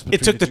mythos. It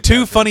between took the two two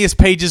characters. funniest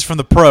pages from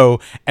the Pro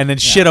and then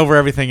shit over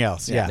everything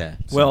else. Yeah.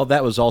 Well,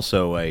 that was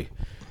also a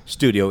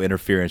studio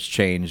interference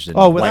changed. And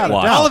Oh, without a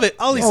whitewashed. doubt. All of it,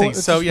 all these things.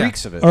 It So just yeah.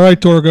 reeks of it. All right,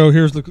 Torgo.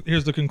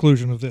 Here's the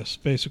conclusion of this.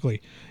 Basically,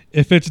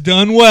 if it's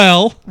done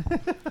well,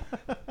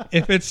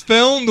 if it's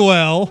filmed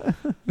well,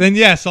 then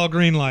yes, I'll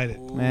greenlight it.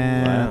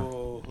 Man,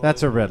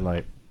 that's a red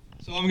light.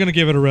 So I'm gonna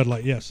give it a red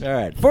light. Yes. All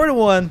right,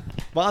 4-1.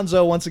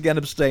 Bonzo once again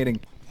abstaining.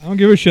 I don't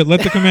give a shit.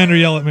 Let the commander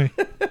yell at me.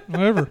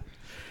 Whatever.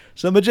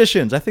 So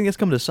Magicians, I think it's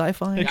coming to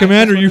sci-fi. Hey,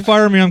 Commander, you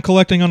fire me, I'm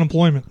collecting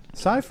unemployment.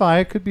 Sci-fi,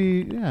 it could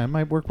be. Yeah, it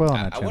might work well on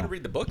that I channel. want to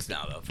read the books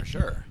now, though, for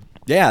sure.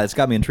 Yeah, it's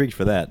got me intrigued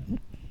for that.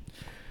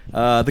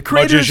 The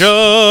creators,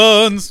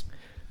 Magicians.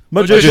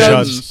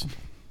 magicians.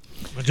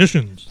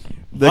 Magicians.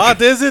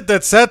 What is it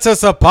that sets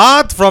us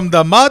apart from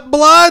the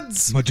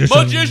Mudbloods?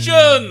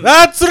 Magicians.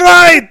 That's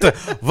right.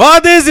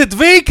 What is it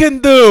we can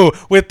do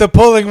with the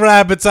pulling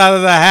rabbits out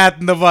of the hat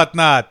and the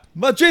whatnot?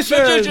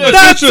 Magicians.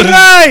 That's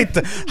right.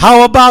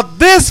 How about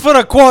this for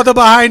a quarter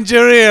behind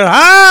your ear,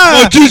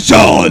 huh?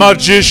 Magicians.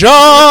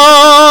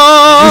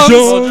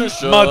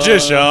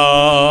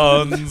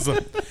 Magicians.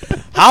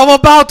 How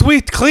about we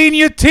clean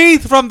your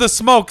teeth from the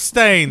smoke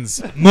stains?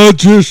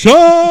 Magicians.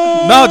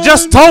 No,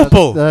 just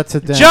Topol. That's a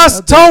damn.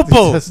 Just that's-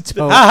 Topol. that's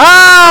Topol.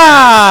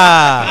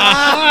 Aha!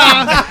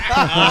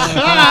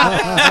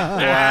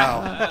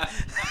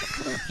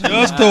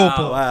 Just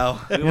Opal.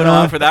 Wow, We went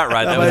on for that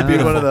ride. that That was might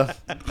be one of the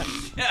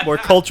more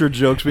cultured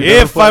jokes we've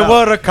ever If put I out.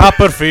 were a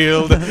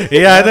Copperfield,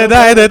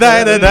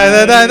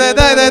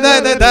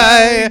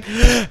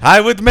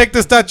 I would make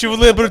the Statue of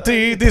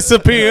Liberty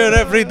disappear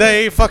every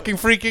day, fucking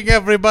freaking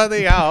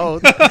everybody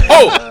out.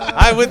 Oh,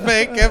 I would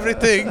make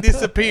everything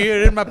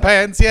disappear in my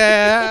pants,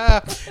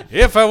 yeah.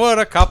 If I were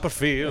a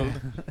Copperfield.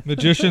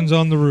 Magicians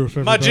on the roof.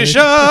 Everybody.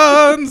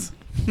 Magicians!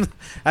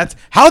 That's,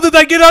 how did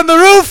I get on the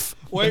roof?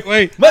 Wait.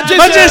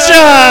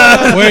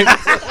 Magician! Wait.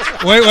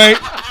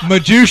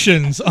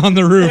 Magicians on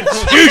the roof.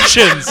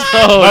 Magicians!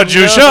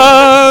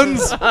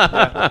 Magicians!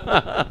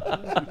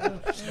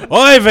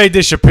 Oy, they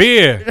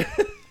disappear.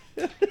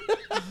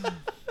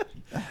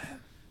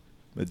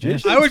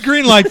 Magicians. I would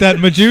greenlight that.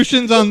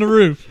 Magicians on the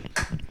roof.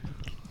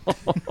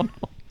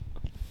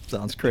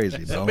 Sounds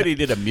crazy, though. Somebody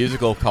did a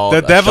musical called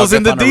The devil's Shuck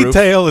in the Up on a Roof.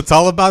 detail. It's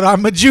all about our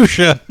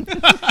Magician.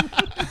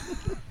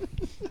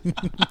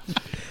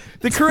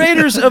 The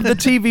creators of the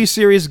TV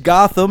series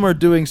Gotham are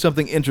doing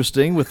something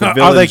interesting with the Are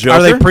villain they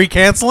Joker.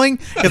 pre-canceling?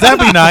 Because that'd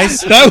be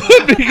nice. That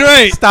would be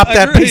great. Stop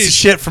that Agreed. piece of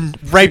shit from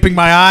raping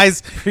my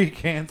eyes.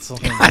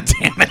 Pre-canceling. God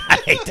damn it. I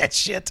hate that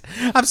shit.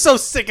 I'm so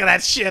sick of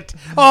that shit.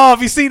 Oh,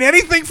 have you seen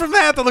anything from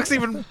that looks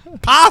even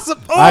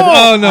possible?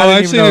 Oh, no, I didn't I've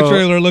even seen the know-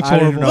 trailer. It looks I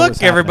didn't horrible. know it was Look,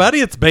 happening. everybody,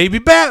 it's Baby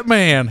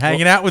Batman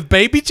hanging out with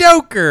Baby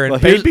Joker and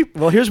Well, Baby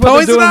here's what they're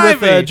Poison doing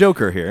with Ivy.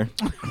 Joker here.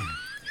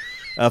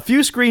 A few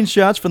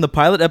screenshots from the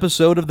pilot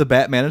episode of the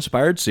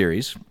Batman-inspired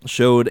series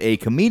showed a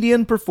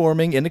comedian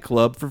performing in a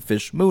club for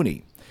Fish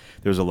Mooney.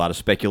 There was a lot of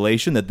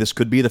speculation that this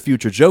could be the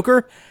future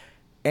Joker,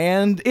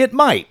 and it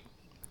might.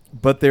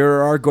 But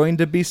there are going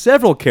to be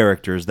several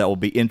characters that will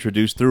be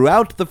introduced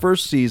throughout the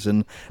first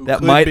season that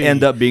could might be.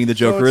 end up being the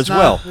Joker it's as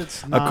well.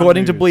 it's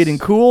According to non-news. Bleeding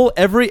Cool,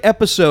 every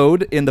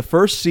episode in the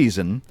first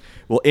season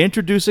will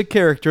introduce a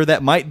character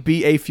that might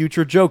be a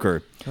future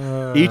Joker.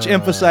 Each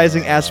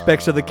emphasizing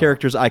aspects of the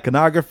character's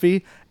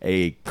iconography,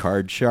 a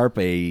card sharp,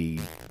 a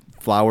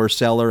flower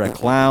seller, a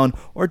clown,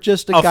 or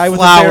just a guy with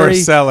a flower very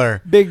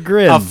seller. big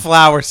grin. A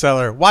flower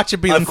seller. Watch it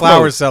be the Unquote.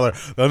 flower seller.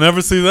 They'll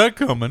never see that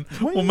coming.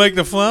 We'll make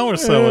the flower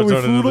seller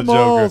turn into the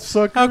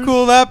Joker. How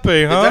cool that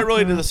be, huh? Is that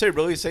really, did they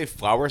really say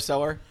flower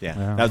seller?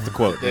 Yeah, that's the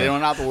quote. They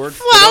don't have the word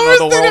flowers? They don't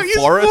know the They word don't use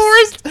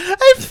florist? florist.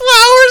 A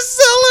flower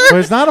seller. So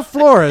he's not a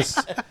florist.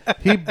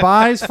 He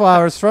buys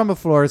flowers from a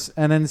florist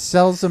and then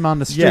sells them on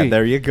the street. Yeah,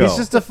 there you go. He's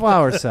just a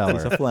flower seller.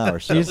 It's a flower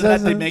He seller. says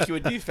That they it- make you a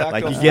de facto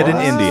Like you get in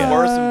florist? India.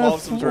 Florist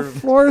involves some sort of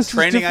florist is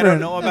training I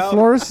different. don't know about.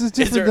 Florist is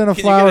different there- than a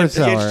can flower you get a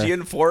seller. PhD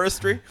in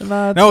forestry?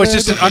 Not No, it's that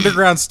just an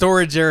underground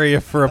storage area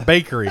for a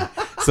bakery.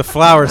 It's the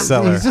flower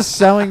seller. He's just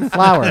selling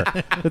flour.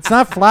 It's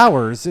not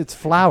flowers. It's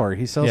flour.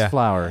 He sells Yeah.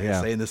 flour.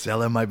 Yeah. Saying the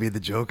seller might be the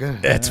Joker.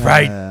 That's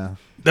right.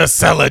 The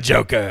seller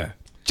Joker.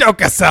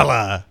 Joker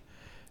seller.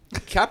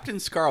 Captain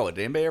Scarlet.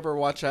 Did anybody ever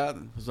watch that?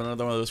 It was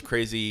another one of those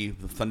crazy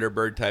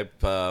Thunderbird type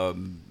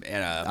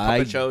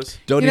puppet shows.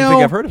 Don't You even know,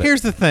 think I've heard of it.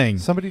 here's the thing.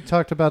 Somebody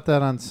talked about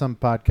that on some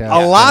podcast.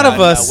 A lot of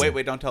us.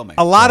 Wait, don't tell me.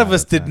 A lot of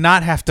us did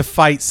not have to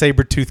fight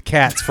saber-toothed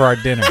cats for our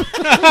dinner.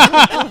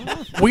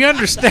 We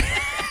understand.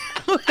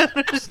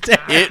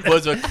 It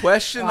was a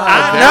question on a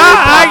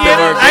I very get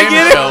it, popular I game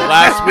get it. show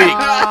last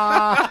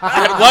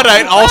week. And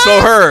Luddite also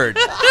heard.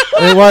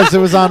 It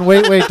was on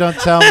Wait, Don't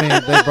Tell Me.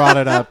 They brought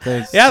it up.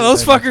 Yeah,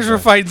 those fuckers were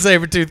fighting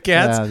saber-toothed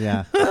cats.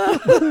 Yeah.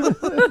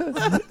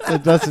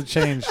 It doesn't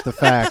change the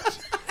fact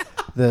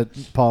that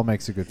Paul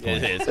makes a good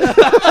point. It is.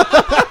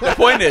 The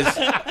point is,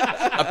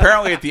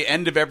 apparently at the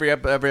end of every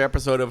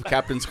episode of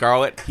Captain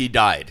Scarlet, he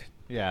died.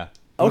 Yeah.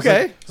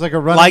 Okay. It's like a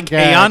running Like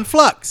gag. Aeon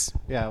Flux.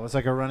 Yeah, it was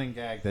like a running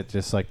gag that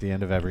just like the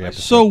end of every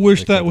episode. So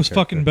wish they that killed was the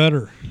fucking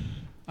character. better.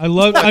 I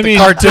love. I mean,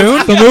 cartoon?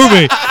 the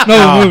movie.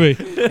 No, the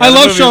movie. I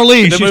love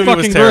Charlize. The She's movie was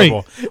fucking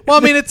terrible. great. Well, I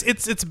mean, it's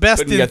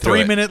best Couldn't in get through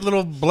it. 3-minute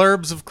little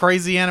blurbs of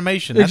crazy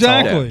animation. That's all.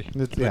 Exactly.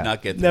 It's- Could yeah.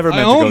 not get Never I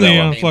meant to go own the that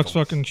Aeon long. Flux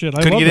fucking shit.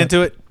 I Couldn't love get that.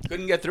 into it.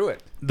 Couldn't get through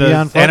it. The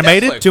Aeon Flux?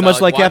 animated, Too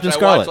much like Captain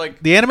Scarlet.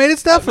 the animated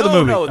stuff, or the No,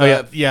 movie? no,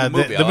 Oh yeah, the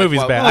movie. The I movie's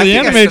like- bad. Oh, I the think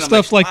I animated said,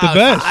 stuff's like the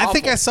best. I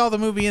think I saw the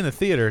movie in the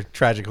theater.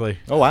 Tragically,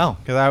 Oh, wow.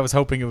 because I was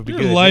hoping it would be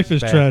Your good. life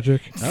It's is bad.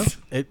 tragic. No,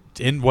 it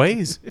in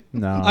ways.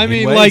 No. I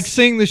mean, ways. like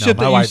seeing the No, shit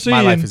my that you life, see.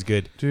 my life in- is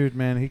good. dude,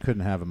 man, he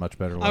couldn't have a much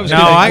better life. I was No,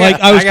 kidding. I Like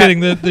got- I was I got- kidding.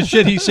 The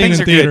shit he's seen Things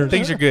in are theaters. good.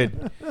 Things are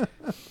good.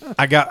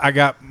 I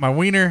got my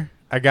wiener.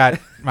 I got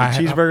my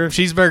Cheeseburger?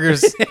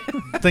 Cheeseburgers.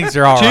 Things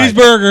are all right.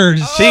 Cheeseburgers.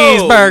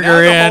 Cheeseburger now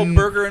the and- whole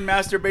burger and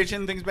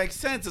masturbation things make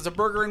sense. It's a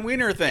burger and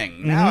wiener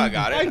thing. Now I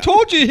got it. I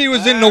told you he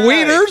was into All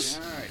right, wieners.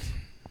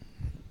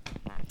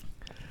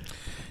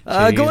 all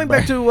right. Going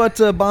back to what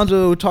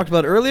Bonzo talked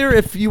about earlier,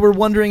 if you were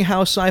wondering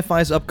how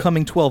Sci-Fi's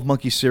upcoming 12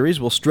 Monkey series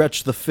will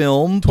stretch the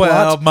film 12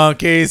 plot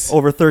monkeys.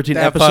 over 13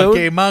 That episodes,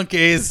 funky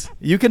monkeys.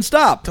 you can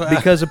stop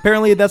because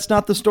apparently that's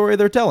not the story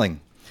they're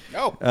telling.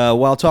 Oh.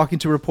 While talking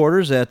to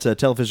reporters at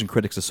Television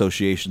Critics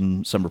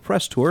Association Summer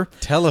Press Tour,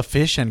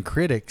 Television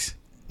critics.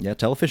 yeah,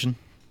 Television.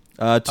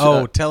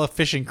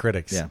 Television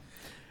critics. Yeah.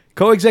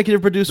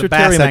 Co-executive producer The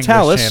Bass Terry Anglers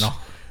Metalis channel.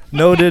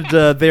 noted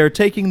they are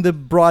taking the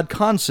broad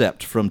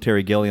concept from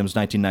Terry Gilliam's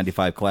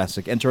 1995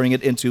 classic and turning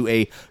it into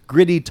a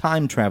gritty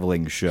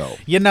time-traveling show.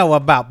 You know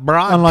about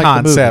broad Unlike the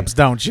movie. concepts,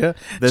 don't you?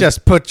 The-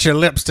 Just put your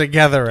lips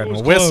together That and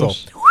was whistle.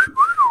 close.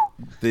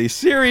 The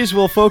series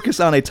will focus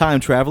on a time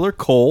traveler,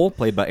 Cole,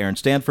 played by Aaron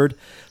Stanford,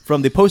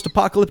 from the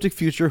post-apocalyptic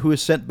future who is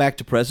sent back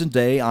to present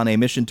day on a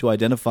mission to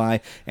identify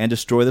and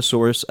destroy the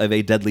source of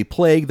a deadly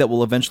plague that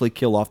will eventually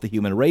kill off the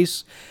human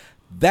race.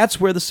 That's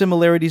where the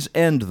similarities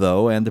end,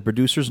 though, and the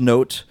producers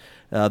note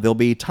there'll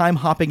be time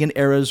hopping in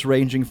eras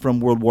ranging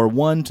from World War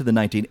I to the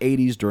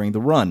 1980s during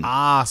the run.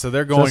 Ah, so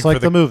they're going Just for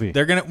like the movie.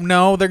 They're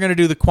gonna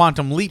do the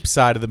quantum leap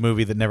side of the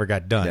movie that never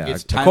got done. Yeah.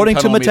 It's time According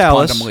to tunnel meets Metalis-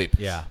 quantum leap.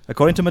 Yeah.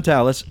 According to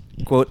Metalis,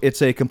 quote,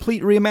 "It's a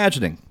complete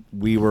reimagining.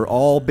 We were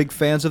all big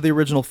fans of the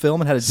original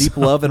film and had a deep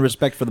love and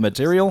respect for the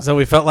material. So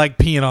we felt like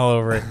peeing all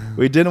over it.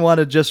 We didn't want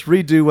to just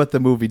redo what the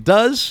movie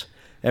does.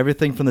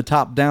 Everything from the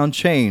top down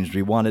changed.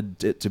 We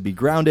wanted it to be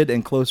grounded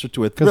and closer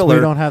to a Because thriller.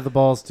 we don't have the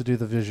balls to do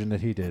the vision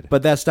that he did.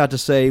 But that's not to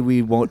say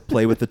we won't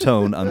play with the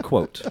tone,"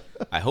 unquote.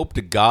 I hope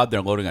to God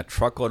they're loading a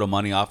truckload of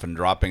money off and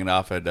dropping it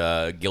off at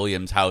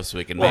Gilliam's house so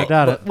we can make.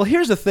 doubt it. Well,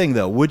 here's the thing,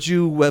 though. Would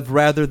you have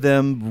rather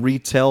them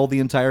retell the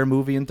entire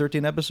movie in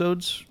 13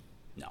 episodes?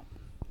 No,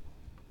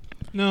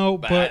 No,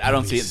 but but I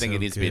don't see it. so Think it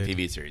needs to be a good.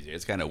 TV series.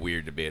 It's kind of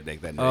weird to be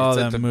like that. Oh, it's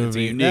that it's a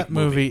movie! unique That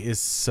movie is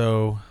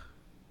so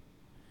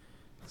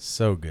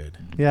good.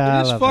 Yeah, I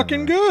it's love that fucking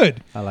movie.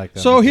 good. I like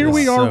that So movie. here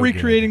we It's are so good.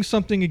 recreating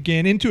something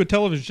again into a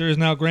television series.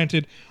 Now,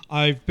 granted,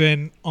 I've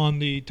been on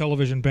the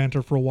television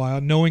banter for a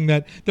while, knowing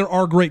that there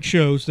are great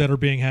shows that are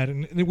being had,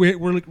 and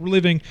we're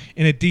living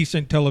in a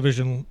decent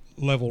television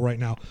level right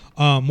now,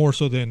 more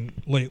so than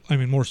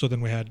more so than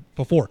we had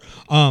before.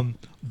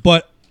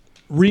 But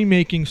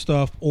remaking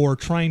stuff or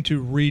trying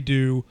to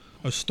redo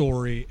a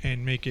story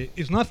and make it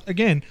is not,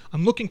 again,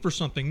 I'm looking for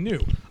something new.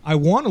 I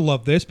want to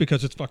love this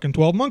because it's fucking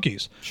 12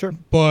 Monkeys. Sure.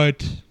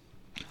 But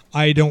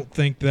I don't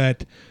think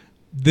that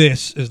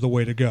this is the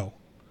way to go.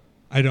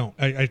 I don't.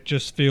 I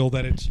just feel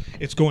that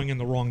it's going in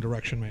the wrong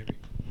direction, maybe.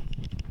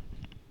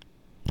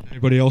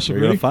 Anybody else There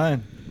you agree? go,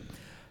 fine.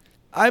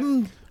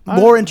 I'm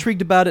more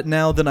intrigued about it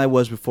now than I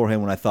was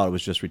beforehand when I thought it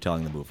was just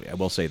retelling the movie. I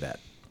will say that.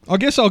 I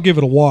guess I'll give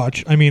it a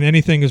watch. I mean,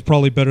 anything is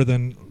probably better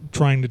than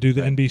trying to do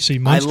the NBC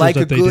monsters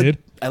that they did.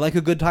 I like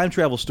a good time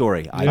travel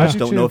story. I Yeah. just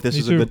don't know if this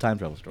Me is too. a good time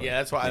travel story. Yeah,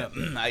 that's why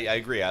I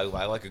agree. I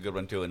like a good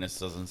one too, and this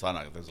doesn't sound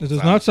like this. It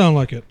does not sound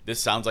like it. This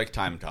sounds like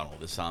Time Tunnel.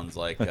 This sounds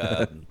like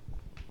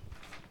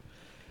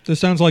This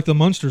sounds like the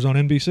Munsters on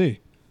NBC.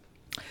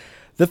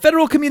 The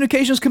Federal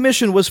Communications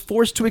Commission was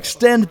forced to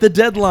extend the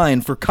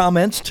deadline for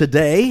comments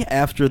today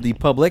after the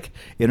public,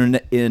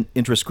 internet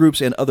interest groups,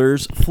 and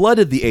others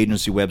flooded the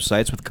agency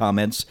websites with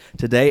comments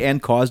today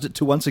and caused it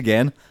to once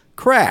again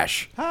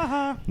crash.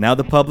 Now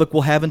the public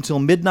will have until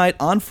midnight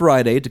on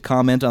Friday to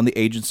comment on the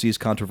agency's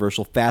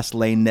controversial fast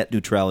lane net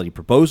neutrality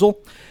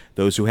proposal.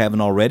 Those who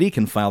haven't already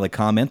can file a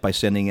comment by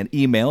sending an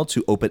email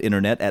to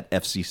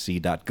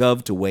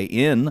openinternet@fcc.gov to weigh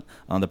in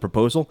on the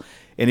proposal.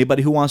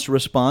 Anybody who wants to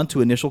respond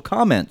to initial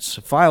comments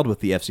filed with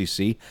the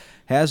FCC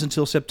has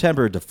until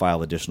September to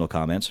file additional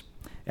comments.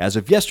 As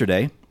of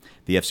yesterday,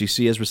 the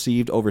FCC has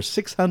received over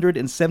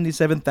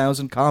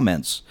 677,000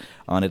 comments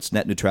on its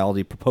net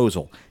neutrality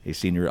proposal, a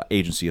senior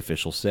agency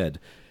official said.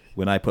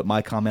 When I put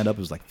my comment up, it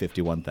was like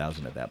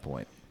 51,000 at that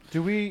point.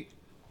 Do we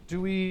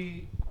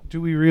really?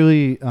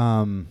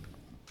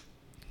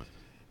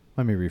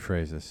 Let me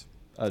rephrase this.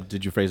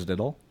 Did you phrase it at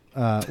all?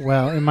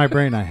 Well, in my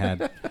brain, I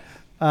had.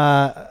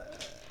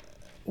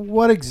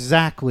 What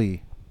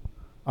exactly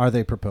are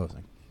they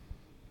proposing?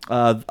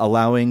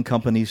 Allowing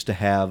companies to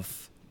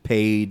have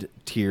paid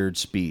tiered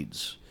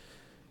speeds.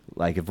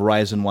 Like if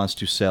Verizon wants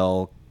to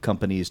sell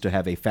companies to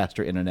have a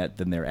faster internet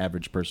than their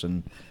average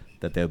person,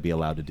 that they'll be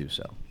allowed to do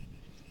so.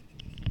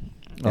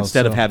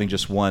 Instead of having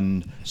just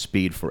one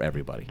speed for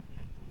everybody.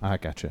 I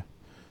gotcha.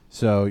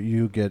 So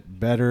you get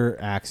better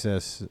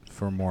access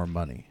for more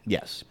money.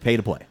 Yes, pay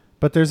to play.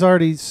 But there's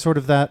already sort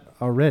of that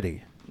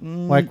already.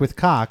 Like with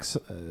Cox,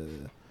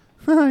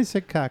 I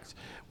said Cox.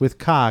 With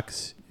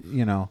Cox,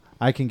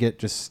 I can get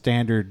just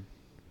standard,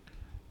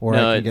 or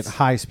I can get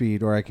high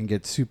speed, or I can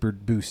get super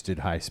boosted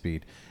high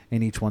speed,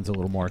 and each one's a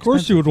little more expensive. Of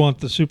course you would want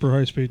the super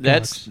high speed.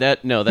 That's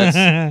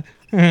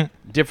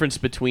difference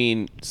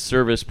between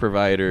service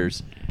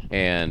providers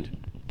and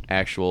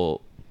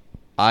actual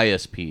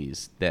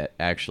ISPs that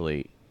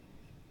actually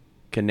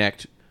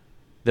connect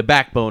the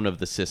backbone of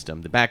the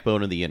system, the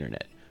backbone of the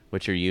internet,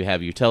 which are you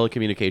have your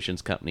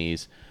telecommunications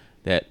companies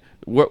that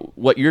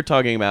what you're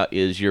talking about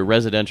is your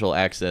residential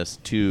access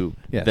to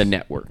the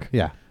network.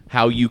 Yeah.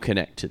 How you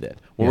connect to that.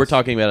 What we're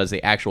talking about is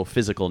the actual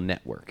physical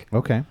network.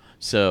 Okay.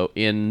 So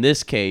in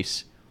this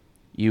case,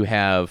 you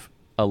have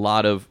a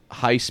lot of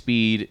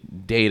high-speed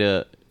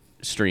data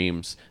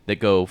streams that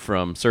go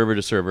from server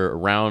to server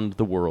around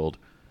the world,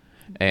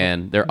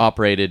 and they're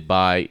operated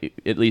by,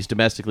 at least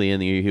domestically in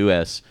the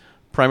U.S.,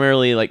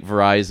 primarily like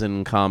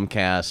Verizon,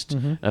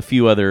 Comcast, a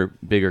few other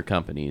bigger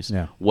companies.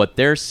 Yeah. What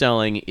they're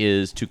selling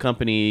is to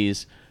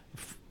companies,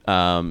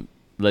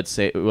 let's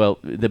say, well,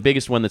 the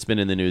biggest one that's been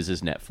in the news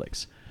is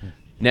Netflix.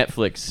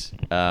 Netflix,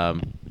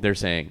 they're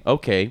saying,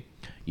 okay,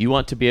 you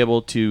want to be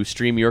able to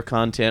stream your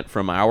content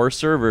from our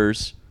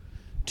servers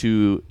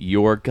to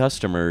your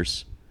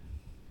customers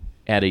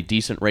at a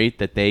decent rate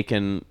that they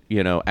can,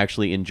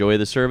 actually enjoy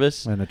the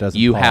service. And it doesn't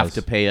you pause. have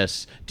to pay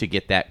us to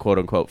get that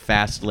quote-unquote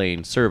fast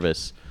lane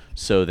service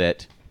so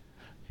that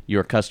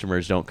your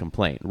customers don't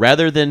complain.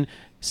 Rather than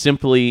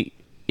simply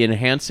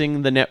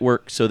enhancing the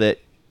network so that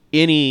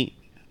any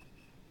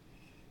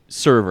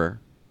server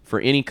for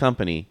any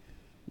company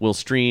will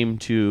stream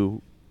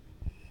to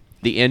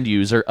the end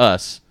user,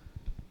 us,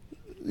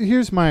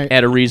 Here's my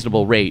at a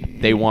reasonable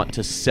rate. They want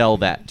to sell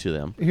that to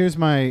them. Here's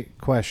my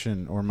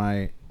question,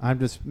 I'm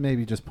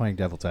just playing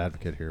devil's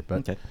advocate here,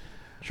 but Okay.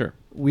 Sure.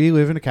 we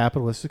live in a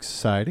capitalistic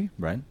society.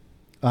 Right.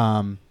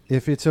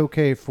 If it's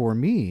okay for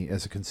me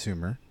as a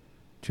consumer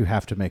to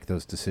have to make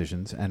those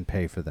decisions and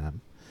pay for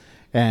them,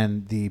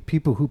 and the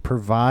people who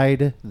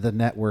provide the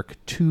network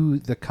to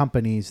the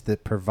companies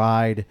that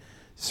provide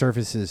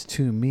services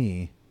to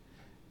me,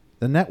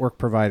 the network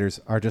providers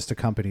are just a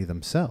company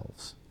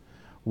themselves.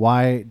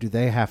 Why do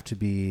they have to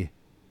be?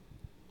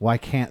 Why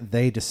can't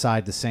they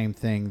decide the same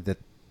thing that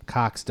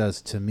Cox does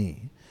to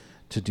me,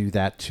 to do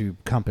that to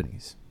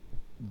companies?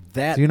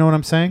 That Do you know what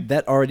I'm saying?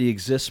 that already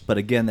exists, but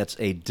again, that's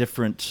a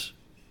different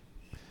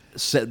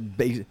set.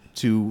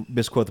 To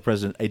misquote the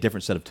president, a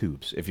different set of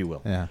tubes, if you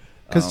will. Yeah.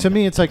 Because to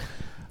me, it's like,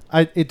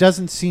 it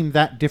doesn't seem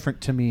that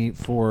different to me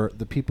for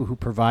the people who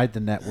provide the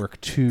network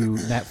to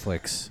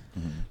Netflix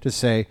to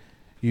say,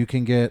 you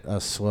can get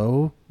a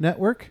slow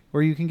network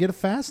or you can get a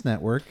fast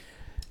network.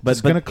 But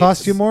it's going to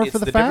cost you more for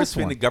the difference fast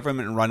between one. the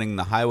government running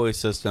the highway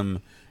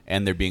system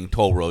and there being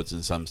toll roads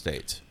in some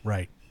states.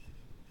 Right.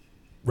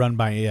 Run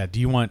by Do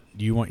you want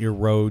your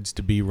roads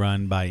to be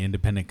run by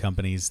independent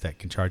companies that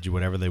can charge you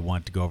whatever they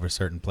want to go over a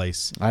certain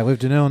place? I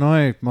lived in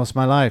Illinois most of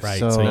my life, Right,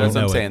 so, so you That's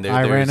what know I'm it. saying.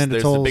 I ran into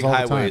there's tolls the big all the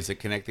time. highways that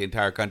connect the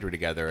entire country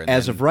together. And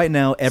As then- of right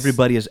now,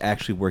 everybody is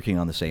actually working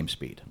on the same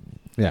speed.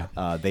 yeah.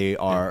 They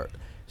are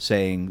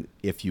saying,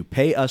 if you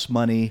pay us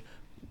money,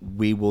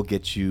 we will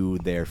get you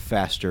there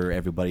faster.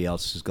 Everybody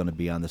else is going to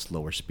be on this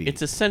lower speed.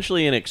 It's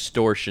essentially an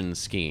extortion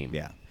scheme.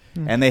 Yeah.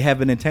 And they have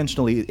been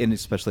intentionally, and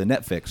especially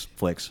Netflix,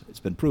 it's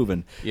been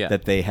proven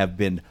that they have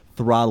been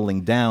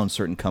throttling down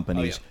certain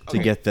companies to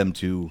get them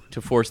to.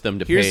 To force them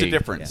to here's pay. the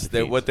difference.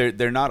 fees. What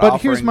they're not But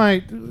offering. here's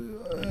my...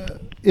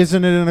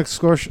 isn't it an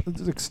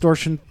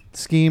extortion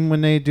scheme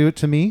when they do it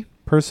to me,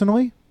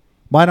 personally?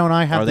 Why don't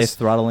I have Are they this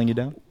throttling you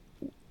down?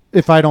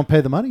 if I don't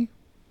pay the money?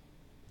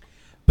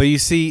 But you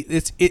see,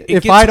 it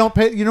If gets, I don't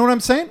pay, you know what I'm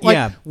saying? Like,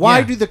 Yeah, why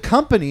yeah. do the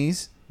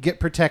companies get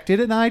protected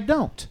and I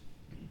don't?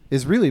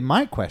 Is really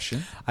my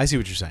question. I see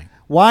what you're saying.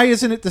 Why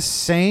isn't it the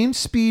same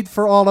speed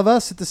for all of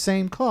us at the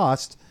same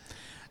cost?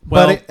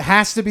 Well- But it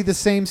has to be the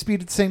same speed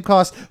at the same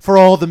cost for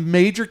all the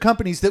major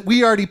companies that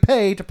we already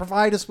pay to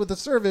provide us with a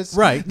service.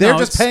 Right. They're No,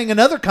 just it's- paying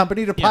another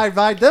company to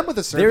provide them with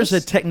a service.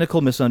 There's a technical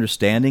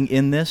misunderstanding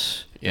in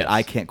this Yes. that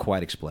I can't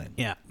quite explain.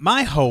 Yeah,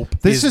 my hope.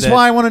 This is that-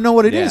 why I want to know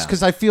what it is, Yeah.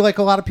 because I feel like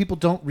a lot of people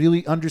don't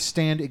really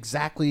understand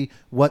exactly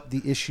what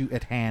the issue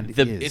at hand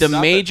is. The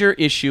major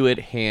issue at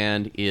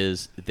hand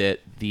is that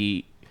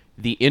the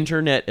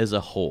internet as a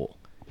whole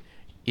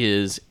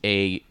is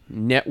a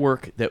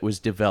network that was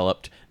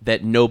developed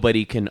that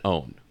nobody can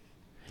own.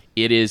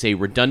 It is a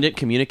redundant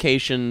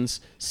communications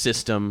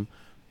system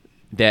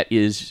that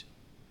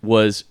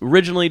was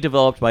originally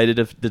developed by the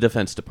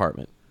Defense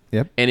Department.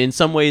 Yep. And in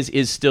some ways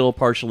is still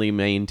partially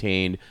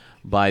maintained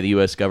by the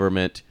U.S.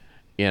 government,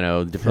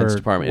 the Defense For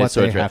Department, what et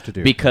cetera, they have to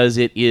do. because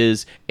it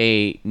is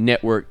a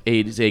network.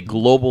 It is a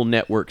global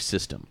network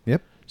system.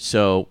 Yep.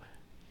 So,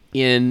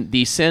 in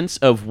the sense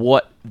of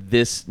what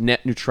this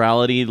net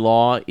neutrality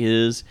law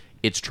is,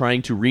 it's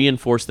trying to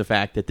reinforce the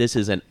fact that this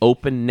is an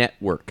open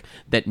network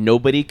that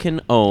nobody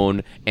can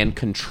own and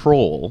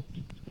control.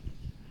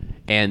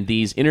 And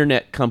these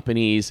internet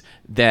companies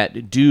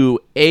that do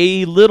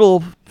a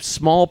little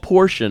small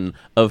portion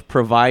of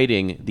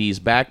providing these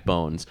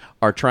backbones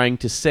are trying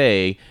to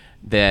say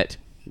that,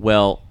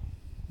 well,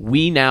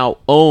 we now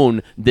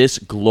own this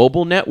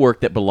global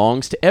network that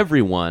belongs to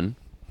everyone.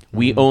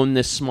 We own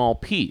this small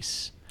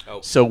piece.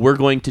 So we're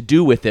going to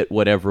do with it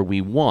whatever we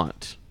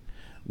want,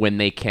 when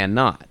they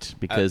cannot,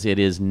 because it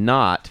is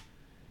not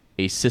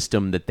a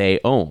system that they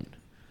own.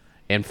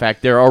 In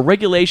fact, there are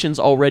regulations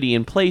already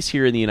in place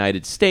here in the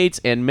United States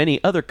and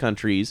many other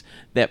countries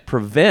that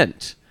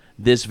prevent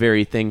this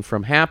very thing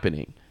from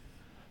happening.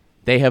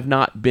 They have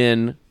not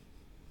been,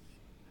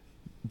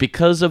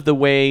 because of the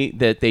way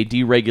that they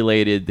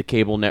deregulated the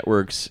cable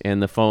networks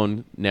and the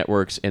phone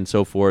networks and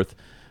so forth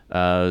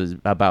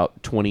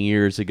about 20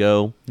 years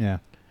ago, Yeah.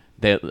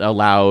 that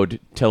allowed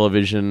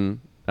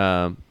television,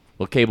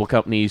 cable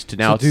companies to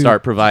now To do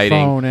start providing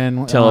phone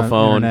and,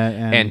 telephone,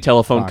 internet and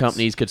telephone Fox.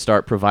 companies could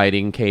start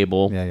providing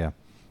cable. Yeah, yeah.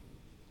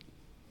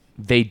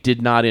 They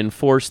did not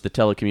enforce the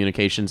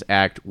Telecommunications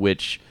Act,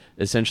 which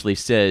essentially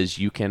says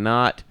you can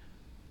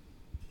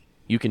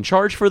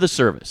charge for the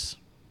service.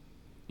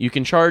 You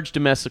can charge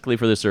domestically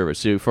for the service.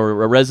 So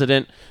for a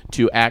resident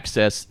to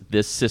access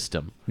this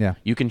system, Yeah.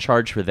 you can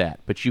charge for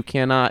that. But you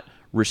cannot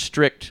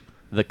restrict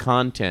the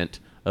content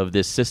of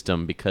this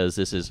system because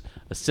this is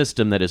a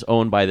system that is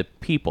owned by the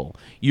people.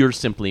 You're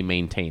simply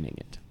maintaining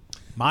it.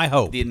 My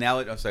hope. The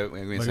analogy. Oh, sorry,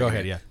 wait a Go second.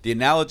 ahead, yeah. The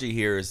analogy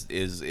here is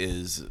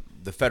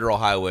the federal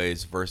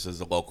highways versus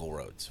the local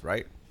roads,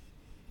 right?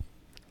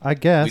 I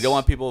guess. We don't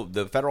want people.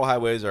 The federal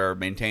highways are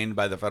maintained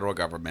by the federal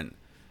government,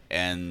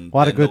 and a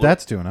lot of and good the-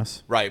 that's doing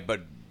us. right.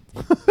 But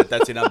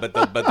that's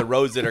but the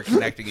roads that are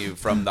connecting you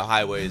from the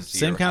highways. To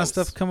Same your kind house.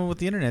 of stuff coming with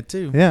the internet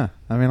too. Yeah.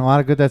 I mean, a lot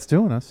of good that's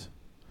doing us.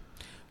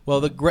 Well,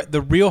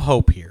 the real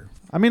hope here.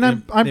 I mean,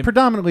 I'm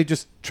predominantly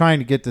just trying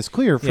to get this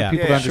clear for Yeah.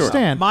 people Yeah, to sure.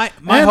 understand. My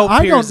And hope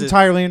I here don't is that-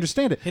 entirely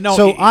understand it. You know,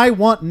 so it- I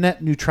want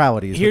net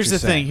neutrality. Is Here's what the you're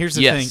thing. saying. Here's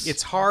the Yes. thing.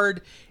 It's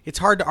hard. It's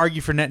hard to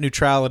argue for net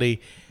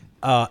neutrality,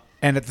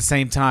 and at the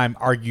same time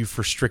argue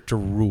for stricter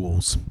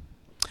rules.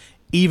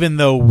 Even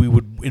though we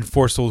would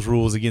enforce those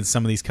rules against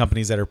some of these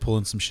companies that are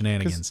pulling some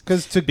shenanigans.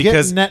 Because to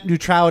Because- get net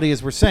neutrality,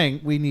 as we're saying,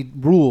 we need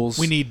rules.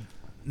 We need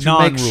to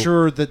non-rule. make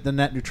sure that the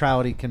net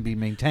neutrality can be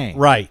maintained.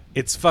 Right.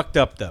 It's fucked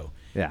up though.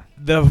 Yeah.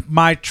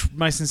 My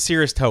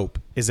sincerest hope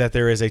is that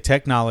there is a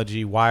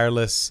technology,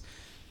 wireless,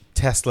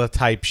 Tesla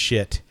type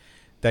shit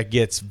that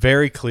gets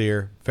very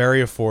clear,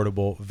 very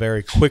affordable,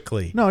 very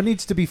quickly. No, it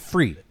needs to be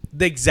free.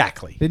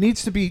 Exactly. It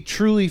needs to be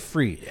truly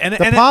free. And the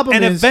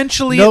problem is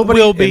eventually nobody,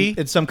 it will be.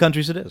 In some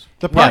countries, it is.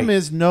 The problem Right.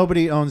 is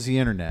nobody owns the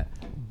internet.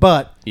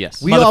 But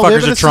Yes. we all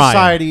live Motherfuckers in are a trying.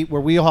 society where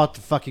we all have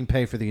to fucking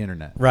pay for the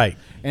internet. Right.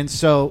 And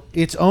so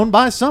it's owned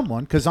by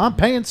someone because I'm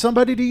paying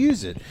somebody to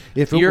use it.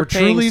 If it You're were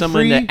paying truly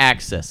someone free, to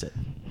access it.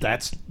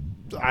 that's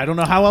I don't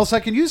know how else I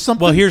can use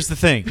something. Well, here's the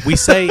thing. We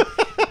say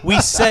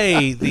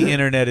the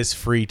internet is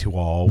free to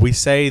all. We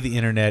say the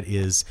internet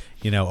is,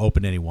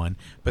 open to anyone,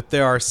 but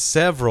there are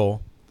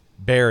several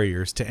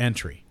barriers to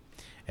entry.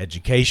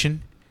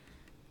 Education,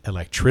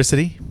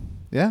 electricity,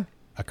 yeah,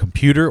 a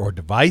computer or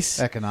device.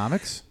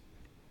 economics.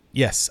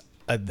 Yes,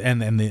 and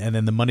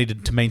then the money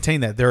to maintain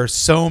that. There are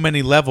so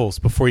many levels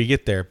before you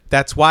get there.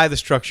 That's why the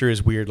structure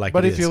is weird like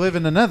But it if is. you live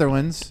in the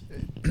Netherlands,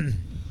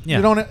 Yeah.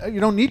 you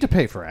don't need to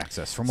pay for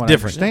access. From what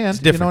different. I understand, It's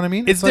different. you know what I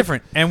mean? It's like-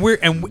 different,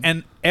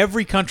 and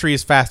every country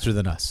is faster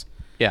than us.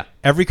 Yeah.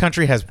 Every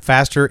country has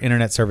faster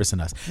internet service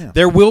than us. Yeah.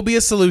 There will be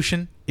a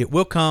solution. It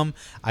will come.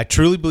 I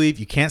truly believe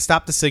you can't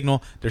stop the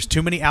signal. There's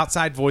too many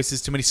outside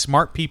voices, too many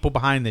smart people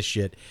behind this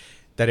shit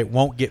that it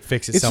won't get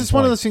fixed at It's some just point.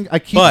 one of those things I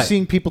keep But-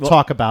 seeing people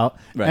talk about,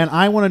 Right. and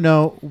I want to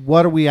know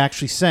what are we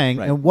actually saying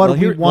Right. and what Well,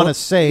 do we here- want to well,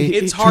 say.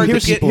 It's to hard to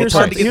here's get. people It's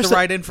hard to apart. get the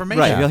right information.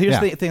 Right. Well, here's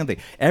Yeah. the thing.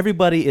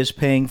 Everybody is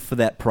paying for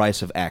that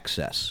price of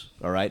access.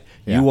 All right.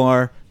 Yeah. You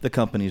are. The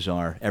companies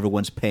are.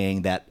 Everyone's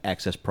paying that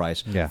access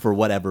price Yeah. for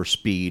whatever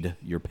speed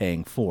you're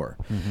paying for.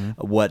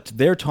 What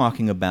they're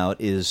talking about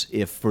is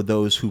if for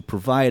those who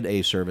provide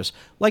a service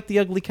like the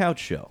Ugly Couch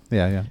Show.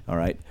 Yeah, yeah. All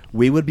right.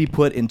 We would be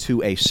put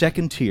into a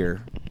second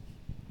tier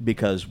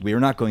because we're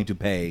not going to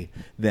pay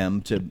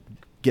them to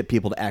get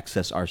people to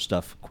access our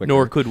stuff quicker.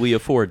 Nor could we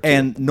afford to.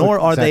 And nor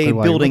are Exactly they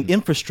why you building wouldn't.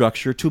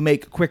 infrastructure to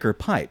make quicker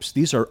pipes.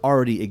 These are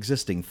already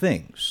existing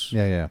things.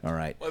 Yeah, yeah. All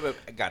right. Wait,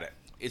 I got it.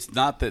 It's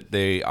not that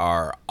they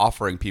are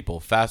offering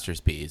people faster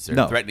speeds; they're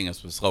No. threatening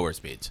us with slower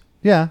speeds.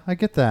 Yeah, I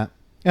get that.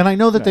 And I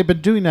know that they've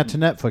been doing that to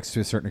Netflix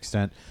to a certain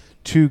extent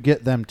to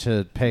get them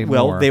to pay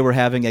Well, more. they were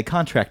having a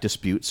contract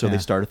dispute, so Yeah. they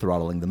started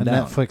throttling them and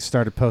down. Netflix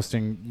started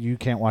posting, you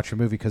can't watch your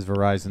movie because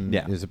Verizon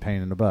Yeah. is a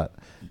pain in the butt,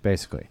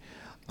 basically.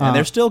 And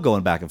they're still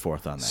going back and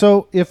forth on that.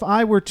 So if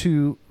I were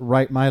to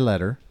write my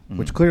letter, Mm-hmm.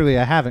 which clearly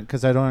I haven't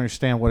because I don't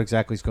understand what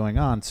exactly is going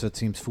on, so it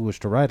seems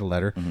foolish to write a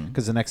letter Mm-hmm.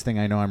 because the next thing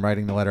I know I'm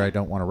writing the letter I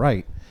don't want to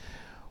write.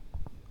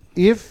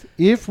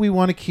 If we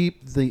want to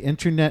keep the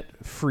internet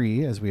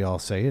free, as we all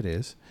say it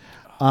is,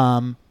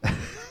 are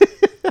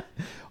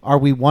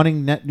we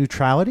wanting net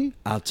neutrality?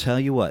 I'll tell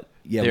you what.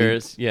 Yeah,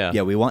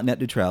 Yeah, we want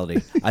net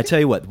neutrality. I tell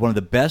you what, one of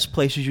the best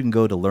places you can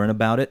go to learn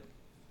about it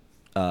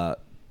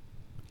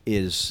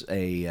is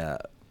a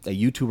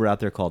YouTuber out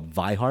there called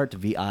Vihart,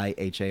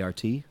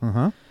 Vihart,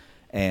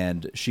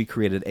 and she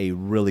created a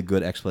really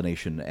good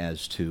explanation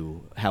as to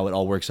how it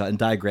all works out and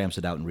diagrams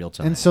it out in real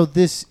time. And so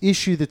this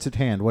issue that's at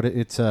hand,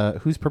 it's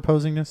who's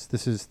proposing this?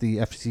 This is the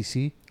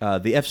FCC.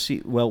 The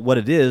FC, well, what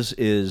it is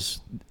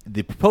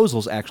the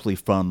proposals actually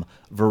from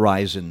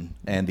Verizon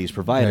and these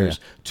providers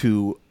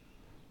to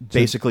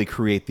basically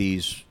create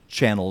these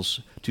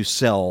channels to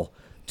sell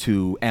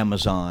to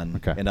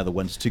Amazon and other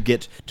ones to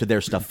get to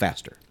their stuff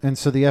faster. And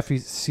so the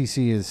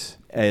FCC is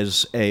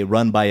As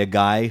run by a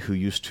guy who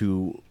used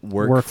to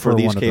work for for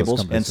these one of those cables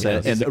companies, and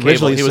said, yeah. and He's a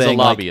originally he was a saying,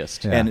 like-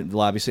 lobbyist. Yeah. and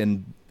lobbyist,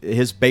 and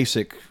his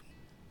basic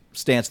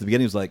stance at the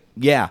beginning was like,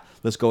 yeah,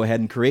 let's go ahead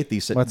and create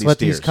these. Let's these let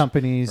these tiers.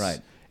 companies right.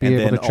 be and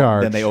able then, to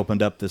charge. Then they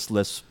opened up this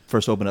list.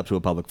 First, opened up to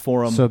a public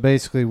forum. So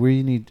basically,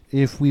 we need,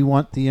 if we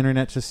want the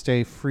internet to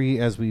stay free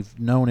as we've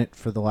known it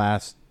for the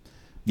last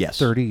yes,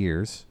 30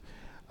 years,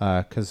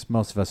 because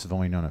most of us have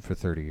only known it for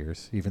 30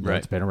 years, even though Right.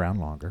 it's been around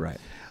longer. Right.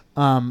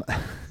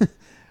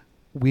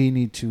 We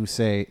need to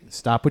say,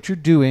 stop what you're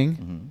doing.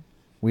 Mm-hmm.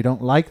 We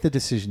don't like the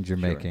decisions you're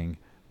making.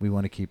 We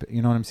want to keep it.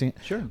 You know what I'm saying?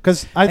 Sure.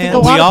 Because I think And a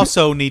lot We of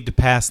also need to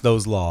pass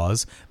those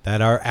laws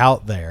that are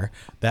out there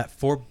that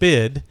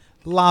forbid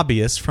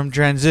lobbyists from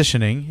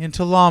transitioning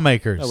into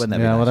lawmakers. Oh, wouldn't that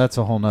be yeah, well, nice? that's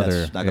a whole nother.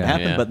 That's not going to yeah.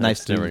 happen, Yeah, but nice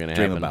that's to never gonna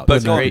dream happen. about. But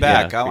That's going great,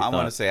 back, yeah, I great want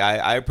thought. to say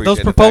I appreciate Those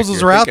the fact proposals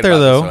you're are out thinking there,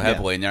 about this though. so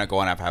heavily, and you're not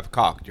going half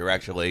cocked. You're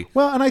actually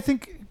Well, and I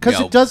think because You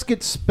know, it does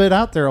get spit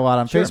out there a lot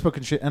on Sure. Facebook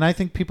and shit, and I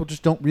think people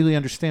just don't really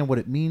understand what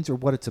it means or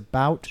what it's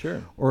about.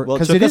 Sure. Or Well, it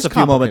because took it us is a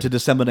few moments to complicated.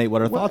 disseminate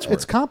what our Well, thoughts were.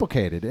 it's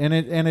complicated, and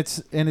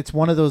it's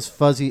one of those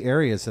fuzzy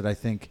areas that I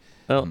think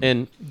Well,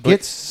 and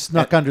gets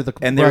snuck under the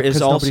and there rug is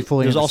 'cause also nobody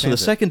fully there's also the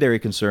understands it. secondary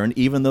concern.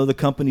 Even though the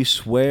companies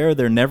swear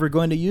they're never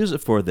going to use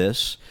it for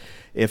this,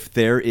 if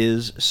there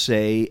is,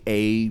 say,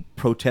 a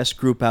protest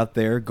group out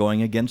there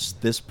going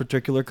against this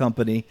particular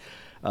company,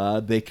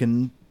 they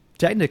can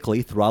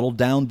technically throttle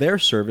down their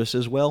service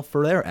as well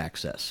for their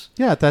access.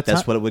 Yeah, That's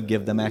not- what it would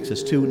give them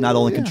access to, not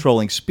only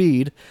controlling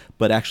speed,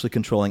 but actually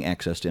controlling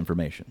access to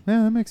information.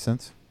 Yeah, that makes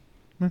sense.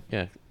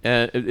 yeah,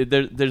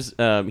 there's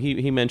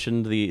he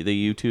mentioned the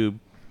YouTube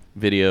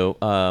video.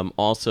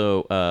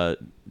 Also,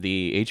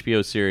 the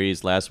HBO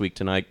series Last Week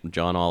Tonight,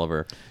 John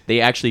Oliver.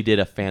 They actually did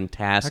a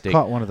fantastic I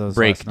caught one of those last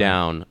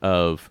breakdown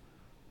of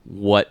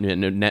what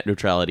net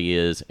neutrality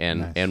is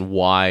and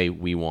why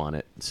we want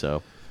it.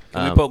 So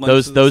Can we put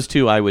links to those this?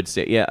 two, I would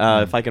say,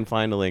 yeah. If I can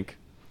find a link.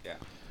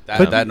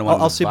 that and the one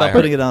I'll with see about Vihart.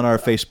 putting it on our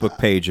Facebook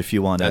page if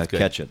you want to That's good.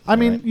 catch it. I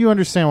mean, All right? you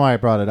understand why I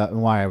brought it up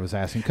and why I was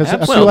asking because I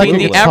Absolutely. feel Well, like it the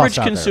gets average tossed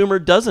out there. consumer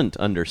doesn't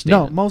understand.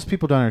 No, it. most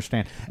people don't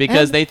understand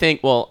Because And- they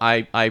think, well,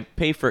 I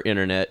pay for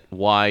internet.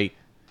 Why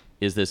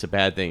is this a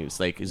bad thing? It's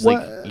like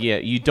yeah,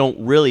 you don't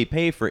really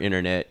pay for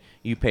internet.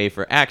 You pay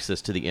for access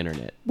to the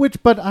internet.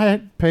 but I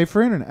pay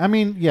for internet. I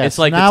mean, yes, It's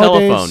like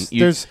nowadays, the telephone.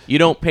 There's You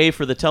don't pay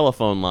for the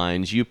telephone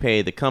lines. You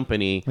pay the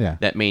company Yeah.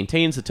 that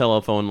maintains the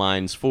telephone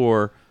lines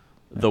for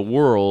the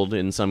world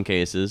in some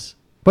cases.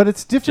 but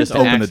it's different. Just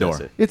than- open the access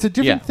door. it. It's a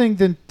different Yeah. thing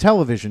than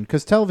television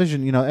because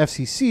television,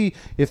 FCC,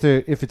 if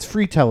it's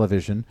free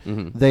television,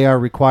 Mm-hmm. they are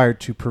required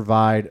to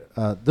provide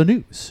the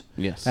news.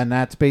 Yes. and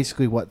that's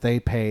basically what they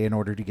pay in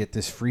order to get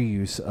this free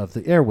use of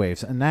the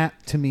airwaves. And that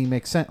to me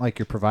makes sense. Like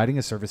you're providing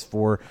a service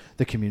for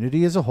the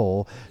community as a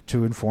whole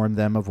to inform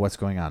them of what's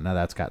going on. Now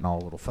that's gotten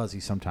all a little fuzzy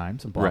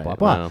sometimes and blah Right, blah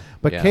blah. well,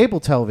 but yeah. cable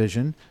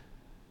television,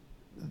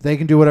 they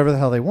can do whatever the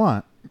hell they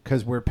want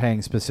because we're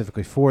paying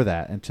specifically for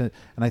that. And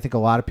I think a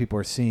lot of people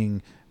are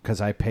seeing because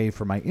I pay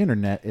for my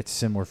internet, it's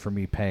similar for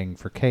me paying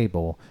for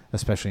cable,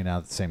 especially now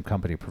that the same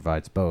company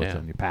provides both, Yeah.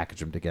 and you package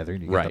them together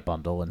and you get Right. the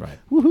bundle. And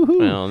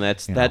Well, and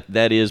that's You know.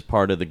 that is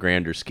part of the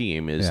grander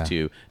scheme is Yeah.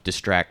 to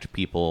distract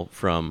people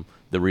from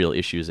the real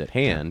issues at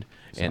hand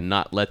and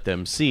not let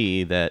them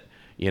see that,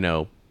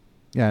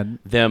 yeah,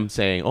 them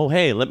saying, "Oh,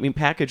 hey, let me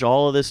package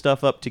all of this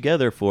stuff up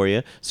together for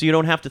you, so you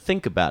don't have to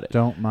think about it."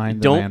 don't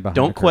mind the man behind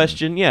don't the curtain.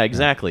 question. Yeah,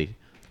 exactly.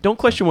 Don't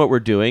question what we're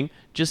doing.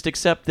 Just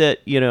accept that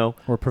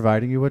We're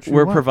providing you what you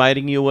we're want.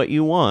 providing you what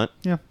you want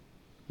Yeah,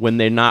 when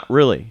they're not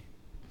really.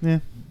 yeah.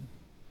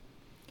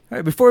 All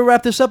right, before we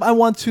wrap this up, I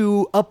want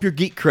to up your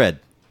geek cred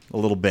a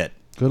little bit.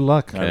 Good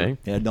luck. Okay.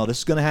 Yeah, no, this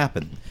is going to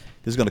happen.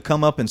 This is going to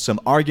come up in some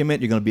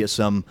argument. You're going to be at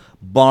some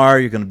bar.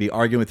 You're going to be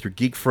arguing with your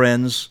geek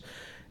friends,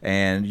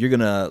 and you're going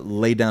to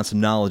lay down some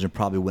knowledge and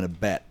probably win a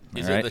bet.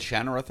 Is all it right? the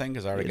Shanara thing?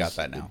 Because I already got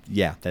that now.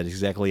 Yeah, that's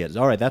exactly it.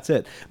 All right, that's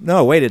it.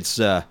 No, wait, it's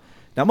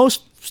now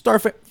most Star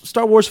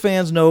Wars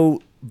fans know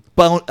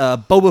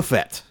Boba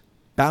Fett,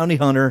 bounty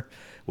hunter,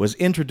 was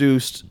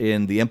introduced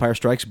in The Empire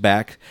Strikes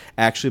Back.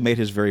 Actually, made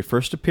his very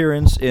first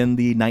appearance in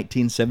the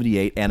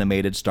 1978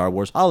 animated Star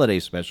Wars Holiday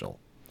Special.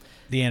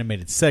 The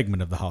animated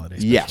segment of the holiday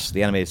special. Yes,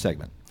 the animated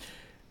segment.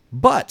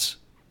 But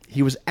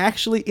he was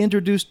actually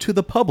introduced to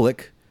the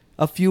public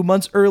a few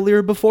months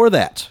earlier before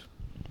that.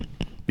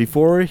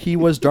 Before he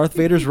was Darth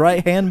Vader's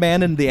right-hand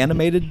man in the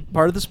animated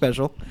part of the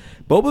special,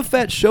 Boba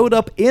Fett showed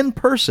up in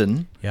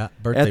person Yeah,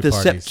 birthday at the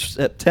parties.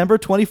 September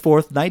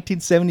 24th,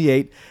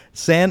 1978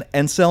 San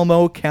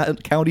Anselmo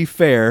County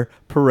Fair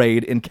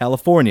parade in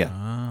California.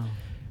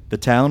 The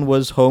town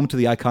was home to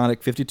the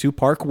iconic 52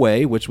 Park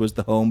Way, which was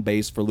the home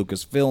base for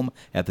Lucasfilm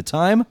at the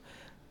time.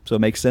 So it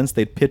makes sense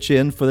they'd pitch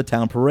in for the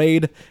town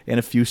parade and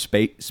a few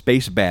space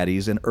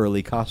baddies in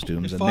early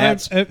costumes. If and I,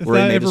 that's if where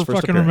he I made ever his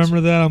first fucking appearance.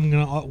 remember that, I'm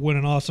gonna win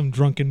an awesome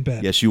drunken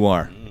bet. Yes, you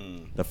are.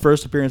 The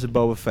first appearance of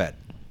Boba Fett.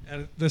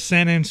 At the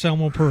San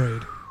Anselmo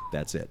Parade.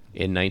 That's it.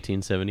 In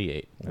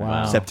 1978.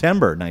 Wow.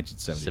 September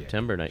 1978.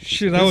 September 1978.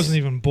 Shit, I wasn't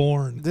even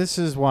born. This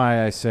is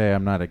why I say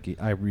I'm not a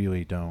geek. I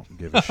really don't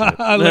give a shit. Look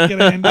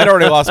at Andy. I'd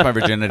already lost my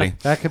virginity.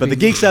 That could But be the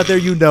geeks out there,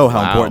 you know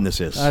how Wow. important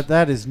this is.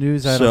 that is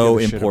news I So don't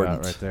give a important. shit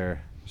about right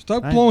there.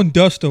 Stop blowing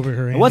dust over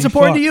here, Andy. What's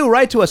important to Fuck. you?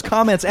 Write to us.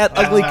 Comments at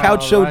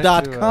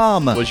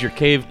uglycouchshow.com. Was your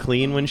cave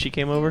clean when she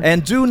came over?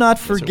 And do not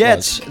it forget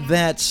was.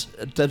 that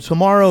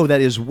tomorrow,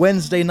 that is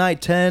Wednesday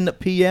night, 10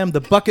 p.m., the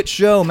Bucket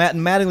Show, Matt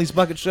and Mattingly's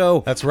Bucket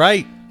Show. That's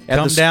right. At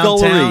Come the downtown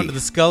Scullery. to the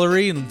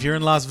Scullery, and if you're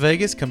in Las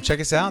Vegas, come check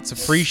us out. It's a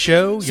free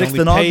show. You Sixth only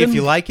and pay if Ogden?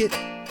 you like it.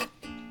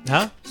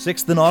 Huh?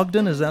 6th and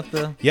Ogden, is that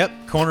the... Yep.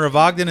 Corner of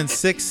Ogden and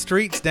 6th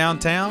Streets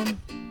downtown.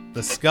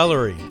 The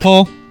Scullery.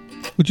 Paul,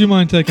 would you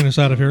mind taking us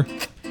out of here?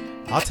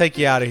 I'll take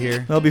you out of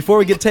here. Well, before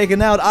we get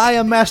taken out, I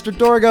am Master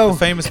Dorgo. The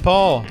famous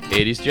Paul.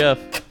 80s Jeff.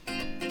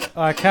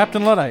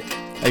 Captain Luddite.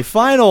 A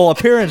final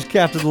appearance,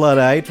 Captain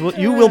Luddite. Well,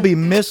 you will be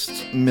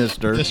missed,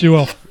 mister. Yes, you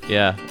will.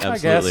 Yeah,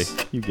 absolutely.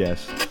 guess. You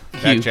guess. You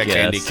Fact check guess.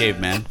 Andy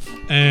Caveman.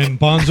 And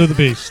Bonzo the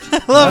Beast.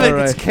 Love it.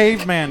 It's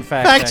caveman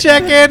fact. Fact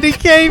check Andy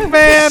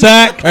Caveman.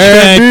 Sack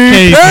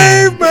Caveman.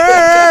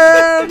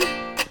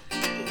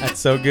 That's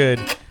so good.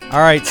 All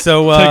right,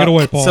 so Take it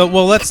away, Paul. So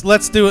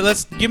let's do it.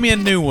 Let's give me a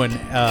new one.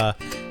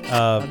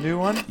 A new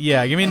one?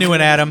 Yeah, give me a new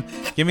one, Adam.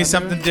 Give me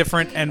something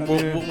different. And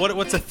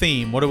what's a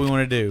theme? What do we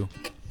want to do?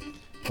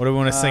 What do we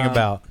want to sing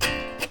about?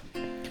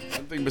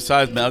 Something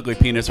besides my ugly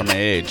penis or my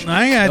age.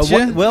 I got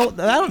you. Well,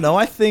 I don't know.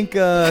 I think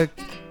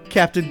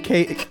Captain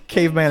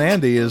Caveman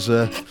Andy is...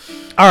 All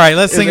right,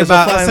 let's sing It's a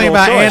about fine let's sing little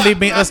about choice.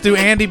 Andy. Let's do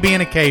Andy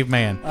being a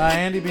caveman.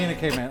 Andy being a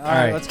caveman. All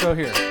right. right, let's go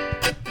here.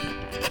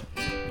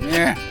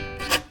 Yeah.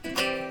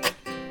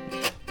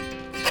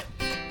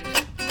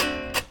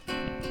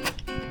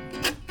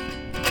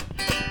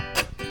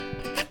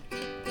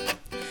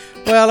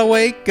 Well, I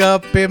wake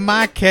up in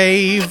my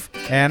cave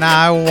and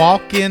I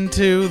walk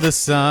into the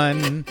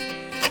sun.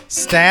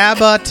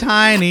 Stab a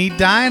tiny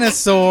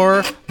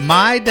dinosaur,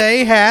 my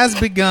day has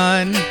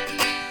begun.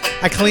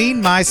 I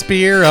clean my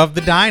spear of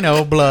the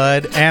dino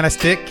blood and I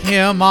stick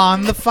him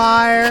on the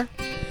fire.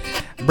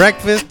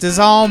 Breakfast is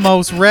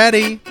almost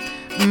ready,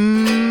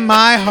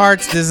 my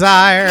heart's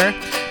desire.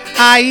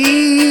 I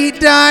eat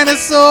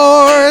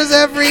dinosaurs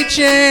every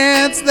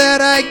chance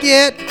that I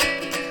get.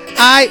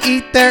 I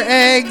eat their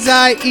eggs,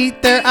 I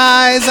eat their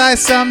eyes, I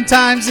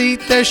sometimes eat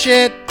their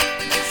shit.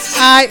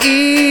 I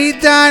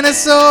eat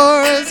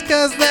dinosaurs,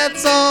 cause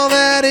that's all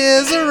that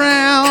is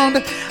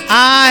around.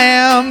 I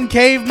am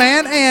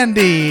Caveman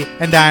Andy,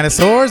 and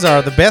dinosaurs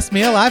are the best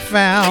meal I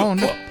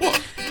found.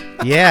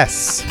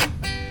 Yes.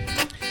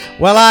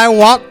 Well, I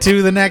walk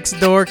to the next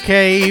door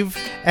cave,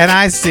 and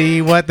I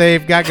see what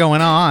they've got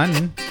going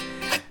on.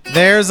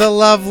 There's a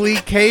lovely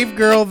cave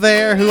girl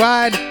there who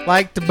I'd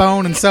like to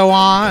bone and so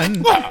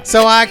on.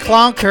 So I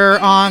clonk her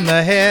on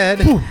the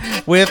head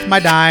with my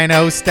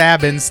dino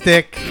stabbing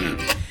stick.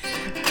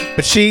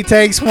 But she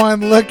takes one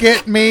look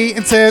at me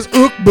and says,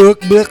 "Ook book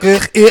book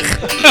ich."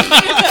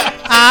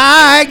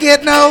 I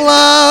get no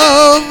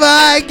love,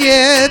 I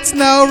get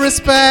no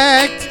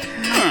respect.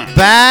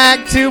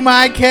 Back to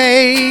my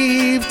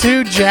cave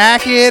to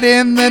jacket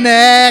in the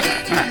neck.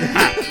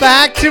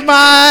 Back to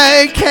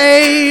my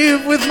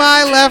cave with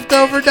my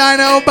leftover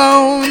dino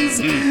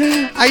bones.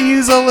 I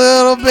use a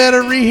little bit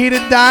of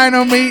reheated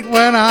dino meat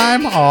when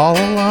I'm all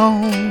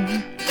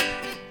alone.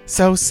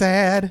 So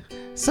sad,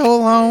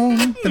 so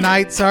alone. The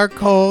nights are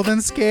cold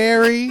and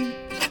scary.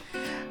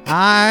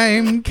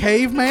 I'm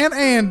Caveman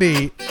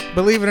Andy.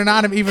 Believe it or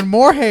not, I'm even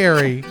more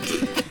hairy.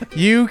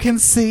 You can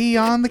see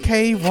on the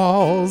cave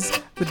walls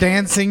the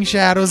dancing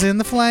shadows in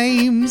the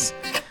flames.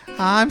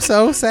 I'm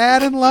so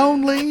sad and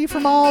lonely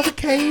from all the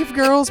cave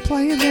girls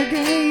playing their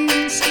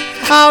games.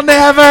 I'll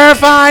never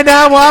find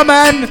a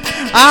woman.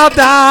 I'll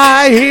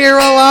die here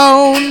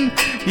alone.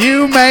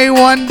 You may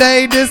one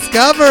day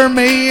discover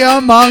me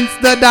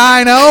amongst the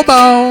dino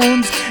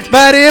bones.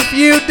 But if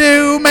you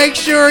do, make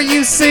sure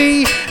you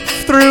see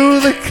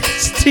through the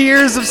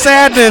tears of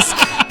sadness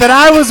that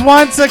I was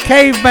once a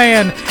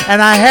caveman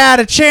and I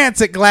had a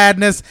chance at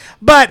gladness,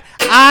 but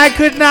I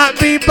could not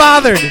be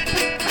bothered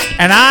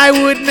and I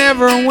would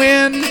never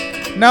win.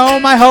 No,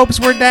 my hopes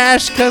were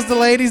dashed because the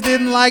ladies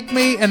didn't like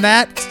me, and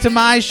that's to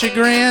my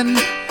chagrin.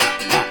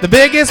 The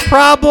biggest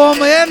problem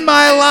in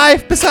my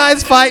life,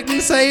 besides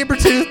fighting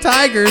saber-toothed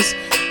tigers,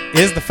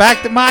 is the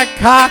fact that my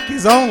cock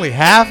is only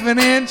half an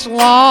inch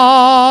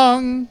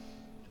long.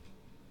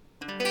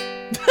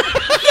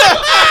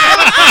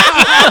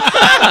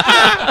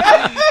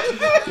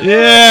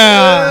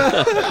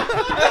 Yeah.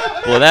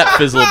 Well, that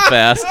fizzled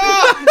fast.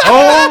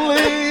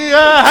 Only a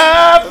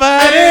half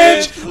an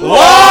inch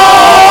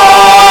long.